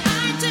to the I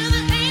to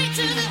the A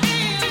to the N.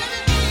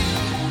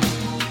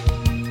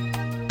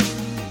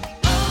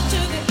 O to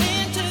the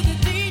N to the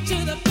D to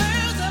the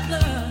pearls of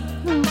love.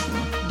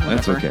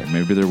 That's Whatever. okay.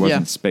 Maybe there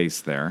wasn't Yeah.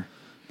 space there.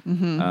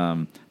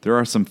 There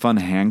are some fun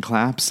hand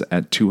claps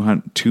at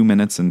 2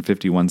 minutes and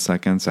 51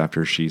 seconds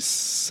after she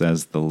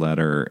says the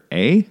letter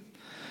A.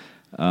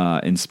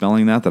 In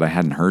spelling that I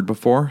hadn't heard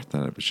before.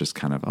 That it was just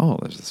kind of, oh,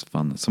 there's this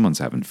fun. Someone's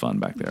having fun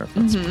back there. If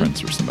that's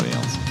Prince or somebody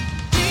else.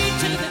 D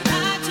to the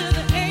I to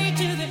the A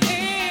to the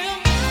M.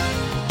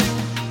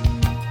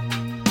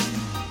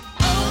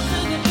 O to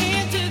the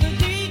N to the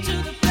D to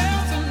the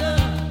pearls of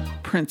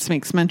love. Prince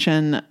makes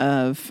mention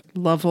of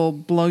love will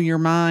blow your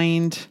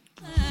mind.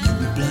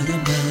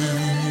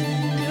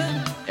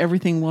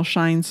 Everything will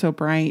shine so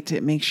bright,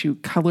 it makes you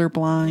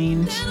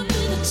colorblind.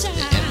 Everything will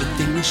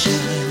shine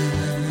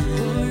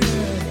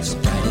so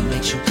bright it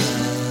makes you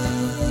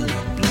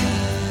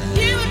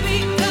You would be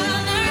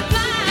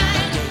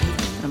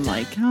colorblind. I'm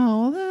like,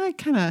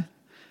 oh,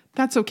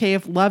 that's okay.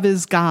 If love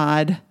is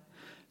God,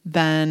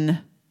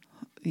 then,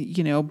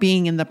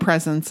 being in the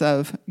presence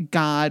of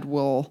God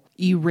will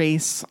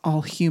erase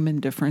all human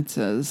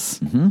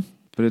differences.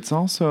 But it's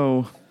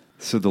also,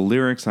 so the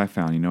lyrics I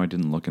found, I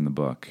didn't look in the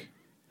book.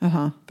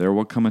 There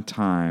will come a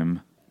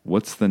time.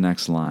 What's the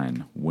next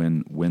line?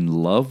 When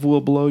love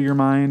will blow your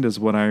mind is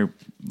what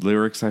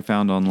lyrics I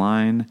found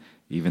online.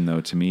 Even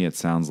though to me it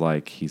sounds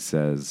like he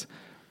says,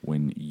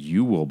 when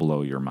you will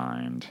blow your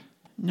mind.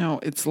 No,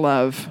 it's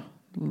love.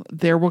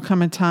 There will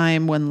come a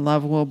time when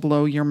love will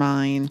blow your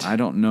mind. I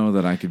don't know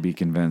that I could be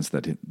convinced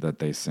that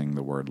they sing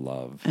the word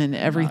love. And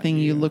everything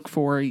not you look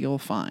for, you'll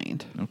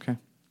find. Okay.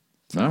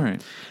 All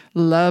right.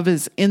 Love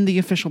is in the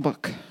official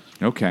book.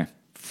 Okay.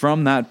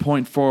 From that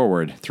point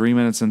forward, 3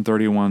 minutes and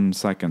 31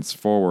 seconds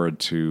forward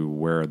to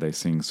where they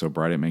sing So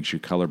Bright It Makes You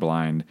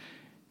Colorblind,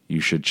 you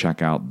should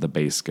check out the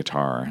bass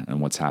guitar and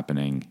what's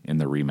happening in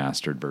the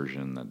remastered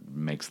version that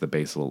makes the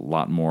bass a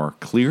lot more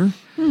clear.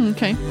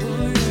 Okay.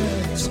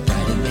 So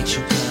bright it makes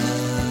you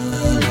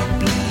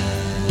colorblind.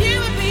 You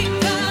would be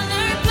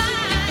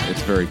colorblind.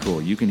 It's very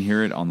cool. You can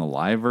hear it on the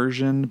live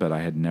version, but I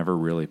had never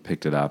really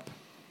picked it up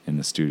in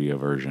the studio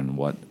version,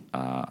 what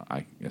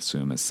I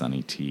assume is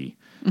Sonny T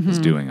is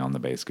doing on the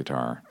bass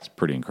guitar. It's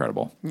pretty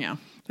incredible. Yeah.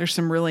 There's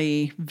some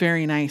really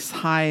very nice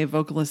high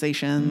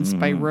vocalizations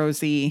by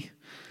Rosie.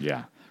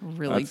 Yeah.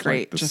 Really That's great.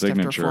 Like the just after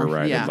signature, four-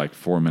 right? Yeah. At like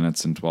 4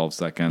 minutes and 12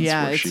 seconds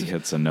Yeah, where she it's-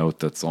 hits a note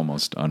that's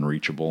almost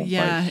unreachable by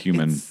Yeah,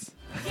 human it's-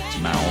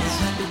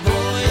 mouths.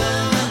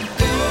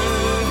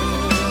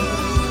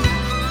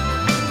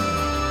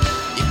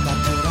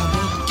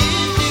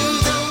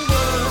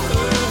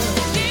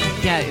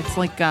 Yeah, it's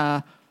like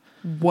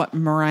what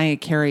Mariah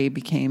Carey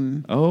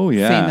became Oh,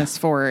 yeah. famous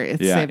for.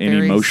 It's Yeah, a in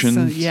very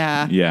emotions.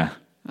 yeah. Yeah.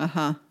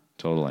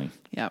 Totally.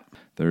 Yep.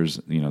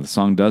 There's, the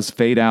song does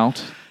fade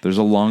out. There's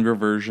a longer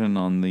version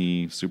on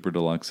the Super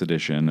Deluxe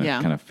edition. It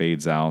Yeah. kind of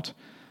fades out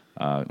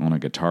on a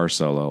guitar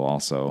solo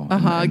also. in the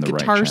right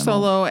Guitar channel.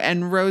 solo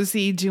and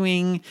Rosie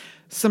doing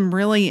some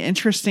really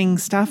interesting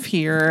stuff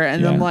here,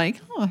 and Yeah. I'm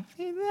like, oh, it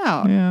faded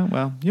out. Yeah,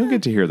 well, you'll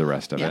get to hear the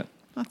rest of Yeah, it.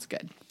 that's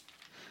good.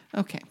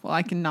 Okay, well,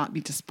 I cannot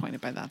be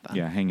disappointed by that then.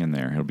 Yeah, hang in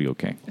there. It'll be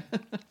okay.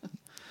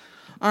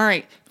 All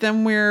right,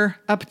 then we're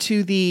up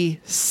to the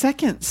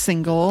second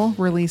single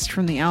released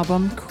from the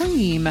album,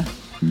 Cream,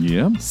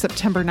 Yep.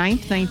 September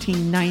 9th,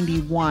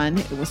 1991.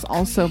 It was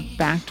also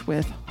backed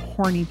with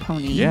Horny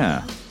Pony.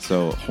 Yeah.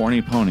 So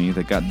Horny Pony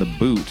that got the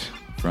boot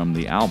from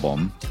the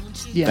album,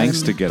 Yeah,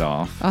 thanks to Get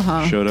Off,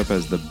 showed up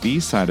as the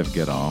B-side of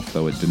Get Off,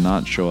 though it did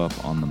not show up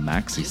on the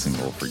maxi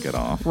single for Get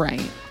Off,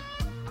 Right.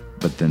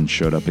 but then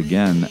showed up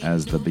again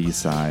as the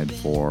B-side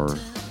for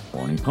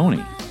Horny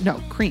Pony.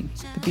 No, Cream.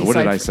 The B-side. What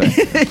did I say?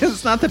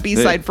 It's not the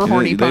B-side for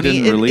Horny They Pony.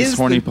 didn't It release is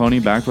Horny the- Pony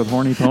back with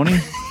Horny Pony?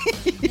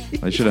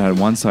 They should have had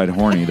one side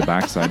Horny, the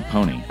backside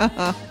Pony.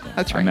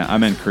 That's right. I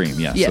meant Cream,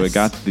 yeah. So Yes. it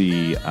got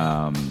the,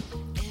 I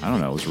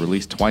don't know, it was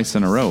released twice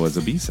in a row as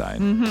a B-side.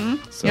 Mm-hmm.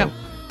 So Yep.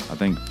 I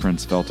think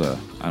Prince felt a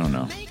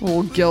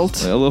little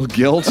guilt. little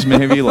guilt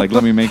maybe, like,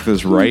 let me make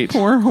this right.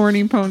 Poor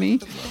Horny Pony.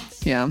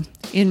 Yeah.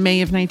 In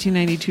May of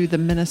 1992, the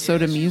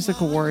Minnesota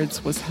Music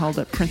Awards was held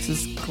at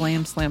Prince's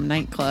Glam Slam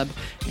nightclub,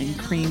 and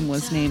Cream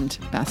was named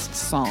Best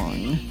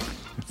Song.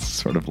 It's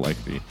sort of like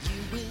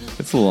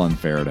it's a little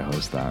unfair to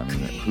host that. I mean,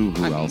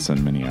 who else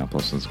in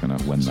Minneapolis is going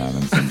to win that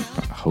and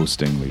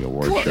hosting the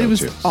award Well, show it was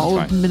too? all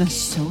It's of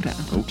Minnesota,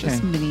 not Okay.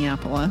 just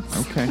Minneapolis.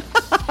 fine. Okay.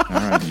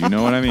 All right. You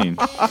know what I mean.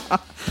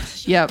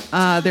 Yep.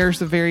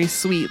 There's a very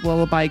sweet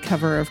lullaby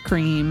cover of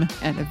Cream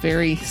and a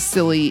very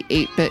silly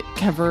 8-bit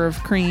cover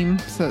of Cream.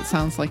 So it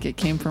sounds like it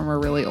came from a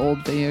really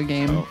old video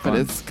game, Oh, but fun.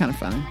 it's kind of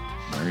fun.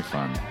 Very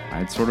fun. I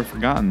had sort of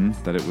forgotten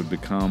that it would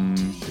become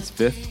its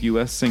fifth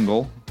U.S.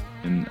 single,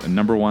 and a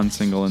number one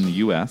single in the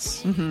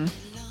U.S.,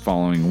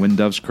 following When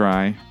Doves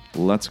Cry,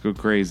 Let's Go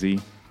Crazy,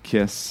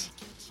 Kiss,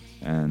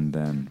 and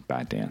then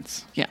Bad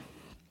Dance. Yeah.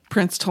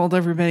 Prince told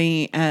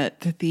everybody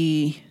at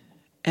the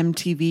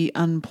MTV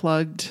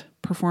Unplugged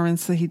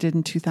performance that he did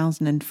in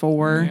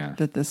 2004 Yeah.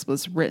 that this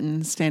was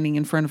written standing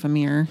in front of a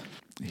mirror.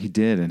 He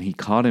did, and he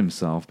caught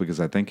himself because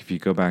I think if you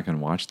go back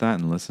and watch that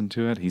and listen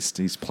to it, he's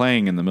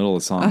playing in the middle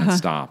of the song and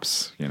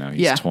stops. He's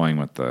Yeah. toying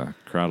with the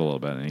crowd a little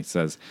bit, and he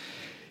says,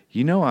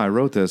 I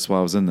wrote this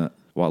while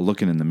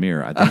looking in the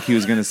mirror. I think he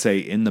was going to say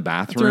in the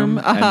bathroom,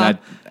 and that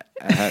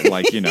had,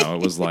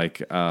 it was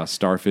like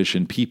starfish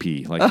and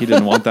pee-pee. Like, he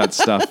didn't want that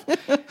stuff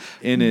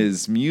in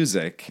his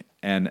music,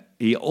 and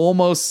he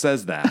almost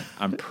says that,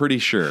 I'm pretty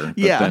sure, but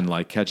Yeah.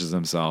 then catches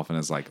himself and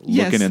is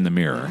Yes. looking in the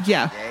mirror.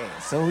 Yeah.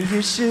 So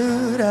you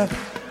should have.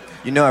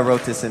 You know I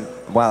wrote this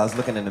while I was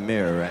looking in the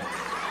mirror, right?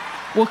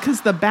 Well,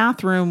 because the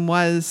bathroom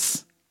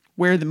was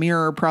where the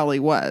mirror probably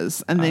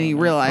was. And then he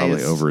realized.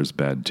 Probably over his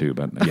bed too,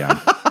 but yeah.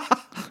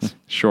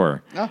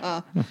 Sure.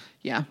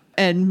 Yeah.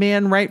 And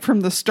man, right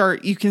from the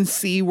start, you can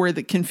see where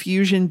the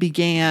confusion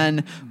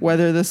began,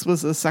 whether this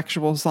was a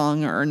sexual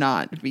song or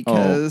not.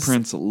 Because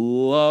Prince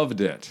loved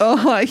it.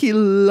 he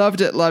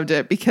loved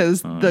it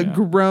because the yeah.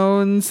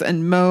 groans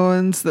and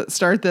moans that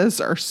start this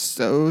are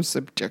so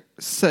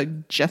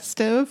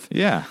suggestive.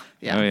 Yeah.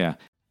 Yeah. Oh, yeah.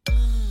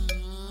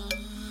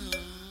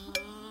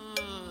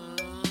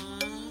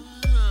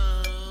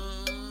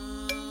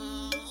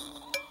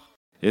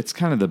 It's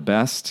kind of the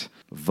best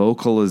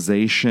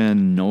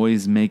vocalization,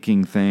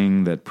 noise-making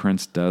thing that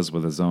Prince does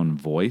with his own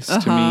voice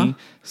to me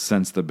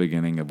since the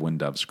beginning of When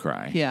Doves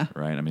Cry. Yeah.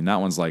 Right? I mean,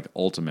 that one's like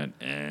ultimate.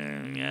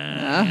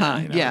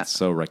 Yeah. It's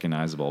so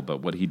recognizable.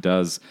 But what he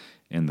does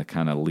in the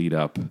kind of lead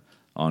up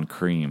on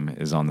Cream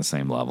is on the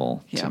same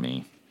level Yeah. to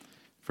me,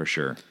 for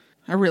sure.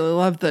 I really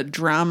love the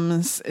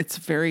drums. It's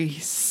very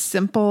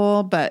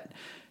simple, but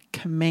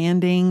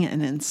commanding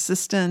and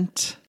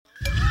insistent.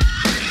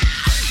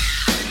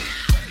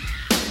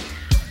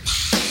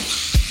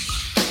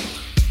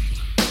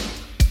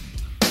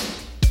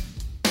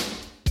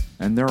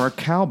 And there are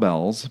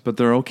cowbells, but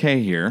they're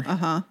okay here.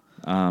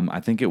 I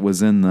think it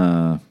was in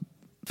the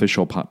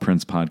official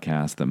Prince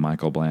podcast that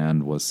Michael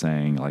Bland was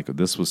saying, like,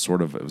 this was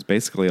it was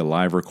basically a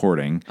live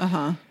recording.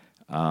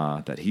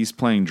 That he's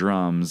playing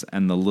drums,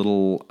 and the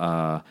little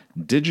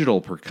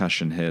digital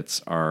percussion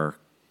hits are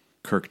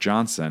Kirk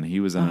Johnson. He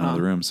was in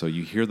another room, so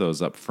you hear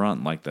those up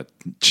front, like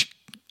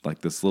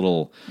this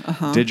little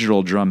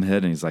digital drum hit,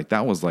 and he's like,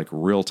 that was like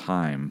real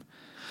time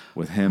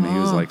with him. He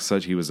was like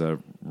he was a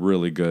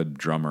really good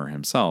drummer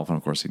himself, and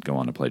of course he'd go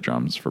on to play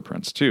drums for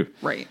Prince too.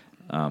 Right.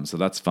 So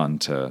that's fun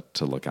to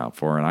look out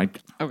for. And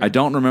I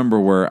don't remember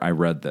where I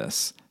read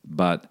this,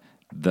 but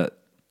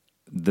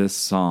this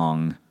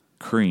song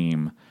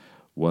Cream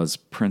was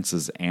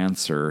Prince's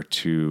answer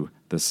to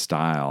the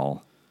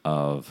style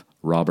of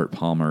Robert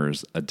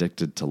Palmer's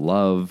Addicted to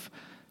Love,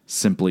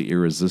 Simply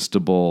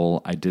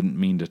Irresistible, I Didn't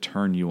Mean to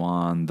Turn You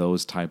On,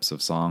 those types of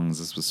songs.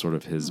 This was sort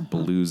of his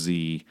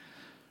bluesy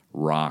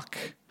rock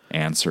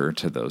answer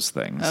to those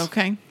things.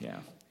 Okay.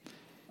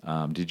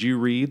 Yeah. Did you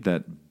read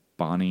that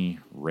Bonnie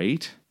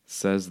Raitt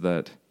says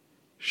that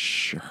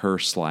her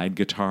slide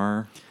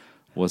guitar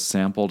was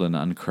sampled and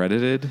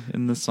uncredited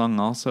in the song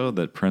also,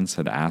 that Prince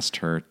had asked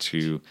her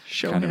to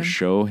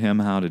show him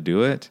how to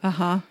do it.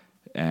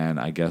 And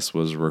I guess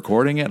was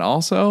recording it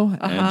also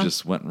and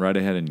just went right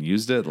ahead and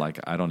used it. Like,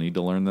 I don't need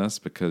to learn this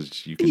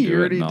because you can do it. You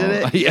already and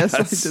did all. it? Yes, I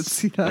did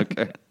see that.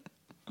 Okay.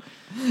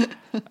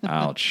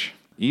 Ouch.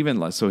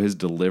 Even so, his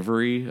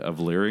delivery of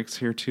lyrics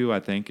here too, I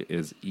think,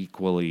 is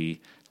equally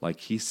like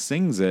he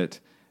sings it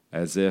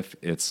as if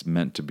it's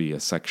meant to be a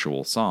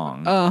sexual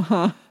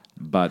song.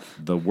 But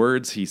the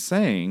words he's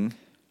saying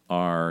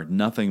are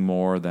nothing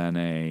more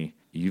than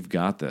you've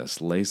got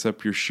this. Lace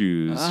up your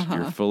shoes.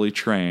 You're fully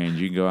trained.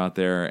 You can go out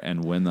there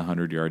and win the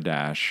 100-yard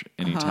dash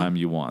anytime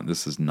you want.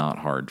 This is not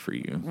hard for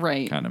you.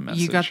 Right. Kind of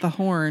message. You got the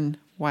horn.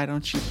 Why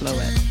don't you blow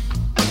it?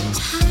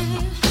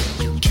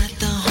 You got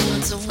the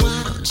horn, so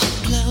why don't you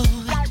blow it?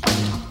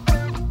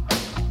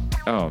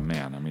 Oh,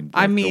 man.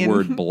 I the mean-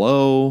 word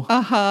blow.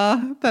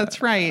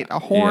 That's right. A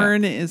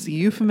horn is a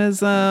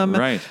euphemism.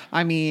 Right.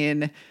 I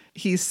mean,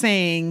 he's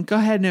saying, go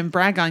ahead and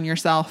brag on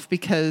yourself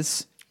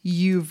because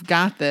you've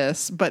got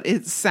this, but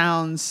it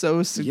sounds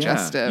so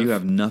suggestive. Yeah, you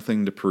have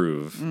nothing to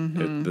prove.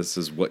 This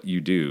is what you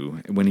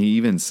do. When he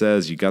even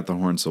says, you got the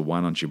horn, so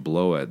why don't you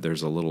blow it?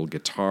 There's a little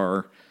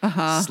guitar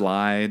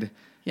slide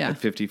at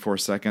 54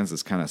 seconds.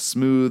 It's kind of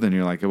smooth, and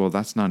you're like, well,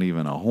 that's not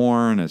even a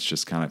horn. It's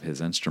just kind of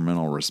his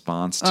instrumental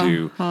response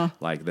to,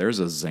 like, there's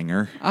a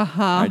zinger.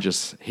 I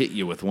just hit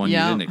you with one you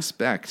didn't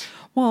expect.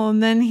 Well,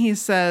 and then he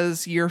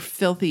says, you're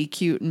filthy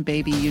cute and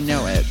baby, you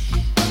know it.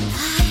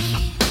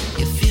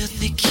 You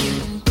filthy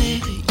cute and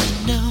baby,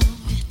 you know it.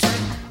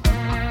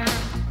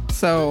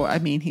 So, I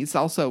mean, he's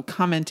also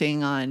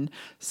commenting on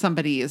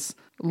somebody's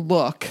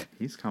look.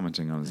 He's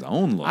commenting on his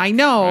own look. I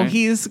know right?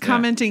 he's Yeah.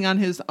 commenting on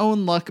his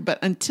own look, but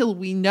until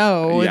we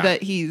know Yeah.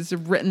 that he's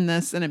written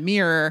this in a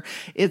mirror,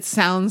 it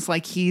sounds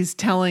like he's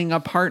telling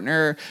a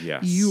partner,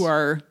 Yes. you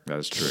are That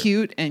is true.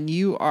 cute and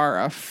you are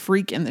a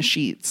freak in the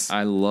sheets.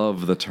 I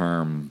love the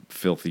term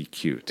filthy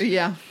cute.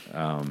 Yeah.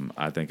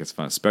 I think it's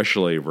fun,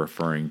 especially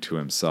referring to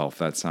himself.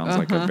 That sounds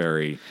like a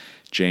very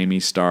Jamie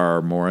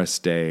Starr, Morris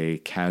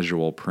Day,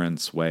 casual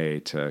Prince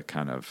way to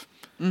kind of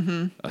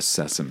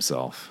assess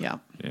himself. Yeah.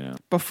 Yeah.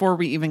 Before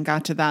we even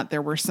got to that,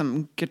 there were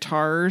some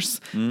guitars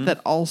that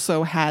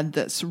also had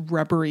this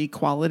rubbery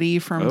quality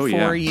from Oh, For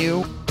yeah.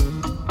 You.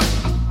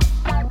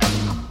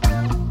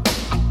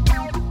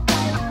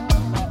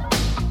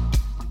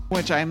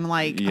 Which I'm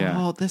like, Yeah.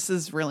 oh, this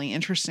is really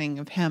interesting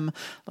of him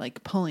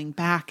like pulling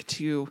back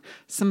to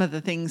some of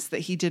the things that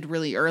he did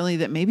really early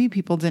that maybe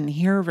people didn't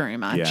hear very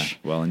much. Yeah.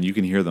 Well, and you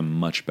can hear them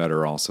much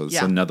better also. It's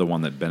Yeah. another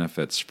one that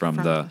benefits from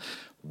the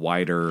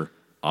wider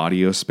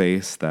audio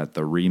space that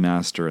the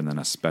remaster, and then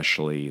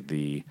especially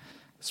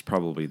it's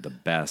probably the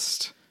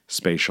best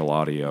spatial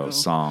audio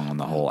song on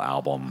the whole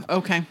album.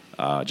 Okay.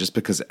 Just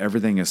because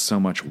everything is so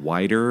much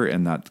wider,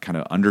 and that kind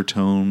of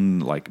undertone,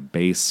 like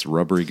bass,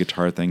 rubbery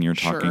guitar thing you're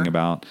talking Sure.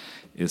 about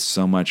is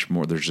so much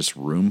more. There's just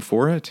room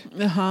for it.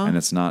 And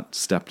it's not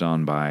stepped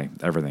on by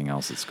everything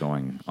else that's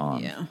going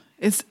on. Yeah.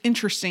 It's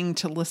interesting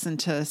to listen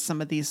to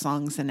some of these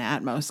songs in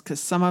Atmos because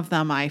some of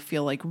them I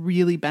feel like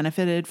really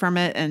benefited from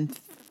it, and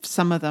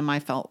some of them I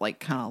felt like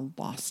kind of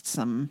lost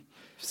some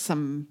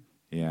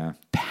Yeah.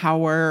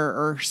 power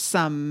or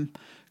some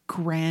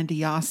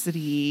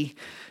grandiosity,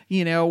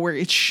 where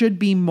it should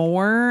be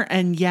more,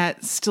 and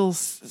yet still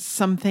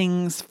some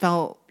things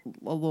felt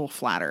a little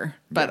flatter.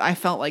 But I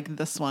felt like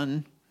this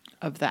one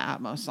of the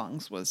Atmos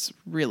songs was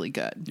really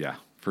good. Yeah,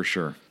 for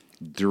sure.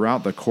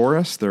 Throughout the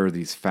chorus, there are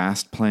these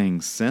fast-playing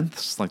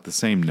synths, like the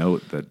same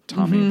note that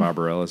Tommy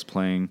Barbarella is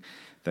playing,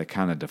 that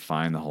kind of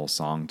define the whole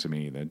song to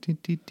me. The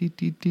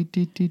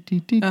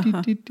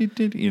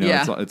you know,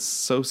 Yeah. it's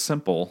so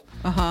simple.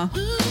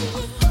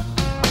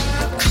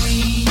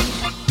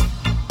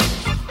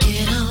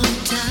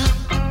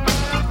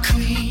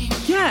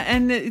 Yeah,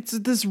 and it's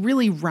this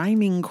really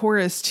rhyming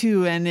chorus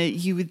too. And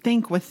you would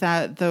think with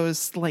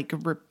those like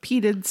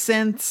repeated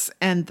synths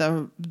and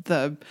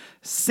the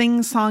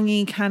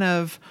sing-songy kind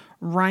of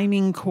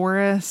rhyming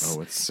chorus.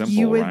 Oh, it's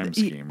simple rhyme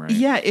scheme, right?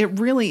 Yeah, it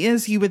really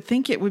is. You would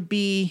think it would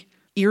be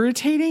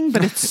irritating,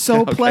 but it's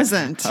so Okay.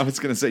 pleasant. I was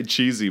going to say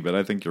cheesy, but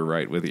I think you're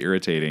right with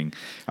irritating.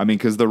 I mean,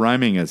 because the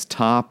rhyming is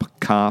top,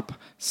 cop,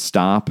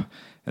 stop,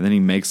 and then he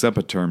makes up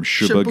a term,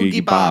 shuboogie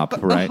Shaboogie bop, bop.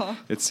 right? Uh-huh.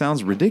 It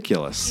sounds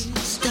ridiculous.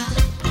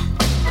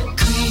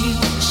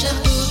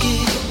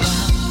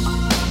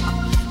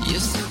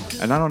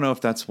 And I don't know if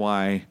that's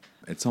why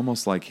it's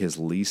almost like his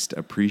least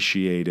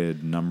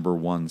appreciated number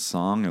one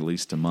song, at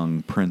least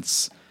among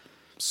Prince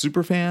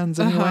superfans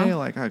anyway.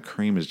 Like,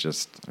 Cream is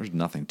just, there's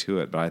nothing to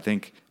it. But I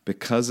think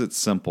because it's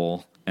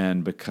simple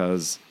and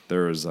because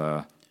there's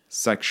a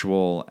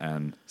sexual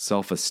and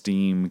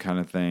self-esteem kind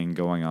of thing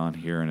going on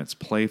here and it's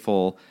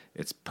playful,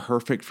 it's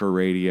perfect for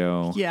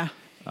radio. Yeah.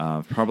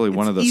 Probably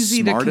one of the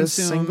easy to smartest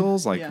consume.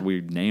 singles. Like Yeah.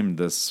 we named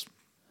this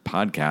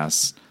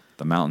podcast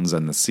The Mountains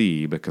and the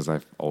Sea because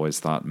I've always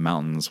thought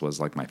Mountains was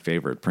like my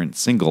favorite Prince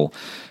single.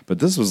 But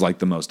this was like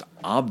the most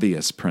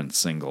obvious Prince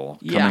single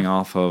coming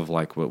off of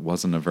like what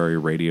wasn't a very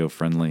radio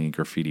friendly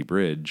Graffiti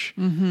Bridge.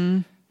 Mm-hmm.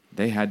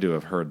 They had to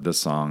have heard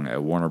this song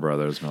at Warner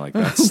Brothers and be like,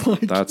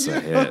 that's a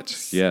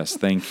hit. Yes,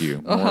 thank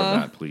you. More of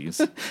that, please.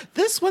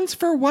 This one's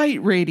for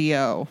white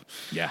radio.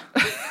 Yeah.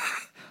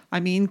 I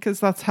mean, because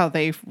that's how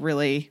they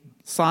really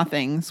saw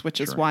things,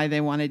 which is Sure. why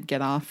they wanted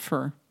Get Off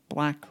for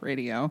black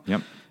radio.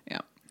 Yep.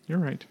 Yeah. You're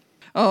right.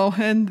 Oh,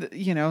 and,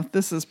 you know,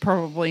 this is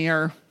probably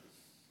our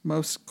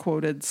most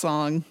quoted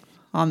song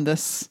on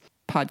this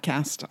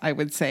podcast, I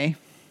would say,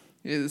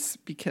 is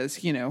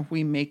because, you know,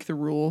 we make the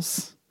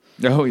rules.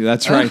 Oh,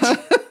 that's right.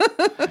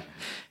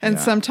 And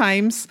Yeah.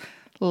 sometimes,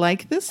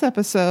 like this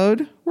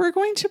episode, we're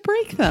going to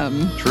break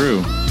them.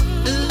 True.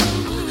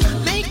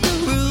 Make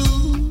the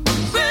rules,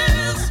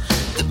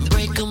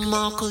 break 'em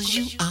all 'cause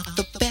you are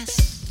the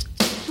best.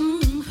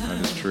 That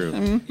is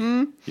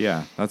true.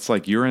 Yeah, that's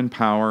like you're in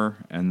power,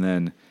 and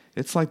then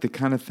it's like the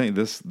kind of thing.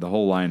 The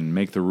whole line: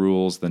 make the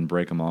rules, then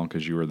break them all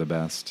because you are the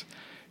best.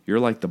 You're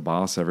like the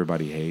boss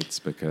everybody hates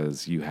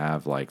because you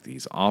have like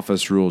these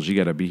office rules. You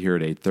got to be here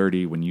at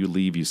 8:30. When you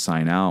leave, you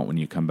sign out. When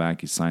you come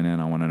back, you sign in.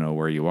 I want to know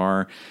where you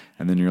are.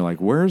 And then you're like,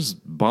 "Where's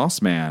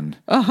Boss Man?"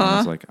 And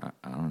it's like,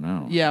 I don't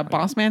know. Yeah,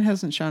 Boss Man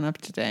hasn't shown up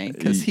today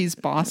because he's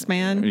Boss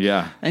Man.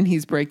 Yeah. And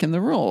he's breaking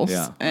the rules.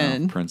 Yeah,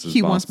 And Prince is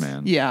he Boss wants,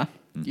 Man. Yeah.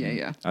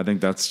 Yeah. I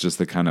think that's just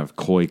the kind of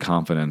coy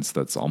confidence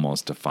that's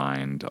almost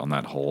defined on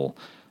that whole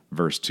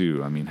verse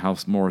too. I mean, how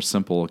more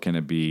simple can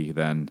it be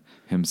than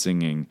him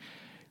singing,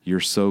 "You're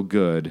so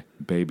good,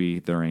 baby,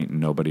 there ain't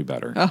nobody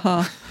better."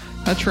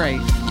 That's right.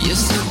 You're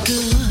so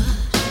good,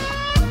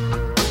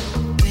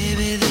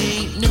 baby. There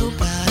ain't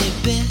nobody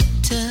better.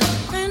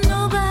 Ain't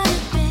nobody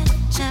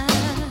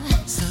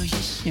better. So you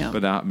Yeah.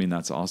 But I mean,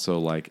 that's also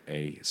like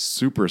a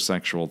super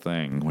sexual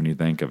thing when you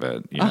think of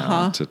it, you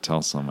know, to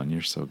tell someone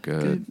you're so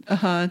good.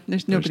 There's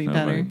There's nobody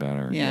better.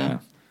 better. Yeah.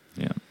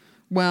 Yeah.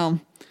 Well,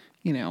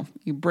 you know,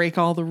 you break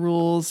all the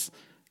rules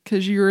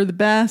because you're the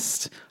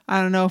best.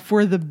 I don't know if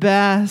we're the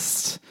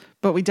best,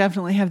 but we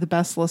definitely have the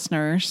best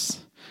listeners.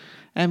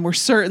 And we're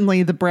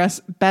certainly the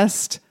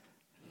best.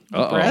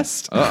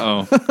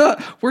 Uh-oh.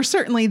 We're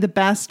certainly the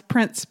best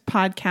Prince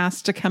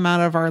podcast to come out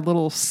of our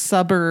little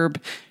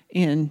suburb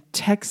in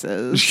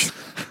Texas.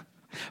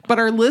 But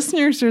our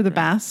listeners are the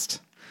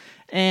best.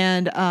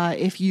 And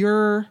if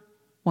you're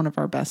one of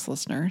our best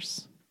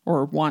listeners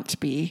or want to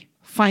be,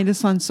 find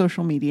us on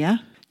social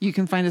media. You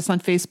can find us on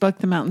Facebook,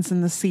 The Mountains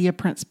and the Sea, a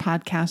Prince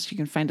podcast. You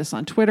can find us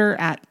on Twitter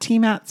at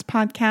TMATS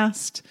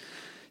Podcast,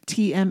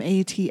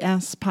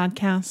 TMATS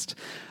Podcast.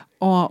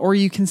 Or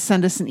you can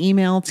send us an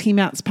email,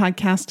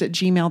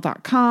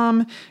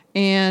 tmatspodcast@gmail.com.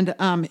 And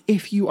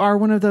if you are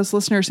one of those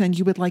listeners and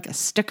you would like a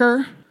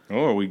sticker,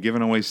 Oh, are we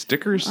giving away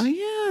stickers? oh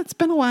yeah, it's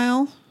been a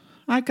while.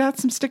 I've got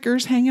some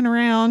stickers hanging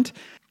around.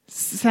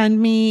 Send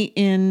me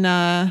in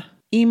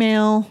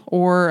email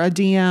or a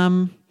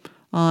DM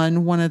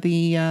on one of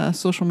the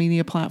social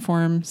media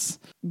platforms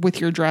with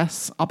your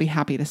address. I'll be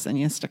happy to send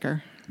you a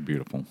sticker.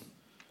 Beautiful.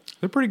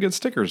 They're pretty good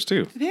stickers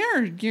too.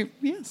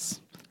 Yes.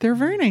 They're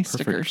very nice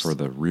Perfect stickers. for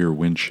the rear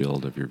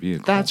windshield of your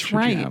vehicle. That's should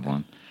right. You have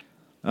one.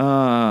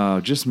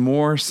 Just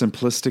more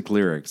simplistic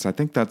lyrics. I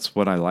think that's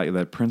what I like.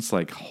 That Prince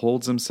like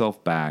holds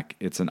himself back.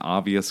 It's an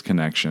obvious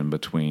connection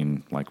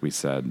between, like we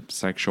said,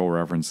 sexual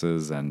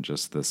references and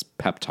just this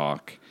pep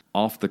talk.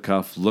 Off the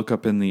cuff, look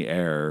up in the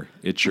air.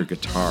 It's your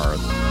guitar.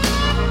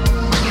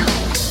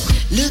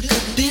 look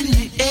up in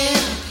the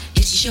air.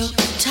 It's your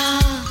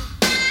guitar.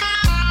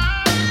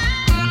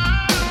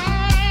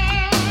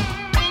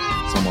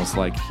 almost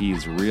like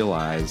he's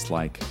realized,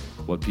 like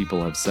what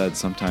people have said,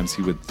 sometimes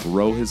he would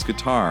throw his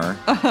guitar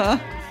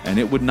and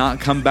it would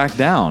not come back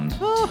down.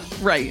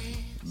 Right.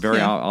 Very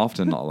Yeah.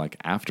 often, like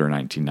after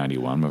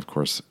 1991, of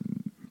course,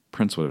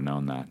 Prince would have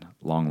known that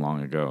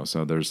long ago.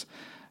 So there's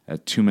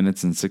at 2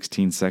 minutes and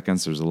 16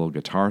 seconds, there's a little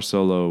guitar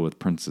solo with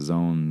Prince's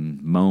own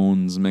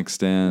moans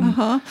mixed in.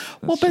 Well,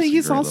 but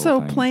he's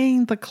also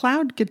playing the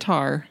cloud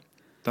guitar.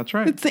 That's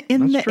right. It's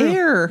in That's the true.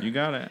 air. You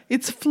got it.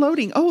 It's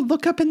floating. Oh,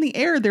 look up in the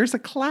air. There's a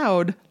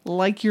cloud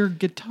like your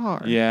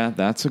guitar. Yeah,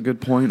 that's a good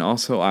point.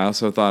 Also, I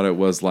also thought it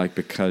was like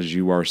because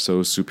you are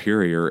so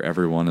superior,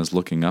 everyone is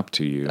looking up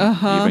to you.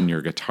 Even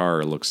your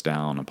guitar looks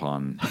down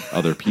upon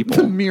other people.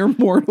 The mere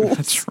mortals.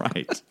 That's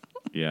right.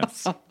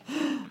 Yes.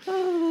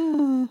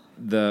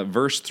 The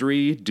verse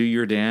 3, do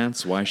your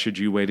dance. Why should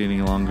you wait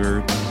any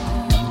longer?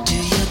 Do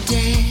your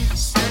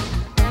dance.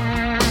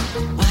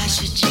 Why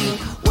should you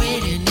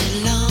wait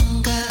any longer?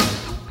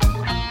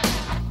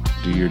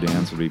 Do Your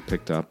Dance would be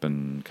picked up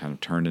and kind of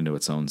turned into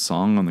its own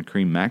song on the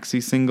Cream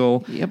Maxi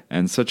single. Yep.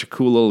 And such a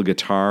cool little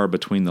guitar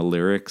between the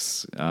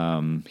lyrics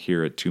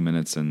here at 2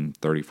 minutes and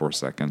 34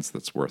 seconds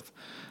that's worth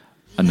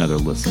another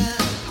listen.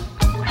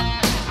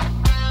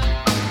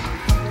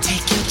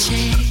 Take your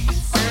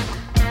chance.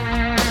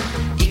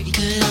 It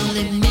could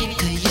only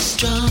make you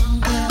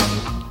stronger.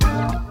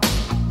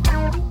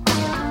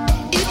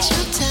 It's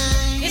your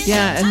time.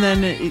 Yeah, and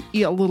then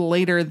a little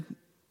later,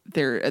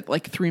 there at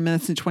like 3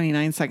 minutes and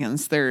 29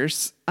 seconds,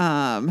 there's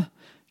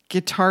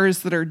guitars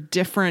that are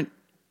different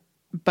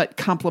but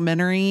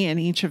complementary in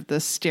each of the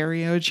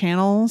stereo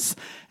channels,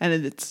 and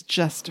it's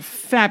just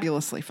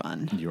fabulously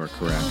fun. You are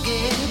correct.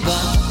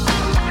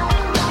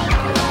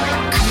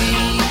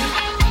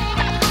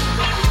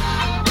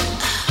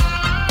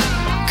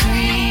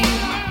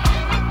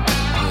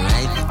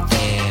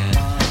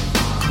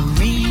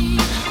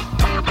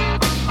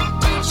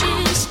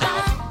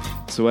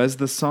 So as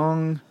the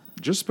song,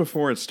 just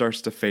before it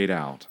starts to fade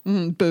out,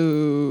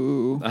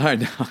 Boo. I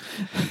know.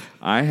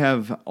 I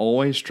have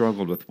always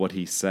struggled with what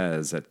he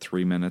says at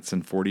 3 minutes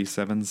and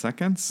 47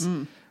 seconds,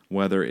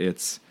 whether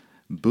it's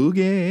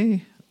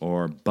boogie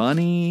or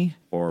bunny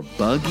or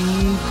buggy.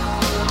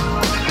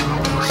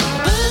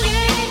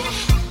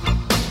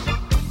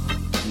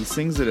 He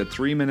sings it at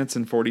 3 minutes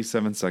and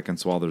 47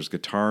 seconds while there's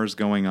guitars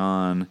going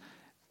on.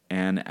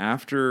 And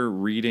after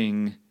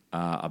reading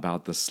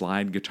about the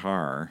slide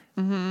guitar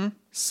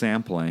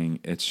sampling,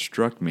 it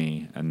struck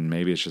me, and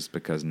maybe it's just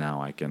because now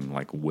I can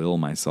like will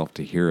myself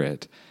to hear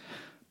it,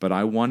 but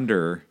I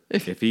wonder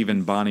if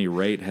even Bonnie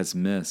Raitt has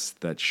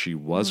missed that she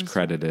was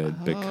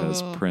credited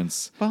because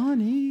Prince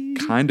Bonnie.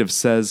 kind of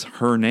says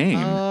her name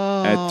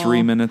at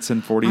 3 minutes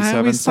and 47 I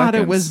always seconds. thought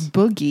it was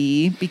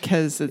Boogie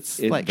because it's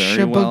It like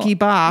very well- Shaboogie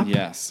Bop.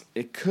 Yes,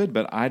 it could,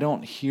 but I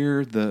don't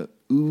hear the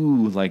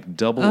ooh, like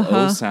double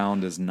O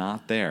sound is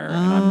not there. And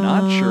I'm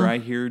not sure I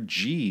hear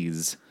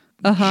G's.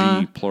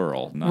 G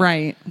plural, not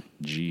Right.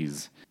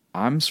 G's.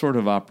 I'm sort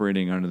of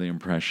operating under the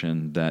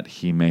impression that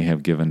he may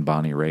have given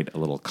Bonnie Raitt a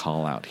little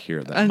call out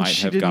here that And might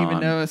she have didn't gone even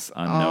notice.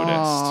 unnoticed.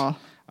 Aw.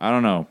 I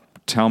don't know.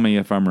 Tell me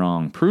if I'm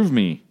wrong. Prove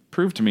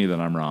to me that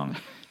I'm wrong.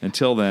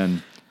 Until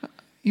then,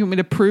 You want me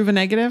to prove a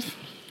negative?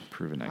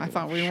 prove a I negative.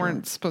 thought we Sure.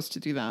 weren't supposed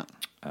to do that.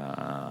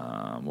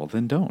 Well,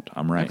 then don't.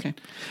 I'm right. Okay.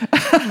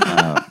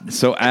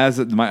 So as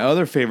my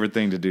other favorite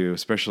thing to do,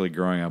 especially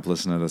growing up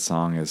listening to the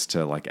song, is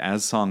to like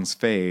as songs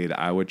fade,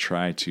 I would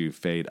try to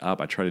fade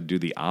up. I try to do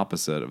the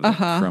opposite of the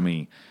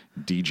crummy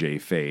DJ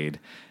fade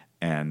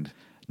and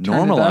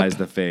normalize up.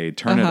 the fade,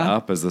 turn it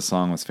up as the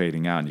song was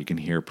fading out, and you can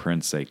hear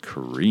Prince say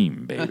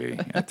 "Kareem, baby"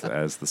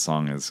 as the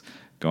song is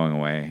going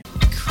away.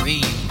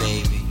 Cream,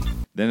 baby.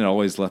 Then it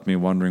always left me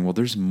wondering, well,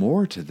 there's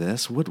more to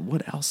this.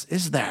 What else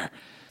is there?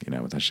 You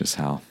know, that's just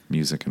how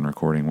music and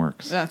recording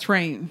works. That's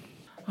right.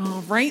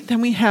 All right.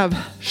 Then we have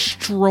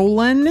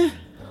Strollin',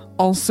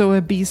 also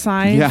a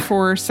B-side Yeah.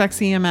 for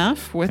Sexy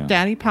MF with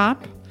Daddy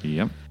Pop.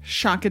 Yep.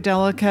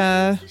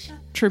 Shockadelica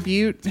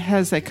Tribute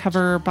has a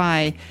cover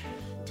by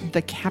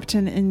The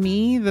Captain and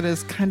Me that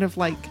is kind of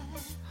like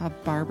a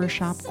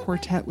barbershop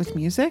quartet with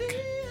music.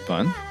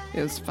 Fun.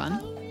 It was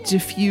fun.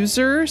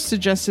 Diffuser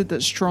suggested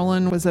that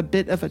Strollin' was a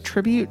bit of a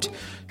tribute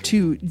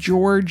to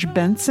George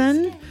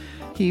Benson.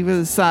 He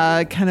was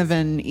kind of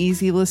an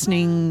easy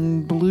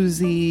listening,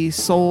 bluesy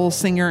soul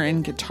singer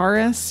and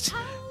guitarist.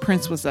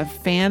 Prince was a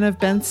fan of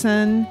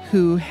Benson,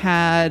 who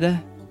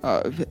had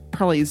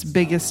probably his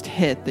biggest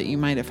hit that you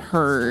might have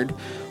heard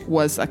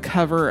was a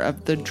cover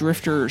of the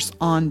Drifters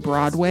on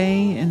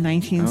Broadway in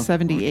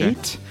 1978.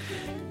 okay.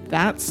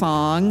 That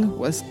song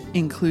was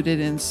included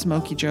in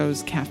Smokey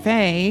Joe's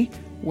Cafe,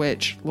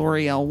 which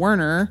L'Oreal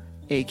Werner,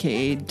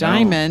 aka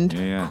Diamond,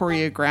 yeah.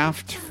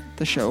 choreographed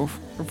the show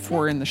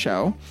for in the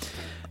show.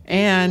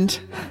 And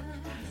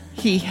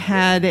he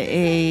had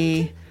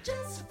a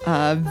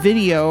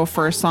video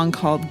for a song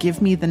called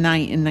Give Me the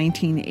Night in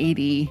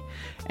 1980.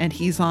 and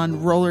he's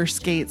on roller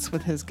skates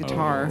with his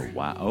guitar. Oh,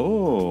 wow.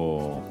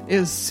 Oh. It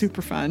was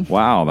super fun.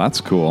 Wow,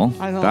 that's cool.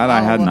 That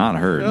I had not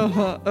heard.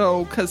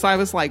 Because I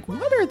was like,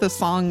 what are the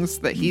songs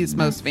that he's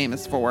most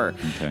famous for?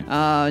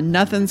 Okay.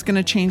 Nothing's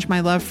Gonna Change My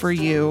Love for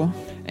You.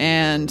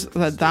 And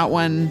that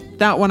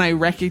one I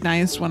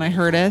recognized when I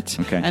heard it.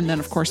 Okay. And then,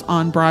 of course,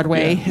 on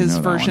Broadway, Yeah, his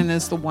that version one.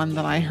 is the one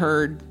that I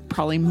heard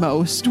probably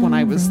most when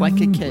I was like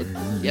a kid.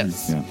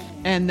 Yes. Yeah.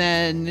 And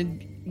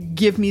then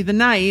Give Me the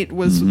Night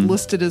was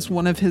listed as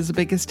one of his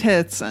biggest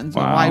hits. And so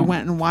Wow. I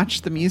went and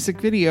watched the music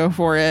video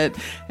for it.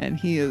 And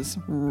he is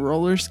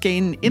roller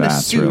skating in a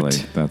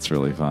suit. That's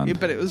really fun.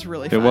 But it was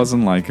really It fun.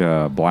 wasn't like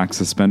black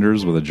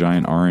suspenders with a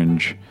giant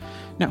orange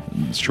No.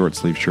 short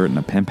sleeve shirt and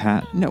a pimp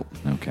hat? No.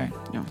 Okay.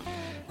 No.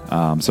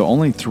 So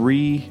only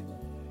 3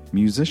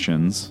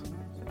 musicians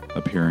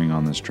appearing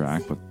on this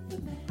track, with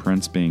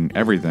Prince being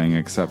everything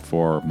except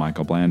for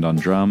Michael Bland on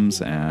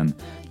drums and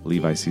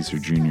Levi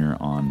Sisu Jr.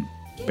 on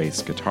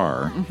bass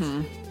guitar.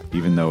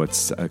 Even though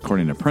it's,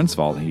 according to Prince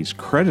Vault, he's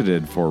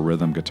credited for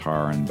rhythm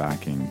guitar and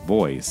backing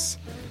voice.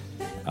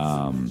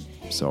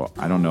 So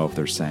I don't know if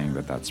they're saying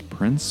that that's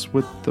Prince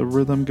with the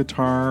rhythm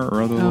guitar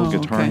or other little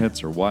guitar okay.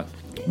 hits or what.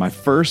 My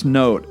first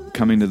note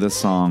coming to this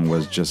song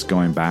was just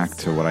going back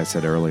to what I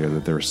said earlier,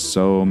 that there's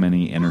so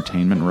many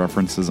entertainment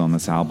references on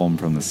this album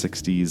from the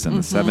 60s and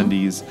the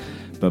 70s,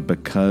 but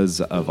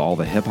because of all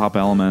the hip-hop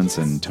elements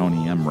and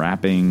Tony M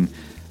rapping,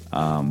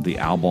 the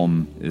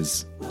album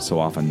is so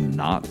often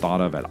not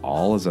thought of at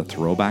all as a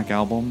throwback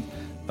album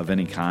of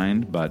any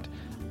kind, but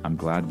I'm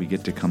glad we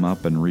get to come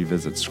up and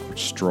revisit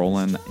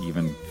Strollin',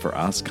 even for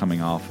us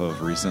coming off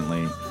of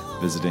recently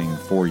visiting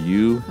For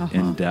You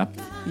in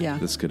depth. Yeah.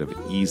 This could have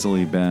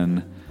easily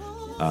been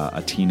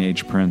a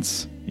teenage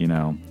Prince,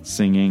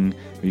 singing.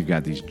 We've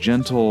got these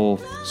gentle,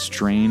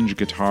 strange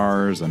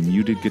guitars, a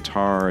muted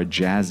guitar, a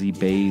jazzy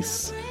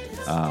bass,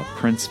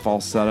 Prince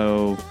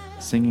falsetto,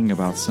 singing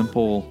about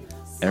simple,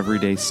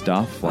 everyday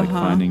stuff like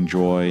finding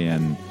joy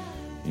and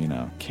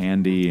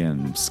candy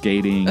and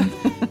skating.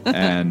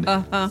 And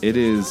it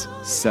is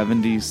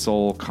 70s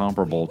soul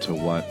comparable to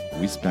what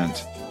we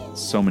spent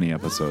so many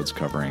episodes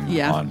covering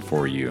Yeah. on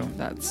For You.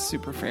 That's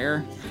super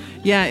fair.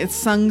 Yeah, it's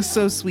sung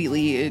so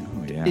sweetly.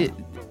 It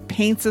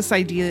paints this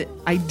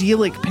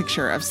idyllic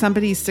picture of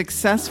somebody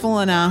successful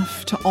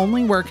enough to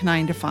only work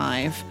 9 to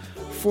 5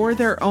 for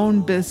their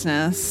own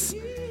business,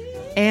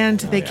 and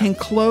they can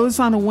close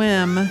on a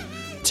whim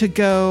to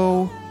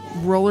go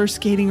roller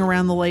skating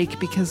around the lake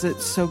because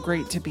it's so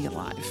great to be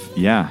alive.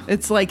 Yeah.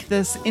 It's like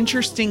this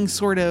interesting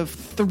sort of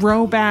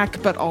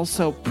throwback, but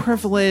also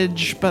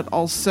privilege, but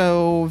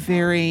also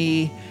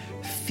very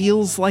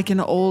feels like an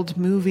old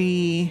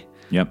movie.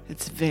 Yep.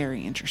 It's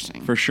very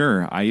interesting. For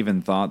sure. I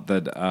even thought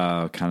that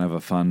kind of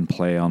a fun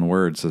play on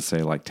words to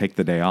say, like, take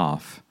the day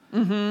off.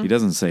 He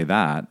doesn't say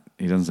that.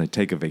 He doesn't say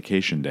take a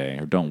vacation day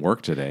or don't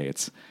work today.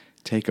 It's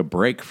take a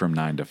break from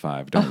 9 to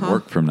 5. Don't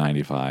work from 9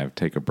 to 5.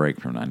 Take a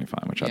break from 9 to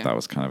 5, which I Yeah. thought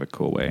was kind of a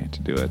cool way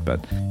to do it.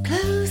 But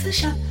Close the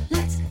shop,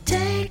 let's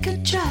take a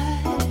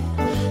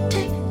drive.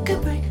 Take a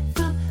break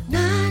from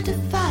 9 to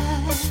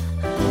 5.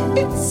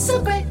 It's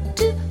so great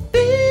to be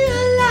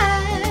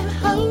alive.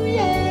 Oh,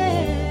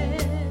 yeah.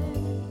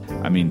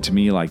 I mean, to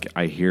me, like,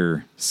 I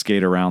hear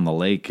skate around the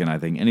lake, and I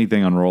think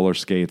anything on roller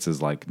skates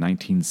is like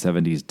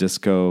 1970s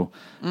disco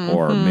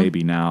or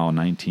maybe now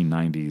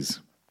 1990s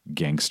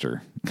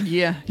gangster.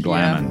 Yeah.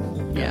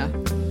 Glammin'. Yeah.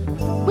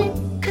 We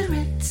could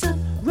rent some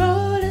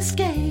roller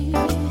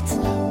skates.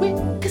 We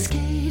could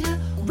skate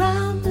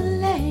around the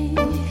lake.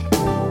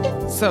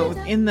 So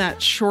in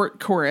that short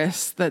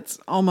chorus that's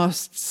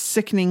almost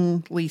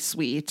sickeningly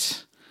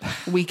sweet,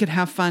 we could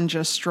have fun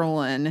just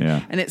strolling.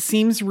 Yeah. And it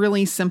seems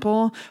really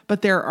simple,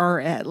 but there are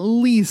at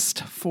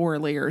least 4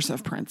 layers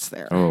of Prince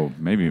there. Oh,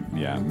 maybe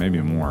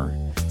more.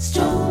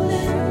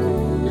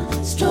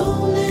 Strolling,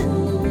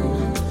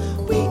 strolling.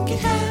 We could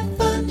have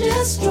fun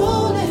just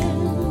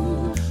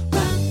strolling.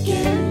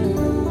 Rocking,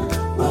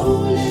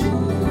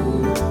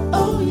 rolling.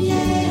 Oh, yeah.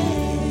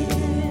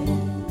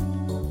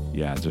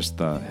 Yeah, just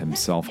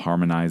himself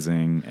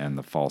harmonizing and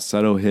the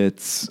falsetto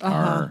hits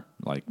are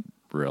like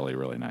really,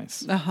 really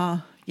nice.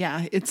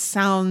 Yeah, it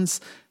sounds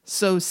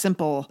so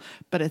simple,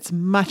 but it's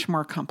much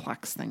more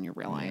complex than you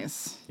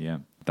realize. Yeah.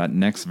 That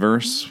next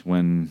verse,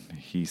 when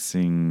he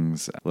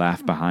sings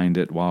Laugh Behind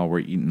It While We're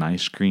Eating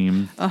Ice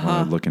Cream,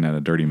 or looking at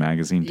a dirty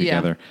magazine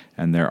together,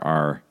 and there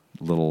are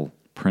little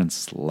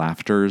Prince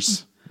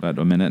laughters at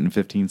 1 minute and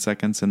 15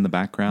 seconds in the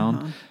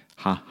background.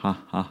 Ha,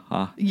 ha, ha,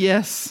 ha.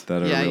 Yes.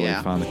 That are really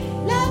fun.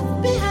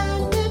 Left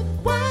behind it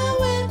while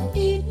we're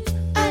eating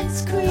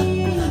ice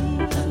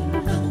cream.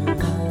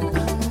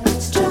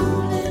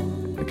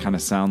 Strolling. They kind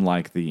of sound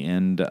like the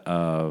end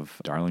of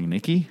Darling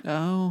Nikki,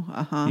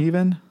 Oh,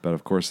 even. But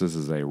of course, this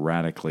is a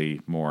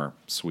radically more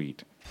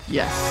sweet.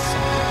 Yes.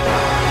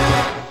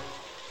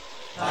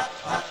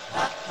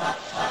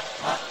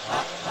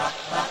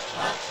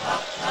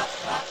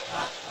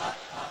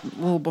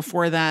 A little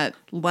before that,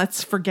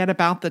 Let's Forget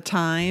About the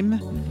Time.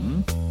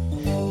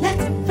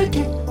 Let's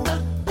forget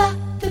about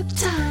the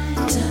time.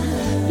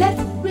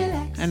 Let's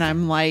relax. And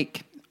I'm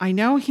like, I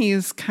know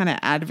he's kind of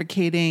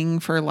advocating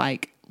for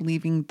like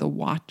leaving the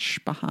watch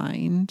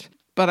behind,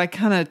 but I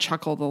kind of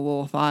chuckled a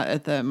little thought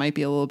at that it might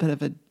be a little bit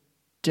of a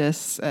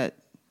diss at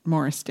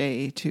Morris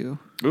Day too.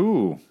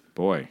 Ooh,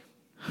 boy.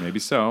 Maybe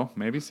so.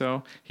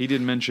 He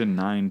did mention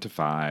 9 to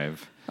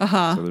 5.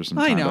 So there's some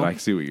I time, know. but I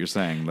see what you're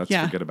saying. Let's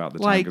Yeah. forget about the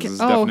time because it's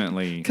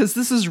definitely because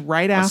this is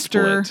right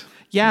after. split.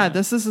 Yeah,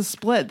 this is a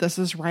split. This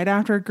is right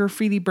after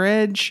Graffiti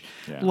Bridge.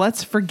 Yeah.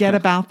 Let's forget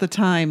about the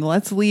time.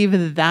 Let's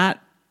leave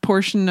that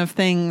portion of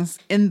things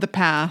in the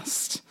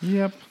past.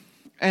 Yep.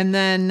 And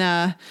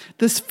then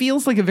this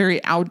feels like a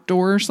very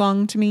outdoor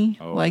song to me.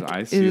 Oh, like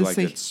I see. Like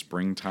it's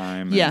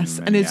springtime. yes,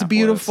 in and it's Minneapolis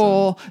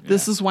beautiful. and-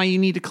 This is why you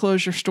need to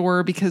close your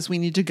store because we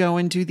need to go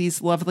and do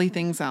these lovely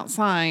things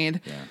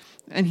outside. Yeah.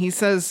 And he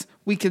says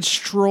we could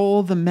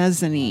stroll the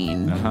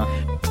mezzanine. We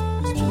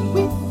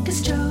can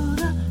stroll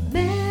the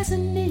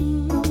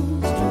mezzanine,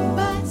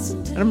 buy some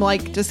And I'm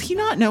like, does he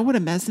not know what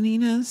a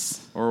mezzanine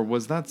is? Or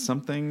was that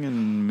something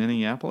in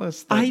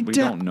Minneapolis that I we don't-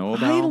 don't know I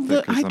about?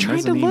 loo- Because I a tried to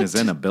mezzanine look is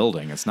in a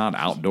building. It's not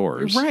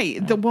outdoors.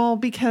 Right. Well,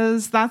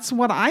 because that's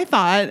what I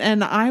thought.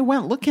 And I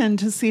went looking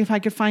to see if I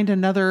could find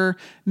another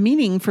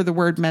meaning for the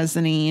word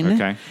mezzanine.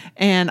 Okay.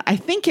 And I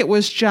think it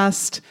was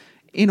just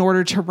in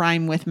order to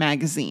rhyme with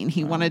magazine.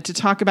 He wanted to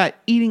talk about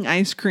eating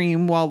ice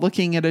cream while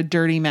looking at a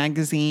dirty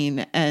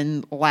magazine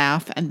and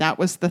laugh. And that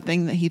was the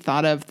thing that he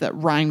thought of that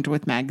rhymed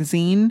with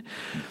magazine.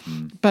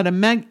 But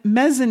a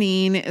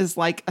mezzanine is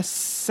like a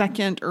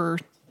second or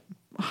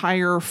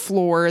higher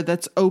floor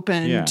that's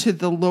open Yeah. to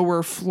the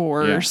lower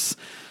floors.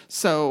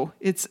 So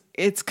it's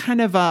kind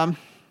of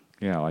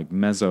Yeah, like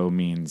mezzo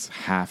means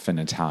half in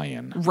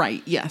Italian.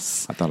 right.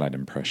 Yes. I thought I'd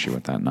impress you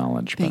with that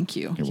knowledge. but Thank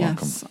you. You're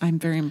Yes, welcome. I'm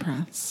very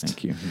impressed.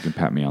 Thank you. You can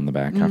pat me on the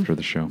back after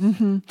the show.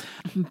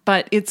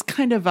 But it's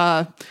kind of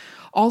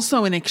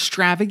also an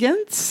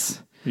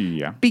extravagance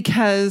Yeah.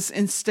 because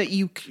instead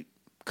you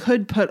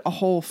could put a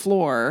whole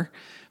floor,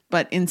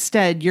 but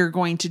instead you're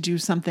going to do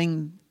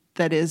something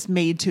that is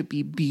made to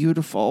be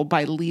beautiful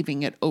by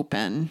leaving it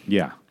open.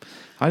 Yeah.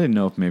 I didn't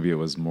know if maybe it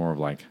was more of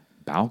like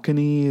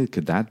balcony.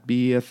 Could that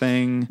be a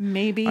thing?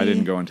 Maybe. I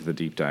didn't go into the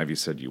deep dive you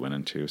said you went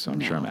into, so I'm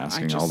sure I'm No, I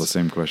asking all the just-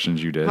 same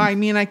questions you did. I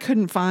mean, I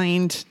couldn't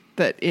find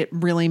that it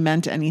really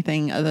meant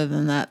anything other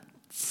than that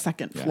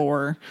second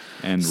floor.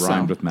 And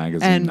rhymed with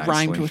magazine And nicely.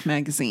 rhymed with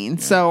magazine.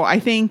 So I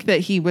think that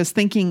he was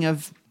thinking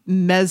of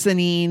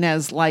mezzanine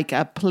as like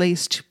a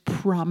place to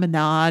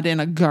promenade in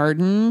a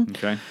garden.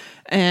 Okay.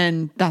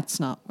 And that's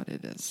not what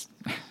it is.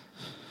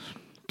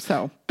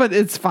 So, but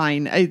it's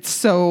fine. It's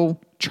so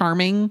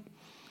charming.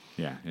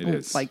 Yeah, it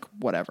is. Like,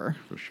 whatever.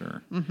 for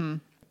sure. Mm-hmm.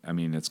 I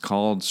mean, it's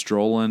called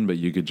strolling, but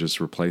you could just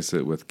replace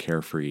it with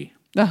carefree.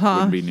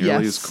 Wouldn't be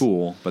nearly as yes.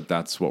 cool, but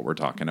that's what we're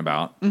talking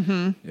about,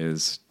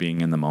 is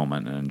being in the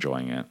moment and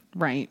enjoying it.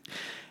 Right.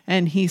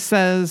 And he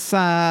says,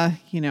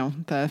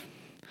 the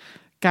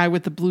guy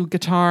with the blue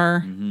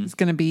guitar is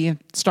going to be a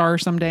star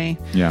someday.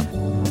 Yeah.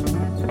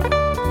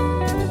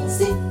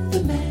 See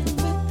the man with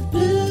the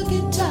blue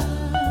guitar.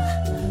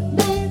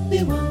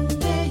 Maybe one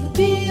day he'll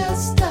be a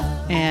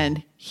star.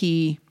 And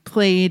he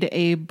played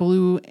a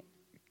blue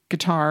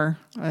guitar,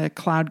 a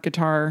cloud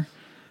guitar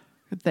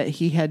that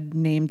he had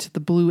named the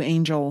Blue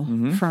Angel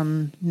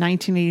from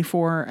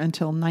 1984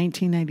 until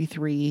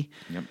 1993.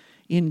 Yep.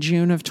 In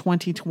June of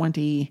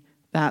 2020,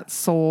 that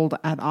sold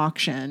at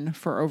auction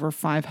for over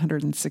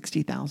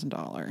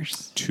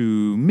 $560,000.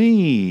 To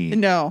me.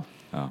 No,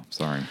 Oh,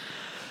 sorry.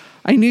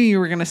 I knew you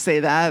were going to say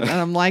that. And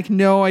I'm like,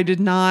 no, I did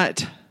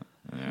not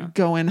Yeah.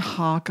 go and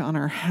hawk on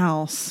our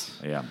house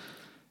Yeah.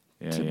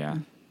 Yeah.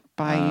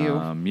 by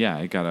you. Yeah,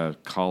 I got a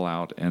call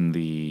out in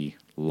the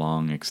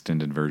long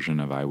extended version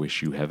of I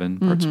Wish You Heaven,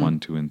 parts 1,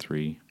 2, and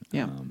 3.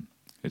 Yeah.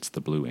 It's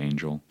the Blue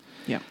Angel.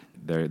 Yeah.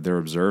 They're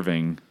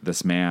observing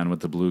this man with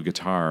the blue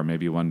guitar.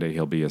 Maybe one day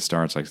he'll be a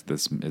star. It's like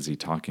this. Is he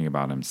talking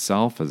about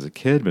himself as a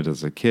kid? But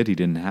as a kid, he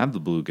didn't have the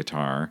blue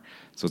guitar,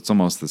 so it's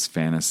almost this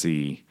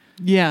fantasy,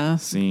 Yeah.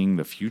 seeing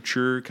the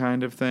future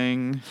kind of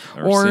thing,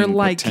 Or seeing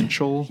like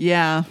potential.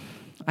 Yeah.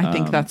 I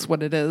think that's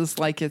what it is.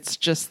 Like it's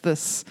just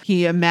this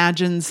he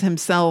imagines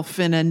himself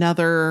in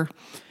another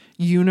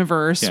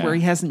universe Yeah, where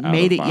he hasn't out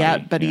made of it yet,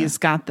 body, but yeah. he's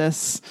got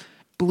this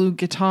blue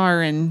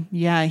guitar and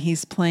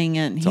he's playing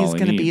it and all he's he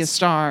gonna be a needs.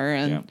 star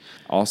and Yeah.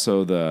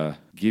 Also, the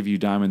give you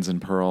diamonds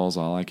and pearls.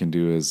 All I can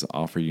do is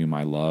offer you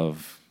my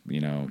love.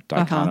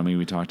 Dichotomy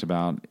we talked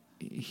about.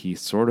 He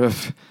sort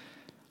of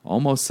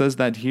almost says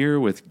that here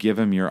with give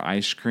him your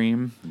ice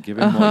cream, give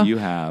him what you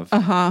have,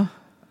 and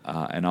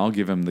I'll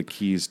give him the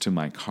keys to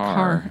my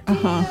car. Be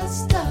a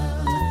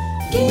star.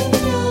 Give me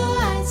your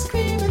ice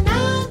cream and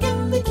I'll give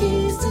him the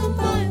keys to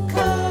my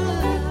car.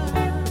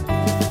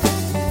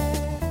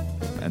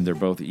 And they're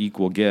both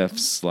equal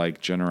gifts, like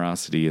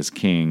generosity is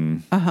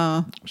king,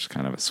 which is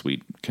kind of a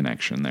sweet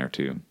connection there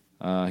too.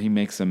 He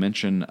makes a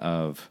mention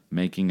of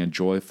making a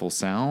joyful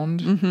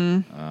sound.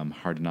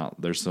 Hard to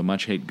not. There's so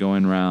much hate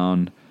going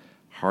around.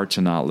 Hard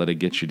to not let it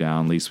get you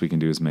down. Least we can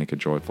do is make a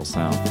joyful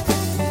sound.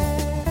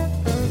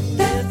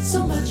 There's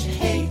so much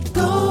hate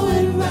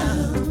going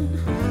round.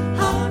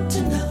 Hard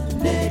to not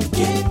let it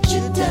get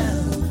you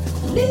down.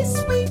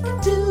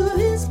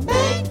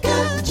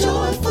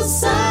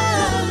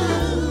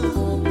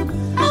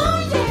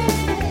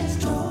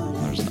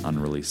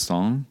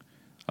 song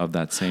of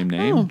that same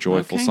name, Oh,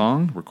 Joyful okay.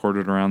 Song,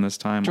 recorded around this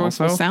time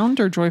Joyful also. Sound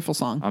or Joyful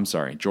Song? I'm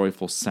sorry,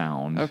 Joyful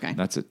Sound. Okay.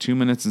 That's at 2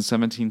 minutes and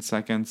 17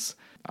 seconds.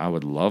 I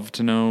would love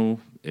to know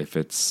if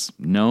it's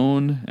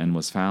known and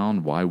was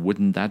found. Why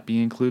wouldn't that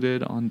be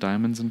included on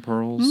Diamonds and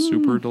Pearls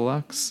Super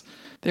Deluxe?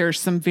 There's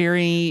some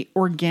very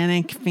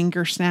organic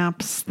finger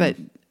snaps that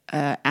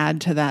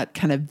add to that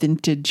kind of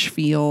vintage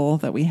feel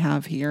that we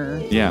have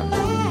here. Yeah.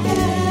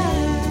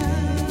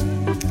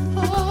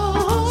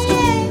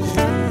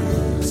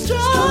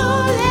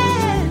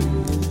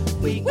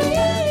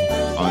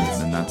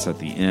 And that's at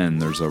the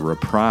end. There's a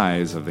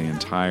reprise of the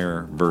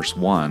entire verse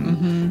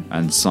 1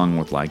 and sung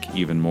with like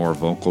even more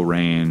vocal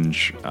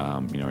range.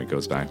 It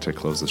goes back to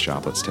Close the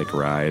Shop, Let's Take a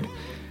Ride.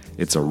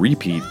 It's a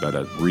repeat, but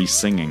a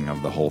re-singing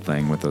of the whole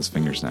thing with those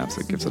finger snaps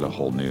that gives it a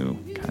whole new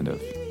kind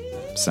of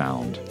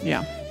sound.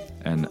 Yeah.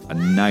 And a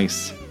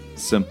nice,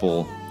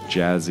 simple,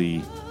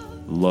 jazzy,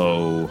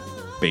 low,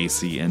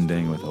 bassy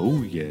ending with,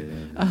 oh yeah.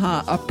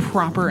 A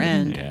proper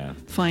end. Yeah.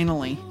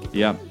 Finally.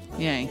 Yep.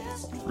 Yay.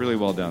 Really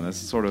well done.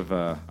 This is sort of,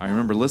 I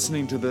remember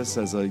listening to this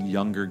as a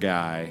younger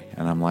guy,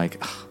 and I'm like,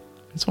 "Ugh,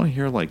 I just want to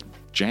hear like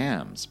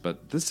jams,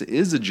 but this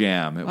is a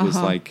jam. It was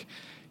like,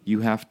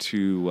 you have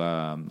to,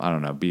 I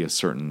don't know, be a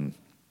certain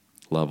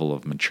level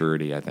of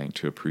maturity, I think,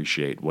 to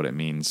appreciate what it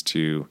means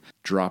to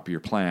drop your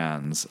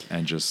plans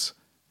and just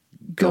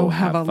Go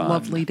have a fun.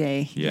 lovely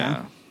day.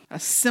 Yeah. A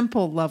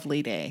simple,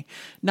 lovely day.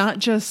 Not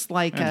just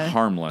like And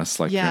harmless,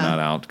 like Yeah. you're not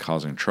out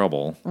causing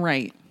trouble.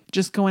 right.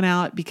 Just going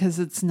out because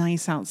it's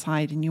nice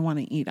outside and you want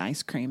to eat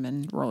ice cream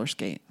and roller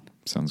skate.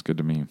 Sounds good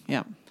to me.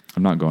 Yeah.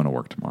 I'm not going to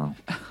work tomorrow.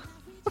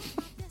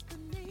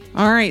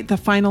 All right. The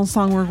final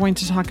song we're going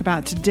to talk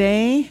about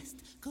today,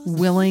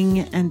 Willing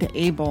and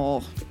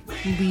Able.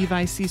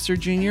 Levi Caesar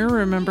Jr.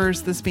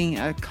 remembers this being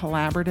a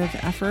collaborative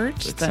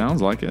effort. It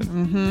sounds like it.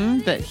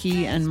 That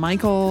he and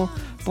Michael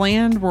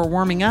Bland were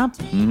warming up.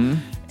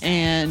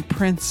 And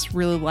Prince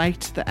really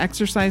liked the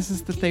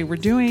exercises that they were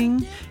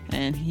doing.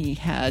 And he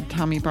had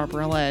Tommy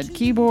Barbarella add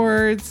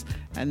keyboards.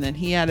 And then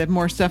he added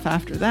more stuff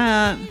after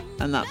that.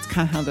 And that's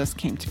kind of how this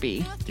came to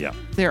be. Yeah.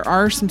 There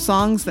are some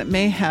songs that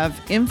may have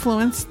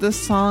influenced this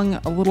song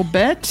a little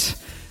bit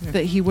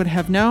that he would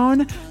have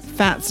known.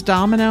 Fats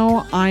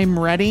Domino, I'm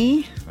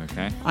Ready.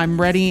 Okay. I'm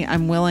ready,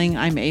 I'm willing,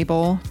 I'm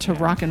able to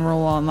rock and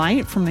roll all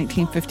night from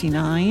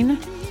 1959.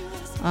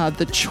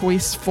 The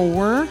Choice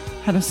 4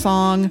 had a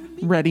song,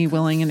 Ready,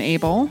 Willing, and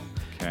Able.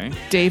 Okay.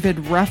 David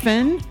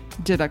Ruffin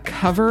did a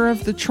cover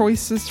of the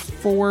Choices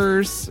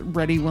 4's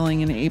Ready,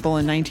 Willing, and Able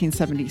in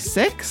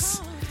 1976.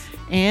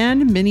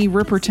 And Minnie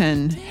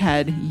Riperton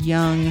had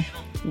Young,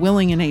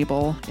 Willing, and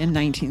Able in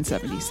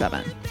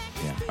 1977.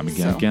 Yeah. I mean,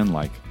 So- again,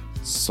 like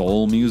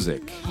soul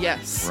music.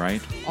 Yes.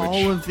 Right? All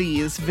Which- of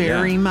these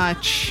very Yeah.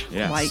 much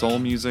Yeah, like soul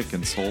music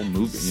and soul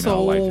movie.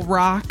 soul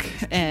rock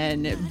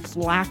and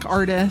black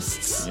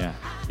artists.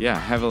 Yeah,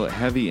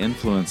 heavy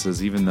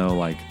influences, even though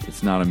like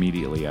it's not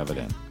immediately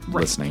evident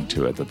listening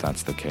to it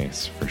that's the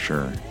case for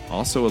sure.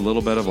 Also, a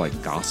little bit of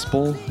like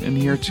gospel in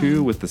here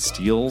too, with the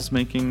Steels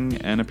making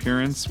an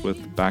appearance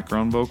with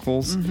background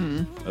vocals.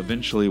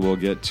 Eventually, we'll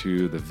get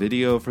to the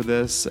video for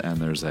this, and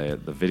the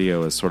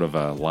video is sort of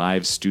a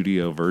live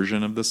studio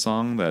version of the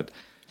song that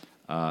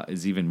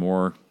is even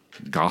more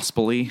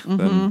gospel-y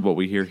than what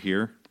we hear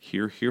here.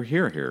 Here.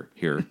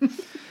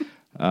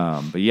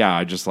 But yeah,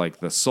 I just like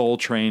the soul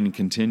train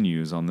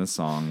continues on this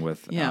song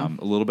with Yeah.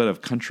 a little bit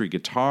of country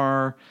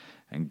guitar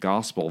and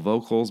gospel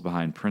vocals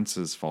behind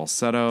Prince's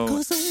falsetto.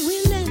 'Cause I'm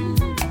willing,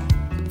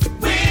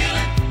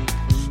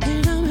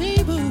 and I'm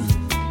able,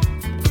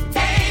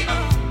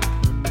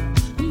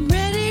 I'm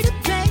ready to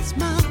place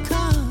my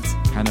cards.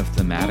 Kind of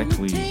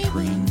thematically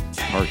Cream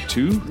Part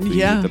 2.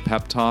 Yeah. The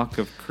pep talk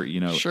of,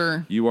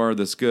 Sure. you are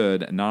this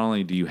good. And not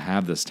only do you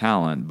have this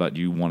talent, but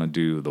you want to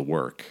do the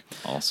work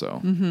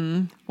also.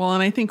 Well,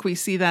 and I think we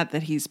see that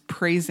he's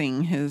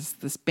praising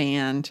this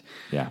band.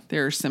 Yeah.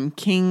 There are some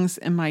kings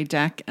in my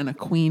deck and a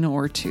queen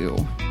or two.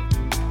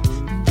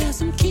 There's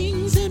some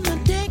kings in my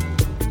deck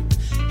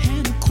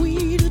and a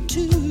queen or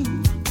two.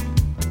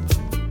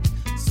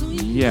 So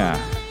Yeah,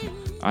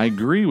 I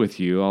agree with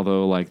you,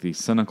 although like the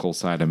cynical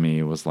side of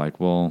me was like,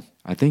 well,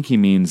 I think he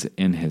means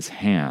in his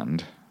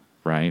hand,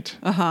 right?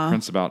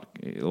 Prince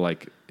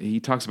he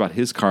talks about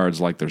his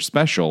cards like they're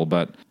special,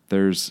 but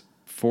there's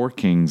 4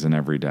 kings in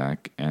every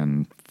deck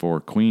and 4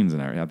 queens in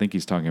every. I think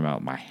he's talking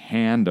about my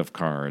hand of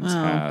cards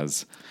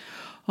has.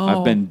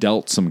 I've been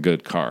dealt some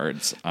good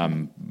cards.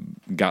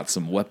 Got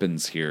some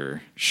weapons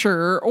here.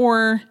 Sure.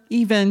 Or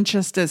even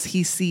just as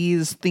he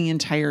sees the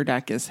entire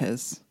deck as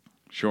his.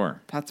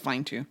 Sure. That's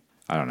fine too.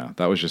 I don't know.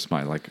 That was just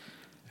my like.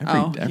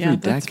 Every yeah,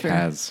 that's deck fair.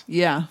 has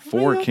Yeah. 4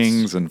 Well, that's-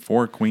 kings and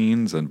 4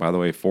 queens, and by the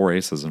way, 4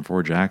 aces and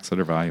 4 jacks that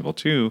are valuable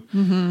too.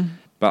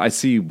 But I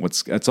see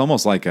it's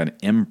almost like an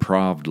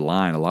improv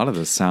line. A lot of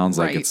this sounds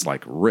like Right. it's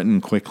like written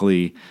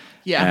quickly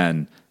Yeah.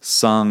 and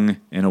sung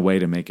in a way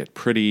to make it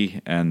pretty,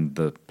 and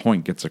the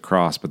point gets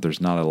across, but there's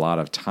not a lot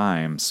of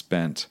time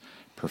spent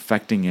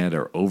perfecting it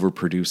or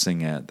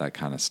overproducing it, that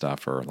kind of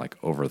stuff, or like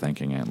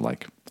overthinking it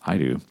like I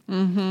do.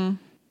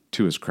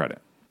 to his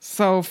credit.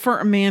 So for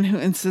a man who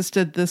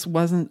insisted this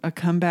wasn't a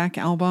comeback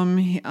album,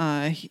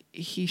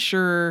 he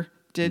sure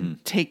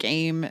did take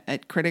aim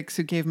at critics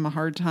who gave him a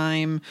hard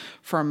time,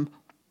 from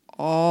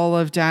all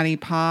of Daddy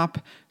Pop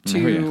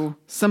to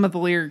some of the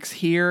lyrics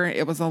here.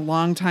 It was a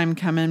long time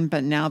coming,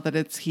 but now that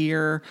it's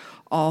here,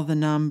 all the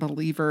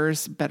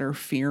non-believers better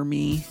fear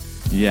me.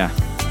 Yeah.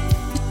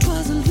 It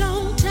was a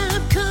long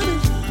time coming,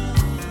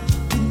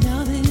 and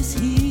now that it's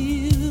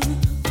here,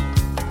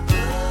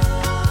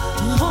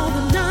 all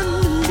the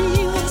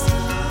non-believers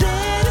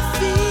better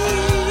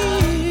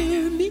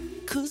fear me,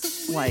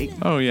 'cause I'm Like,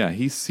 Oh yeah,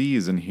 he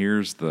sees and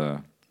hears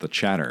the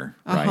chatter,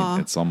 right?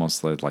 It's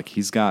almost like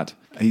he's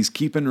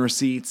keeping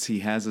receipts. He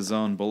has his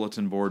own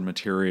bulletin board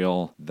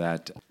material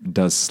that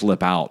does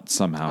slip out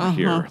somehow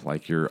here.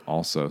 Like you're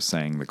also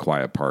saying the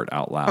quiet part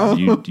out loud.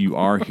 You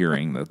are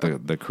hearing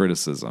the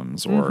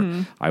criticisms, or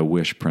I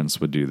wish Prince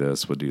would do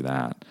this, would do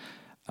that.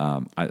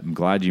 I'm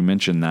glad you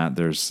mentioned that.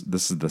 This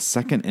is the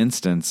second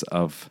instance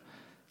of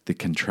the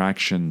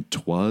contraction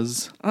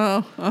 "twas"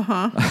 on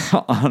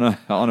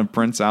a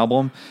Prince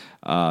album.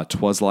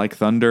 "Twas like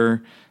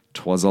thunder."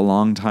 "'Twas a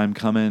long time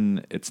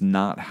coming." It's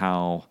not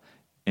how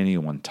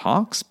anyone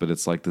talks, but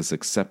it's like this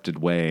accepted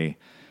way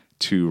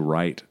to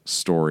write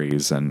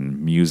stories and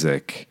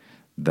music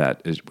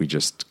that we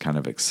just kind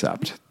of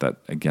accept. That,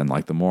 again,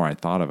 like the more I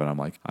thought of it, I'm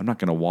like, I'm not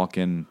going to walk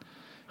in.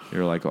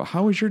 You're like, oh,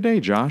 how was your day,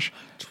 Josh?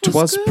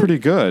 "'Twas pretty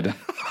good."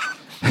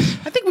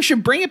 I think we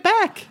should bring it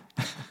back.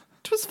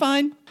 It was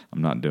fine.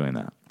 I'm not doing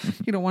that.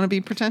 You don't want to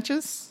be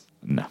pretentious?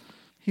 No.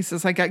 He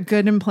says, I got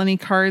good and plenty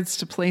cards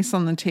to place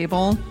on the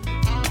table.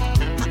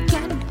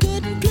 got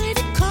good and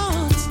plenty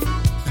cards to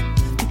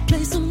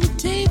place on the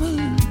table.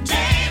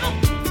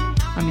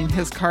 I mean,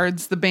 his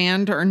cards, the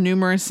band, are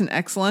numerous and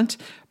excellent,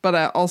 but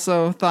I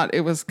also thought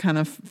it was kind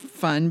of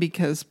fun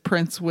because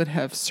Prince would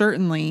have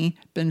certainly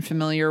been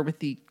familiar with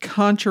the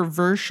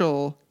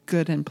controversial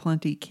Good and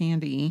Plenty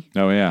candy.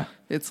 Oh, yeah.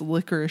 It's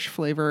licorice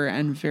flavor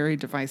and very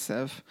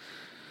divisive.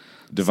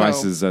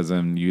 Devices as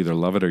in you either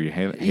love it or you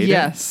hate it?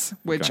 Yes,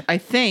 which Okay. I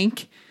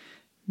think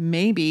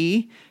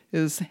maybe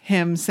is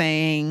him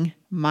saying,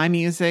 my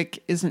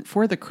music isn't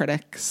for the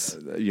critics.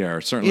 Yeah,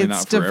 or certainly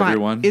not for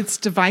everyone. It's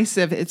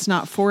divisive. It's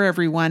not for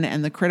everyone,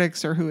 and the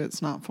critics are who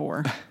it's not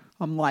for.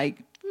 I'm like,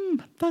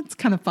 that's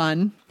kind of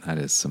fun. That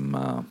is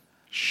some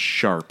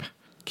sharp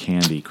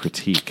candy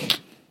critique.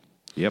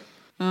 Yep.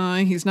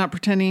 He's not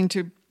pretending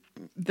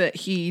that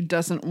he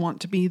doesn't want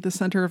to be the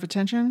center of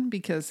attention,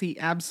 because he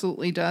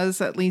absolutely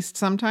does, at least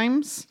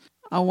sometimes.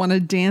 I want to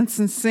dance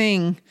and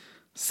sing.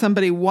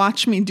 Somebody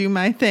watch me do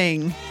my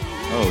thing.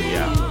 Oh,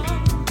 yeah.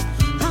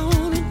 I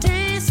wanna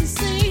dance and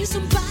sing.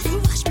 Somebody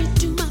watch me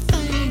do my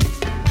thing.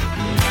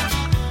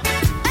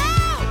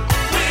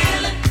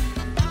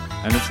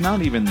 And it's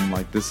not even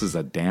like this is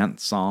a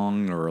dance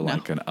song or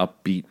like an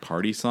upbeat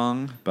party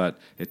song, but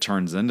it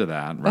turns into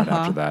that right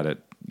after that.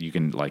 You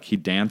can, like, he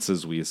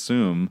dances, we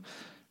assume,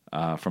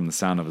 from the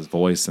sound of his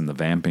voice and the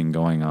vamping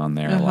going on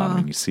there. A lot. I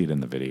mean, you see it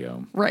in the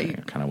video.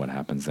 Right. Kind of what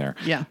happens there.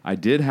 Yeah. I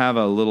did have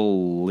a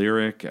little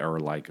lyric or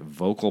like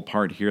vocal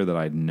part here that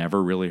I'd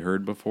never really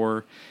heard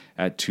before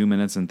at 2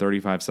 minutes and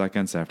 35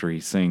 seconds after he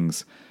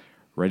sings,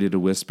 ready to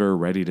whisper,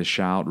 ready to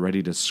shout,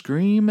 ready to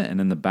scream.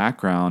 And in the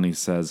background, he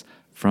says,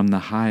 from the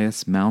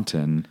highest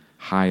mountain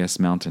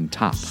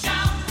top.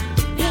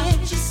 Yeah,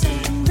 she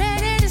said, I'm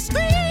ready to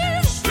scream.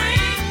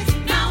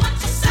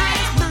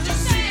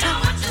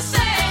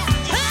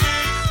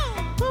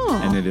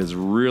 And it is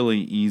really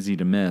easy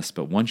to miss,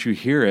 but once you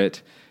hear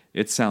it,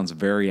 it sounds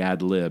very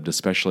ad-libbed,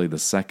 especially the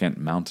second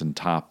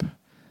mountaintop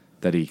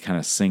that he kind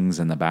of sings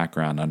in the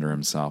background under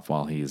himself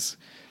while he's,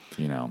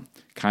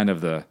 kind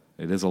of it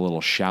is a little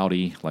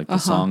shouty, like the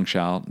song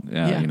shout,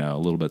 a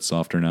little bit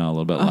softer now, a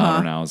little bit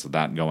louder now. Is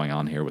that going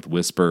on here with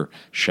whisper,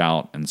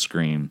 shout, and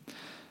scream?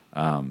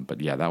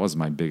 But yeah, that was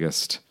my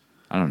biggest,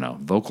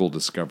 vocal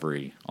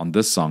discovery on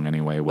this song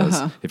anyway,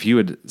 was if you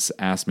had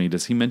asked me,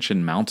 does he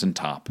mention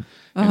mountaintop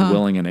in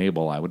Willing and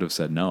Able, I would have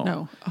said no.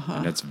 No.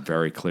 And it's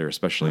very clear,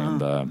 especially in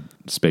the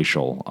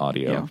spatial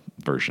audio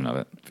version of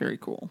it. Very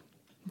cool.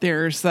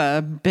 There's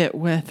a bit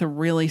with a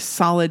really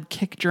solid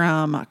kick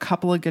drum, a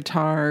couple of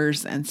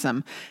guitars, and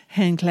some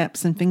hand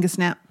claps and finger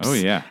snaps. Oh,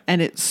 yeah.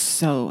 And it's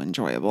so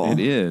enjoyable. It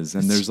is.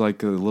 And there's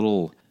like a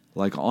little,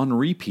 like on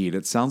repeat,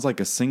 it sounds like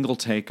a single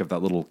take of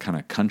that little kind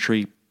of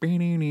country. And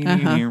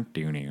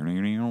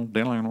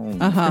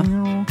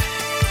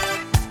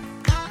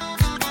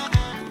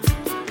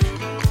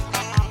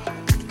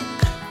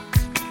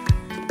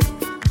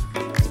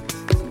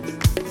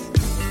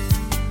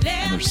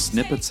there's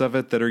snippets of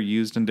it that are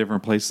used in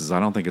different places. I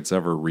don't think it's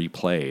ever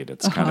replayed.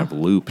 It's kind of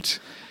looped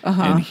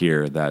in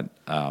here that,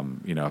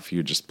 if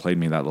you just played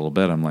me that little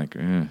bit, I'm like,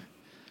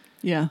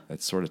 Yeah.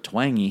 it's sort of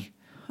twangy,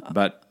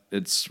 but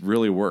it's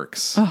really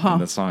works.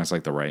 And the song is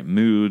like the right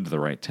mood, the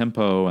right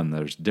tempo, and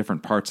there's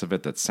different parts of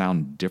it that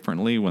sound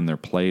differently when they're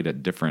played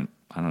at different,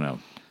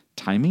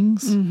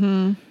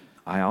 timings.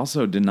 I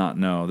also did not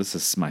know, this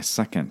is my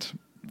second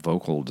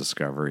vocal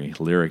discovery,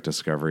 lyric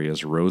discovery,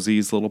 is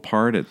Rosie's little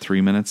part at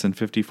 3 minutes and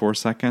 54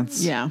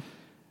 seconds. Yeah.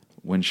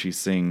 When she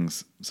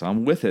sings, so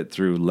I'm with it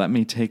through, let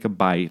me take a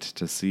bite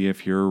to see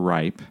if you're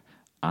ripe.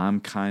 I'm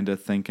kind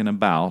of thinking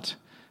about,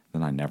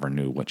 then I never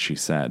knew what she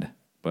said.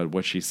 But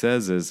what she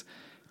says is,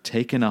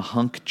 taking a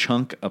hunk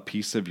chunk a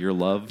piece of your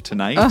love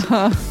tonight.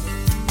 Let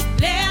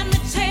me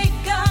take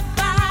a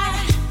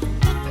bite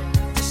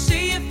to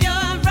see if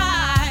you're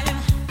right.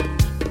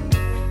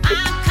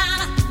 I'm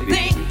kind of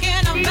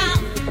thinking about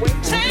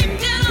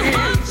taking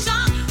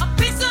a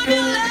piece of your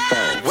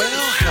love.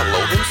 Well, hello,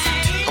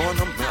 MCT on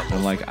a mellow.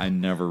 And like, I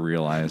never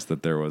realized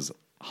that there was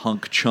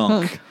hunk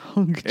chunk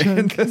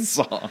in this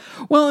song.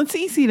 Well, it's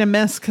easy to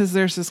miss because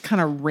there's this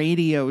kind of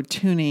radio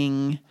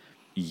tuning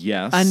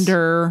Yes.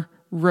 under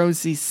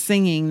Rosie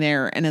singing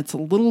there, and it's a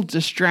little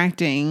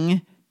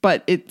distracting,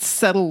 but it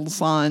settles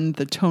on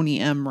the Tony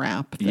M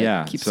rap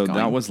that keeps so going.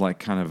 that was like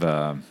kind of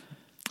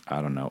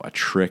a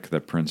trick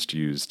that Prince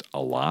used a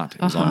lot.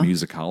 It was on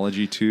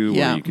Musicology too,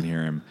 Yeah. where you can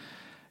hear him,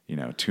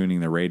 tuning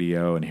the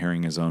radio and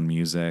hearing his own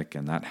music,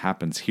 and that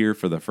happens here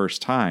for the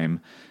first time.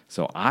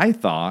 So I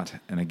thought,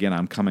 and again,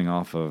 I'm coming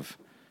off of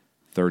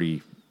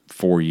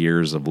 34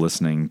 years of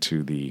listening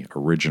to the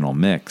original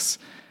mix,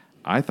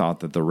 I thought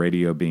that the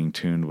radio being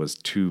tuned was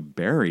too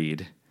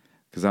buried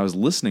because I was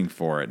listening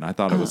for it and I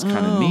thought it was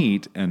kind of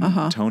neat. And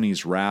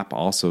Tony's rap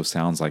also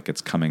sounds like it's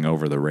coming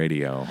over the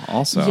radio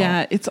also.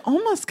 Yeah, it's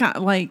almost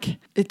got like,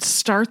 it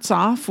starts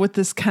off with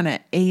this kind of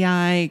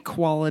AI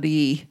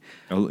quality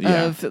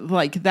of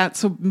like,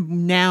 that's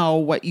now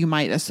what you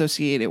might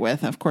associate it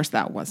with. Of course,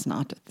 that was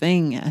not a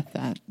thing at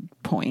that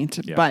point,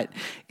 but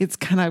it's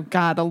kind of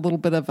got a little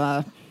bit of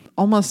a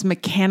almost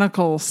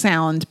mechanical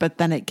sound, but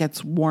then it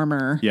gets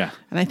warmer. Yeah.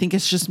 And I think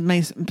it's just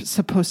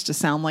supposed to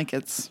sound like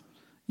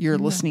you're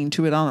listening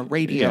to it on a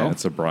radio. Yeah,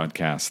 it's a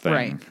broadcast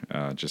thing.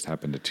 Right. Just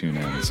happened to tune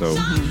in. So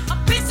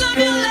A piece of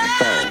your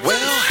love.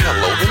 Well,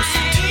 hello,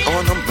 MCT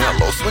on a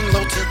mellow. Swing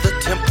low to the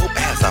tempo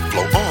as I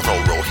flow on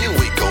a roll. Here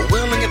we go,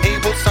 willing and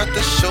able, start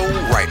the show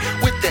right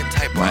with that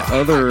type my of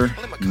other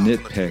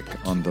nitpick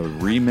on the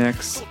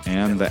remix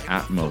and the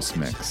Atmos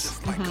mix.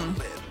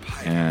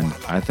 And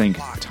I think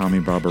Tommy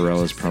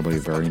Barbarella is probably a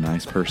very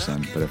nice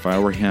person, but if I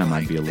were him,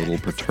 I'd be a little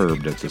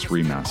perturbed at this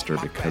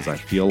remaster because I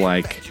feel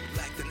like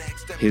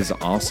his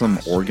awesome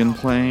organ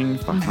playing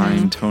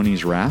behind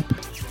Tony's rap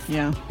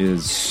Yeah.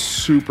 is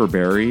super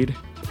buried,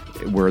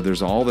 where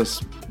there's all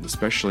this,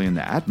 especially in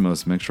the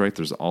Atmos mix, right?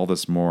 There's all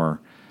this more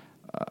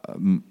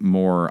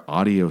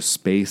audio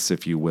space,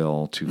 if you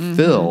will, to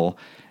fill.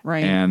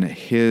 Right. And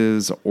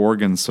his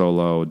organ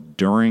solo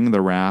during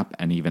the rap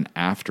and even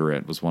after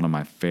it was one of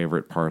my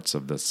favorite parts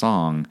of the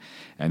song.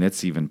 And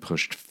it's even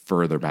pushed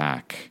further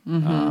back.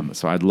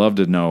 So I'd love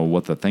to know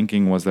what the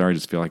thinking was there. I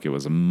just feel like it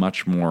was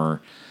much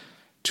more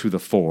to the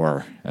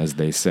fore, as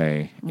they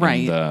say,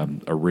 Right. in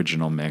the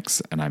original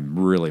mix. And I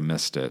really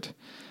missed it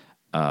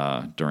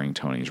during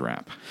Tony's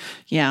rap.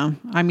 Yeah.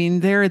 I mean,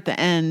 there at the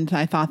end,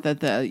 I thought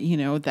that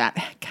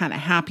that kind of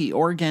happy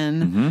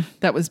organ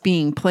that was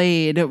being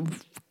played,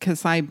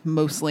 because I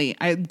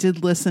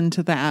did listen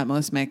to the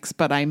Atmos mix,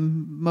 but I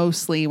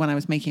mostly, when I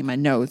was making my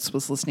notes,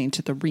 was listening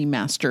to the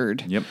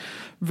remastered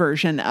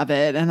version of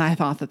it. And I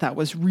thought that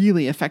was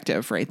really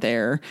effective right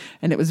there.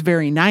 And it was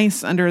very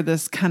nice under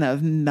this kind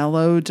of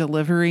mellow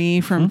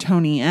delivery from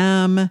Tony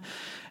M.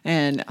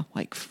 And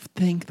like,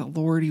 thank the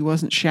Lord he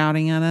wasn't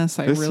shouting at us.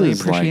 I really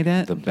appreciate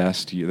it. The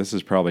best. This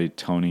is probably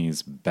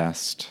Tony's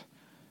best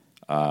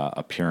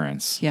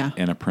appearance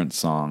in a Prince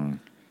song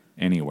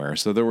anywhere.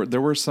 So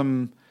there were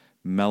some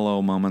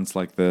mellow moments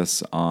like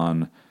this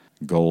on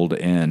Gold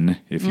Inn,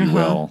 if you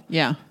will.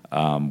 Yeah.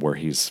 Where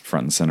he's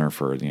front and center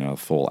for the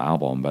full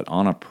album. But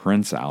on a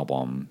Prince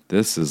album,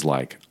 this is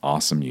like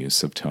awesome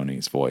use of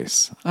Tony's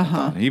voice.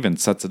 He even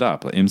sets it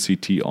up.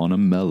 MCT on a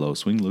mellow,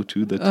 swing low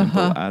to the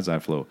tempo as I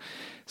flow.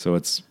 So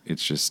it's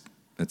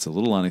a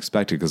little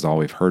unexpected because all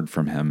we've heard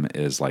from him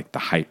is like the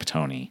hype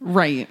Tony.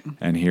 Right.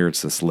 And here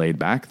it's this laid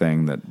back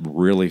thing that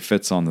really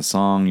fits on the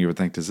song. You would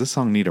think, does this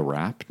song need a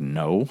rap?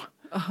 No.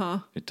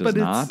 It does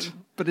not.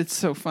 But it's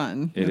so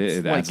fun.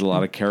 It adds a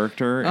lot of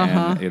character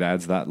and it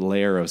adds that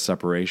layer of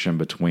separation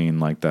between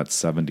like that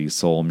 70s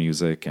soul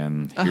music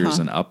and here's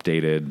an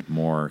updated,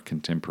 more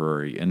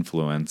contemporary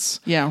influence.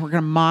 Yeah, we're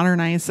going to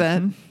modernize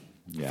it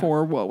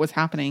for what was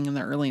happening in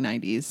the early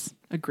 90s.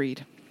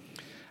 Agreed.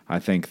 I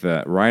think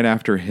that right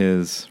after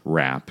his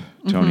rap,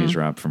 Tony's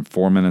rap, from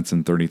 4 minutes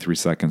and 33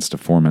 seconds to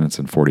 4 minutes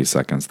and 40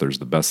 seconds, there's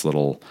the best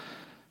little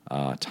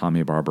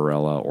Tommy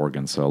Barbarella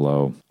organ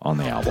solo on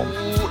the album.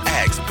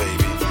 Axe, baby.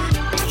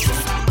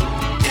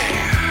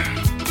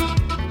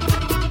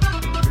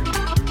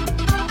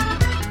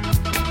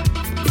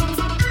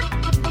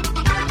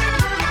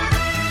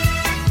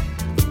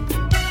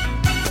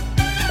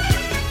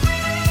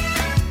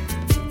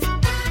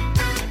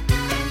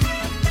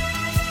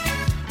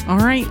 All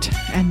right.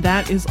 And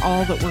that is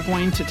all that we're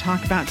going to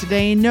talk about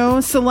today.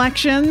 No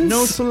selections.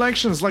 No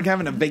selections, like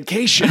having a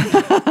vacation.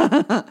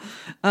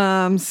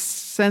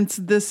 Since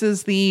this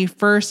is the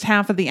first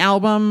half of the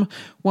album,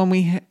 when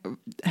we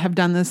have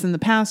done this in the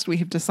past, we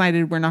have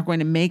decided we're not going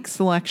to make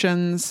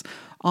selections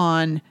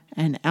on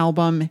an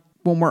album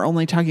when we're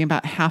only talking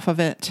about half of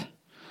it.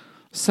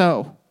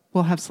 So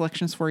we'll have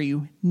selections for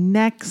you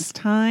next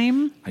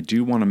time. I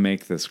do want to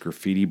make this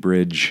Graffiti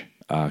Bridge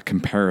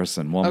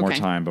comparison one more Okay.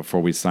 time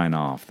before we sign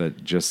off.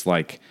 That just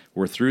like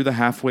we're through the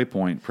halfway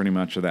point pretty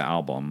much of the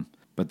album,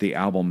 but the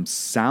album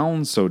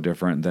sounds so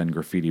different than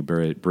Graffiti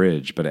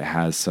Bridge, but it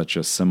has such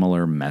a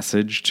similar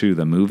message to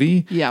the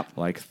movie. Yep.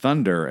 Like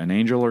thunder, an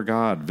angel or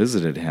God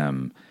visited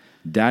him.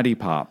 Daddy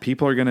Pop,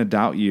 people are going to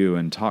doubt you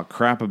and talk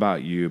crap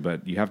about you,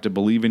 but you have to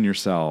believe in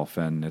yourself.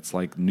 And it's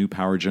like New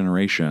Power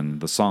Generation,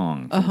 the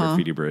song from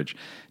Graffiti Bridge.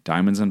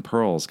 Diamonds and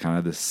Pearls, kind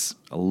of this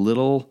a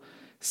little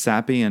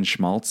sappy and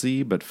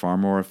schmaltzy, but far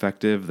more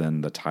effective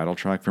than the title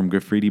track from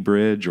Graffiti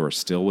Bridge or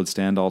Still Would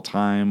Stand All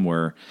Time,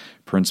 where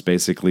Prince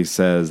basically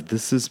says,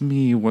 "This is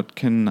me, what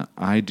can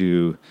I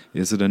do?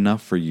 Is it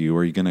enough for you?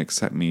 Are you going to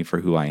accept me for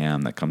who I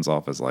am?" That comes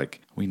off as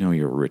like, we know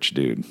you're a rich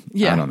dude.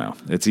 Yeah. I don't know.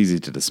 It's easy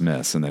to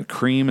dismiss. And then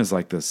Cream is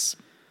like this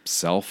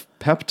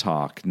self-pep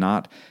talk,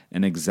 not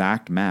an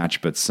exact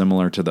match, but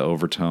similar to the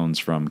overtones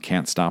from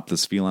Can't Stop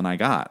This Feeling I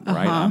Got,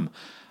 right?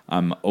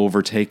 I'm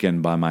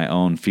overtaken by my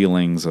own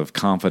feelings of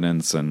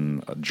confidence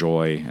and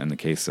joy in the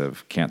case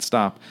of Can't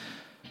Stop.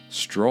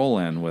 Stroll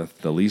in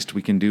with the least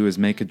we can do is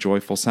make a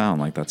joyful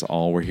sound. Like that's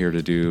all we're here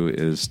to do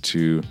is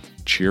to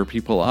cheer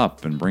people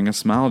up and bring a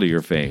smile to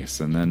your face.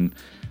 And then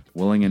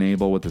Willing and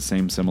Able with the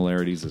same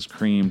similarities as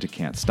Cream to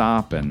Can't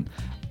Stop and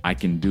I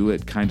Can Do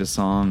It kind of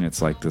song.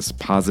 It's like this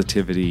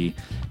positivity,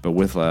 but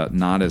with a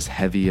not as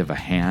heavy of a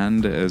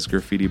hand as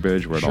Graffiti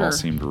Bridge, where it all Sure.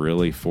 seemed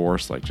really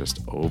forced, like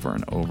just over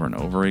and over and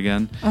over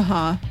again.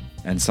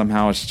 And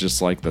somehow it's just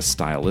like the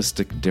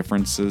stylistic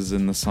differences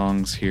in the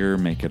songs here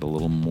make it a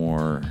little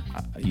more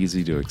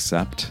easy to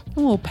accept, A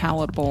little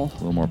palatable. a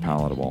little more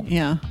palatable.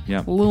 Yeah.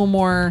 Yeah. A little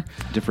more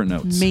Different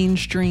notes.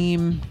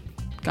 mainstream.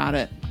 Got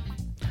it.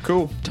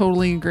 Cool.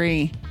 Totally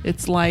agree.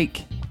 It's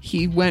like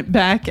he went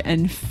back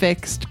and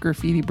fixed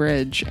Graffiti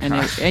Bridge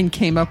and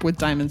came up with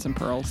Diamonds and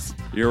Pearls.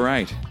 You're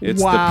right.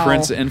 It's Wow. the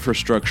Prince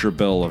Infrastructure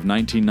Bill of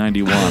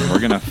 1991. We're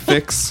going to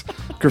fix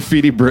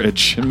Graffiti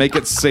Bridge and make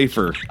it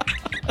safer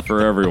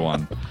for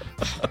everyone.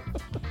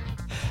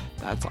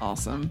 That's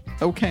awesome.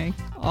 Okay.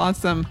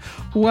 Awesome.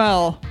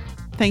 Well,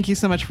 thank you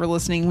so much for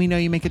listening. We know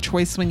you make a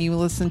choice when you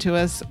listen to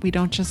us. We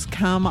don't just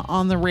come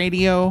on the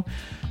radio,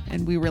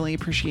 and we really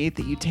appreciate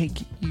that you take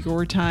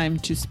your time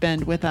to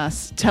spend with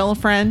us. Tell a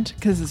friend,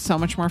 because it's so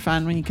much more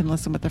fun when you can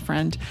listen with a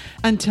friend.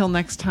 Until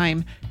next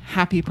time,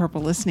 happy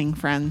purple listening,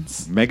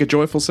 friends. Make a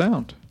joyful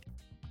sound.